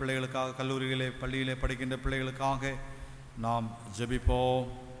கொண்டிருக்கின்ற பிள்ளைகளுக்காக, கல்லூரிகளே பள்ளியிலே படிக்கின்ற பிள்ளைகளுக்காக நாம் ஜெபிப்போம்.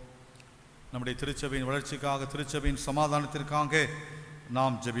 நம்முடைய திருச்சபையின் வளர்ச்சிக்காக, திருச்சபையின் சமாதானத்திற்காக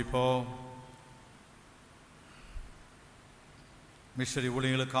நாம் ஜெபிப்போம். மிஷனரி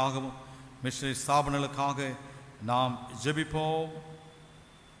ஊழியர்களுக்காகவும் மிஷனரி ஸ்தாபனங்களுக்காக நாம் ஜெபிப்போம்.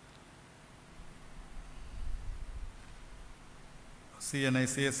 சிஎன்ஐ,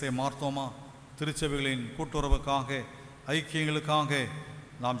 சிஎஸ்ஐ, மார்த்தோமா திருச்சபைகளின் கூட்டுறவுக்காக, ஐக்கியங்களுக்காக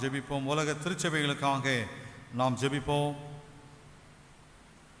நாம் ஜெபிப்போம். உலக திருச்சபைகளுக்காக நாம் ஜெபிப்போம்.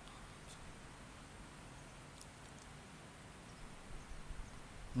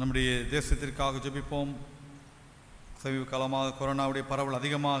 நம்முடைய தேசத்திற்காக ஜெபிப்போம். சமீப காலமாக கொரோனாவுடைய பரவல்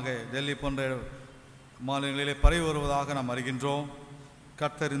அதிகமாக டெல்லி போன்ற மாநிலங்களிலே பரவி வருவதாக நாம் அறிகின்றோம்.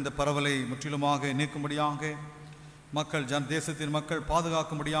 கர்த்தர் இந்த பரவலை முற்றிலுமாக நீக்கும்படியாக, மக்கள் தேசத்தின் மக்கள்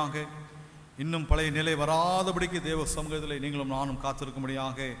பாதுகாக்கும்படியாக, இன்னும் பழைய நிலை வராதபடிக்கு தேவ சமூகத்தில் நீங்களும் நானும்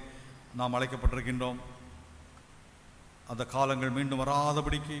காத்திருக்கும்படியாக நாம் அழைக்கப்பட்டிருக்கின்றோம். அந்த காலங்கள் மீண்டும்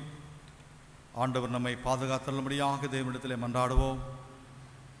வராதபடிக்கு ஆண்டவர் நம்மை பாதுகாத்தல்லும்படியாக தேவனிடத்திலே மன்றாடுவோம்.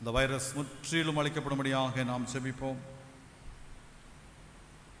 இந்த வைரஸ் முற்றிலும் அழிக்கப்படும்படியாக நாம் ஜெபிப்போம்.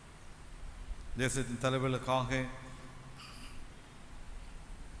 தேசத்தின் தலைவர்களுக்காக,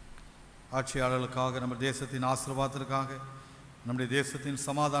 ஆட்சியாளர்களுக்காக, நம்ம தேசத்தின் ஆசீர்வாதத்திற்காக, நம்முடைய தேசத்தின்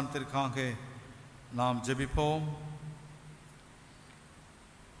சமாதானத்திற்காக நாம் ஜெபிப்போம்.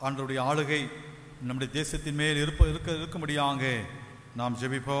 ஆண்டவருடைய ஆளுகை நம்முடைய தேசத்தின் மேல் இருக்கும்படியாக நாம்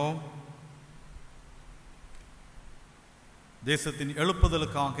ஜெபிப்போம். தேசத்தின்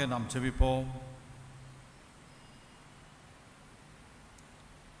எழுப்புதலுக்காக நாம் ஜெபிப்போம்.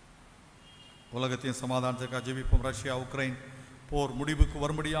 உலகத்தின் சமாதானத்திற்காக ஜெபிப்போம். ரஷ்யா உக்ரைன் போர் முடிவுக்கு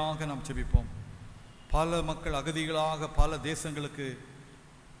வரும்படியாக நாம் ஜெபிப்போம். பல மக்கள் அகதிகளாக பல தேசங்களுக்கு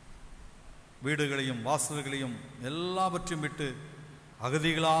வீடுகளையும் வாசல்களையும் எல்லாவற்றையும் விட்டு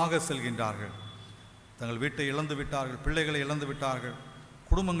அகதிகளாக செல்கின்றார்கள். தங்கள் வீட்டை இழந்து விட்டார்கள், பிள்ளைகளை இழந்து விட்டார்கள்,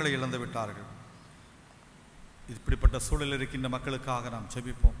 குடும்பங்களை இழந்து விட்டார்கள். இப்படிப்பட்ட சூழலில் இருக்கின்ற மக்களுக்காக நாம்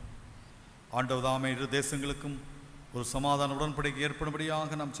ஜெபிப்போம். ஆண்டவர் தாமே இரு தேசங்களுக்கும் ஒரு சமாதான உடன்படிக்கை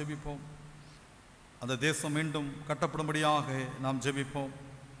ஏற்படும்படியாக நாம் ஜெபிப்போம். அந்த தேசம் மீண்டும் கட்டப்படும்படியாக நாம் ஜெபிப்போம்.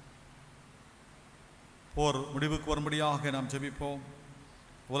 போர் முடிவுக்கு வரும்படியாக நாம் ஜெபிப்போம்.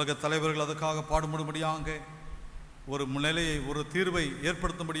 உலக தலைவர்கள் அதுக்காக பாடுபடும்படியாக ஒரு நிலையை, ஒரு தீர்வை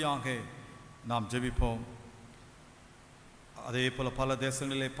ஏற்படுத்தும்படியாக நாம் ஜெபிப்போம். அதே போல் பல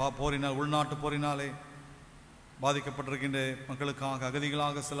தேசங்களிலே போரினால், உள்நாட்டு போரினாலே பாதிக்கப்பட்டிருக்கின்ற மக்களுக்காக,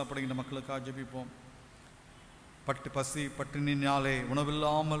 அகதிகளாக செல்லப்படுகின்ற மக்களுக்காக ஜெபிப்போம். பசி பட்டினினாலே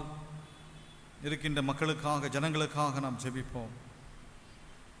உணவில்லாமல் இருக்கின்ற மக்களுக்காக, ஜனங்களுக்காக நாம் ஜெபிப்போம்.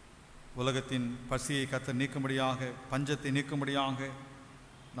 உலகத்தின் பசியை கர்த்தர் நீக்கும்படியாக, பஞ்சத்தை நீக்கும்படியாக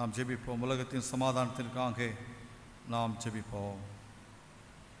நாம் ஜெபிப்போம். உலகத்தின் சமாதானத்திற்காக நாம் ஜெபிப்போம்.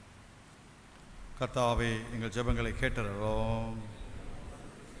 கர்த்தாவே, எங்கள் ஜெபங்களை கேட்டறோம்.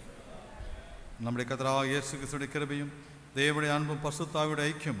 நம்முடைய கர்த்தராகிய இயேசு கிறிஸ்துவின் கிருபையும் தேவனுடைய அன்பும் பரிசுத்த ஆவியுடைய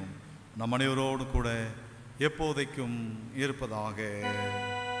ஐக்கியமும் நம் அனைவரோடு கூட எப்போதைக்கும் இருப்பதாக.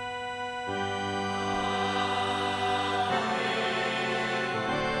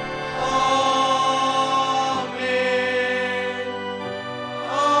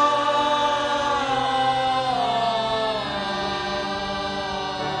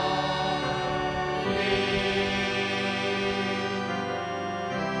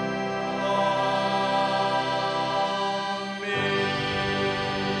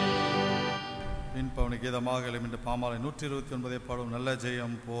 கீதமாக எழுமின்ற பாமாலை 129 பாடும் நல்ல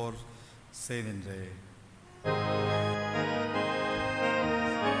ஜெயம் போர் செய்கின்றே.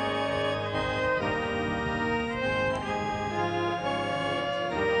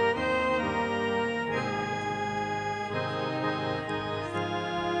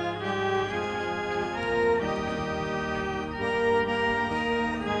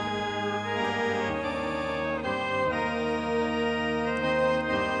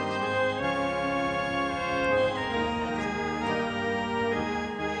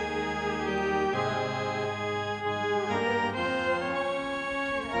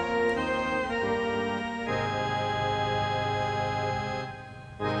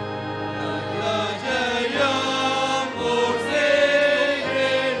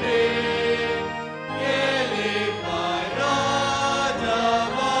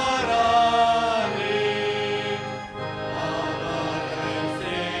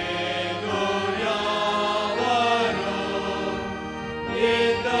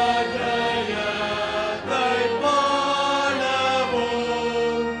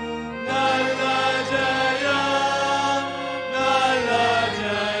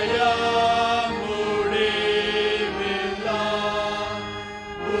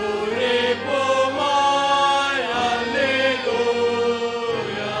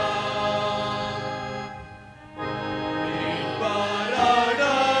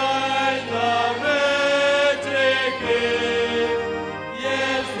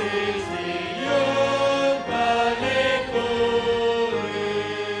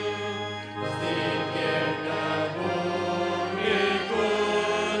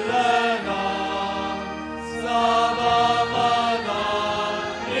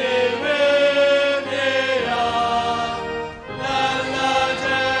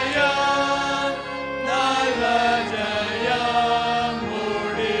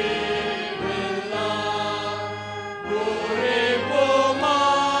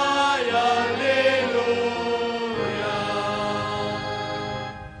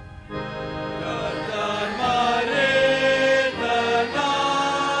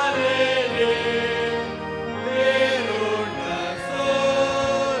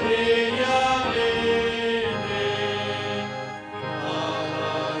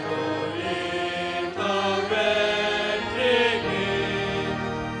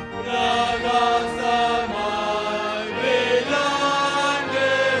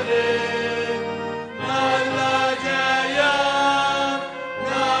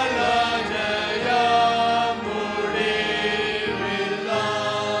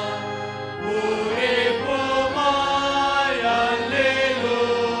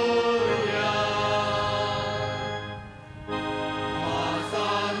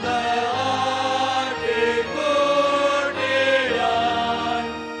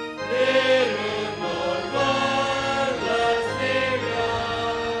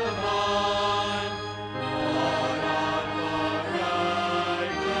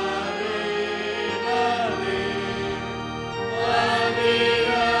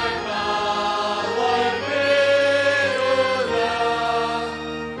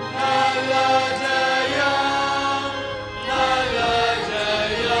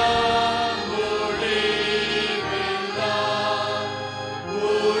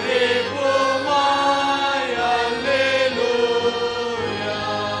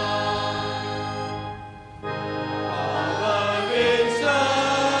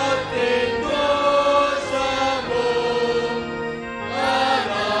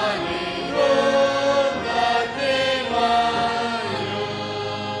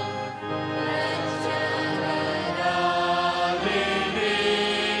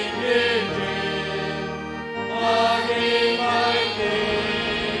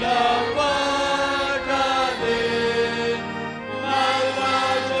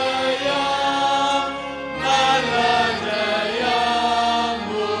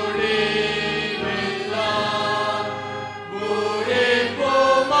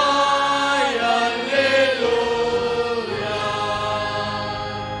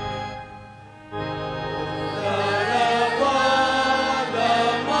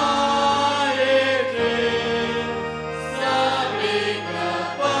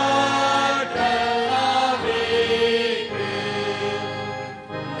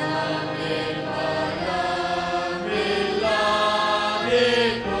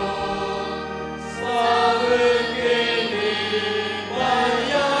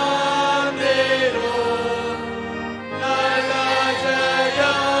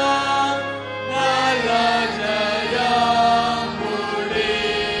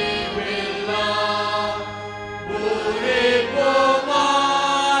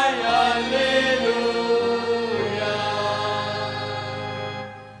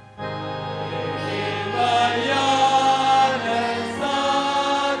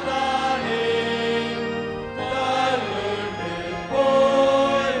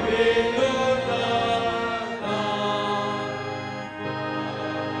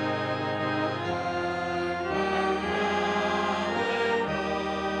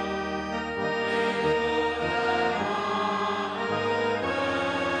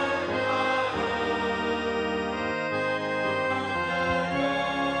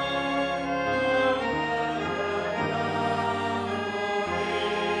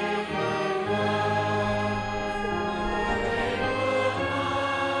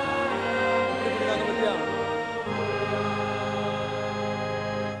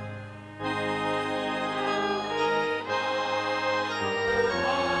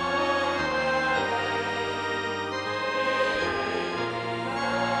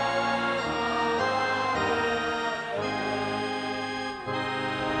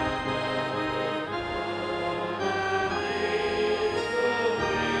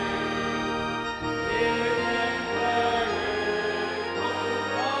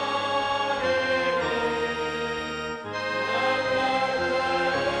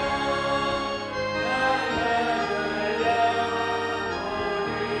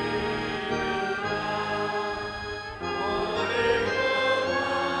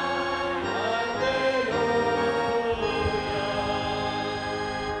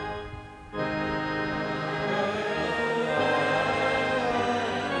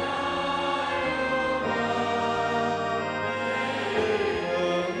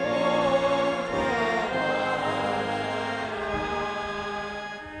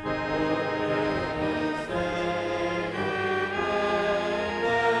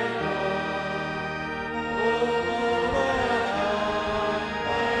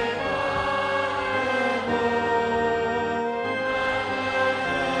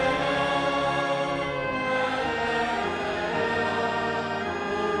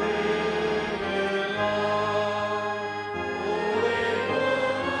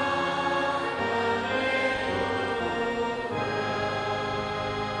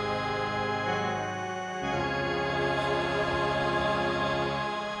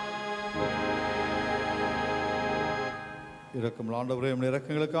 இரக்கம் ஆண்டவரே, உம்முடைய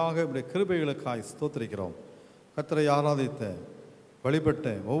இரக்கங்களுக்காக உம்முடைய கிருபைகளுக்காய் ஸ்தோத்திரிக்கிறோம். கர்த்தரை ஆராதித்த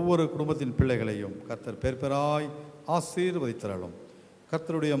வழிபட்ட ஒவ்வொரு குடும்பத்தின் பிள்ளைகளையும் கர்த்தர் பேர் பேராய் ஆசீர்வதித்தரலும்.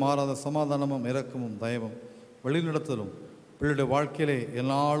 கர்த்தருடைய மாறாத சமாதானமும் இரக்கமும் தயவும் வழிநடத்தலும் பிள்ளையுடைய வாழ்க்கையிலே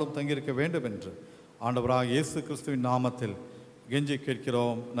எல்லாரும் தங்கியிருக்க வேண்டும் என்று ஆண்டவராக இயேசு கிறிஸ்துவின் நாமத்தில் கெஞ்சி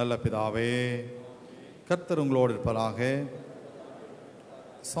கேட்கிறோம் நல்ல பிதாவே. கர்த்தர் உங்களோடு இருப்பதாக.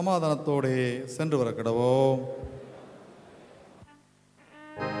 சமாதானத்தோடே சென்று வர கடவோம்.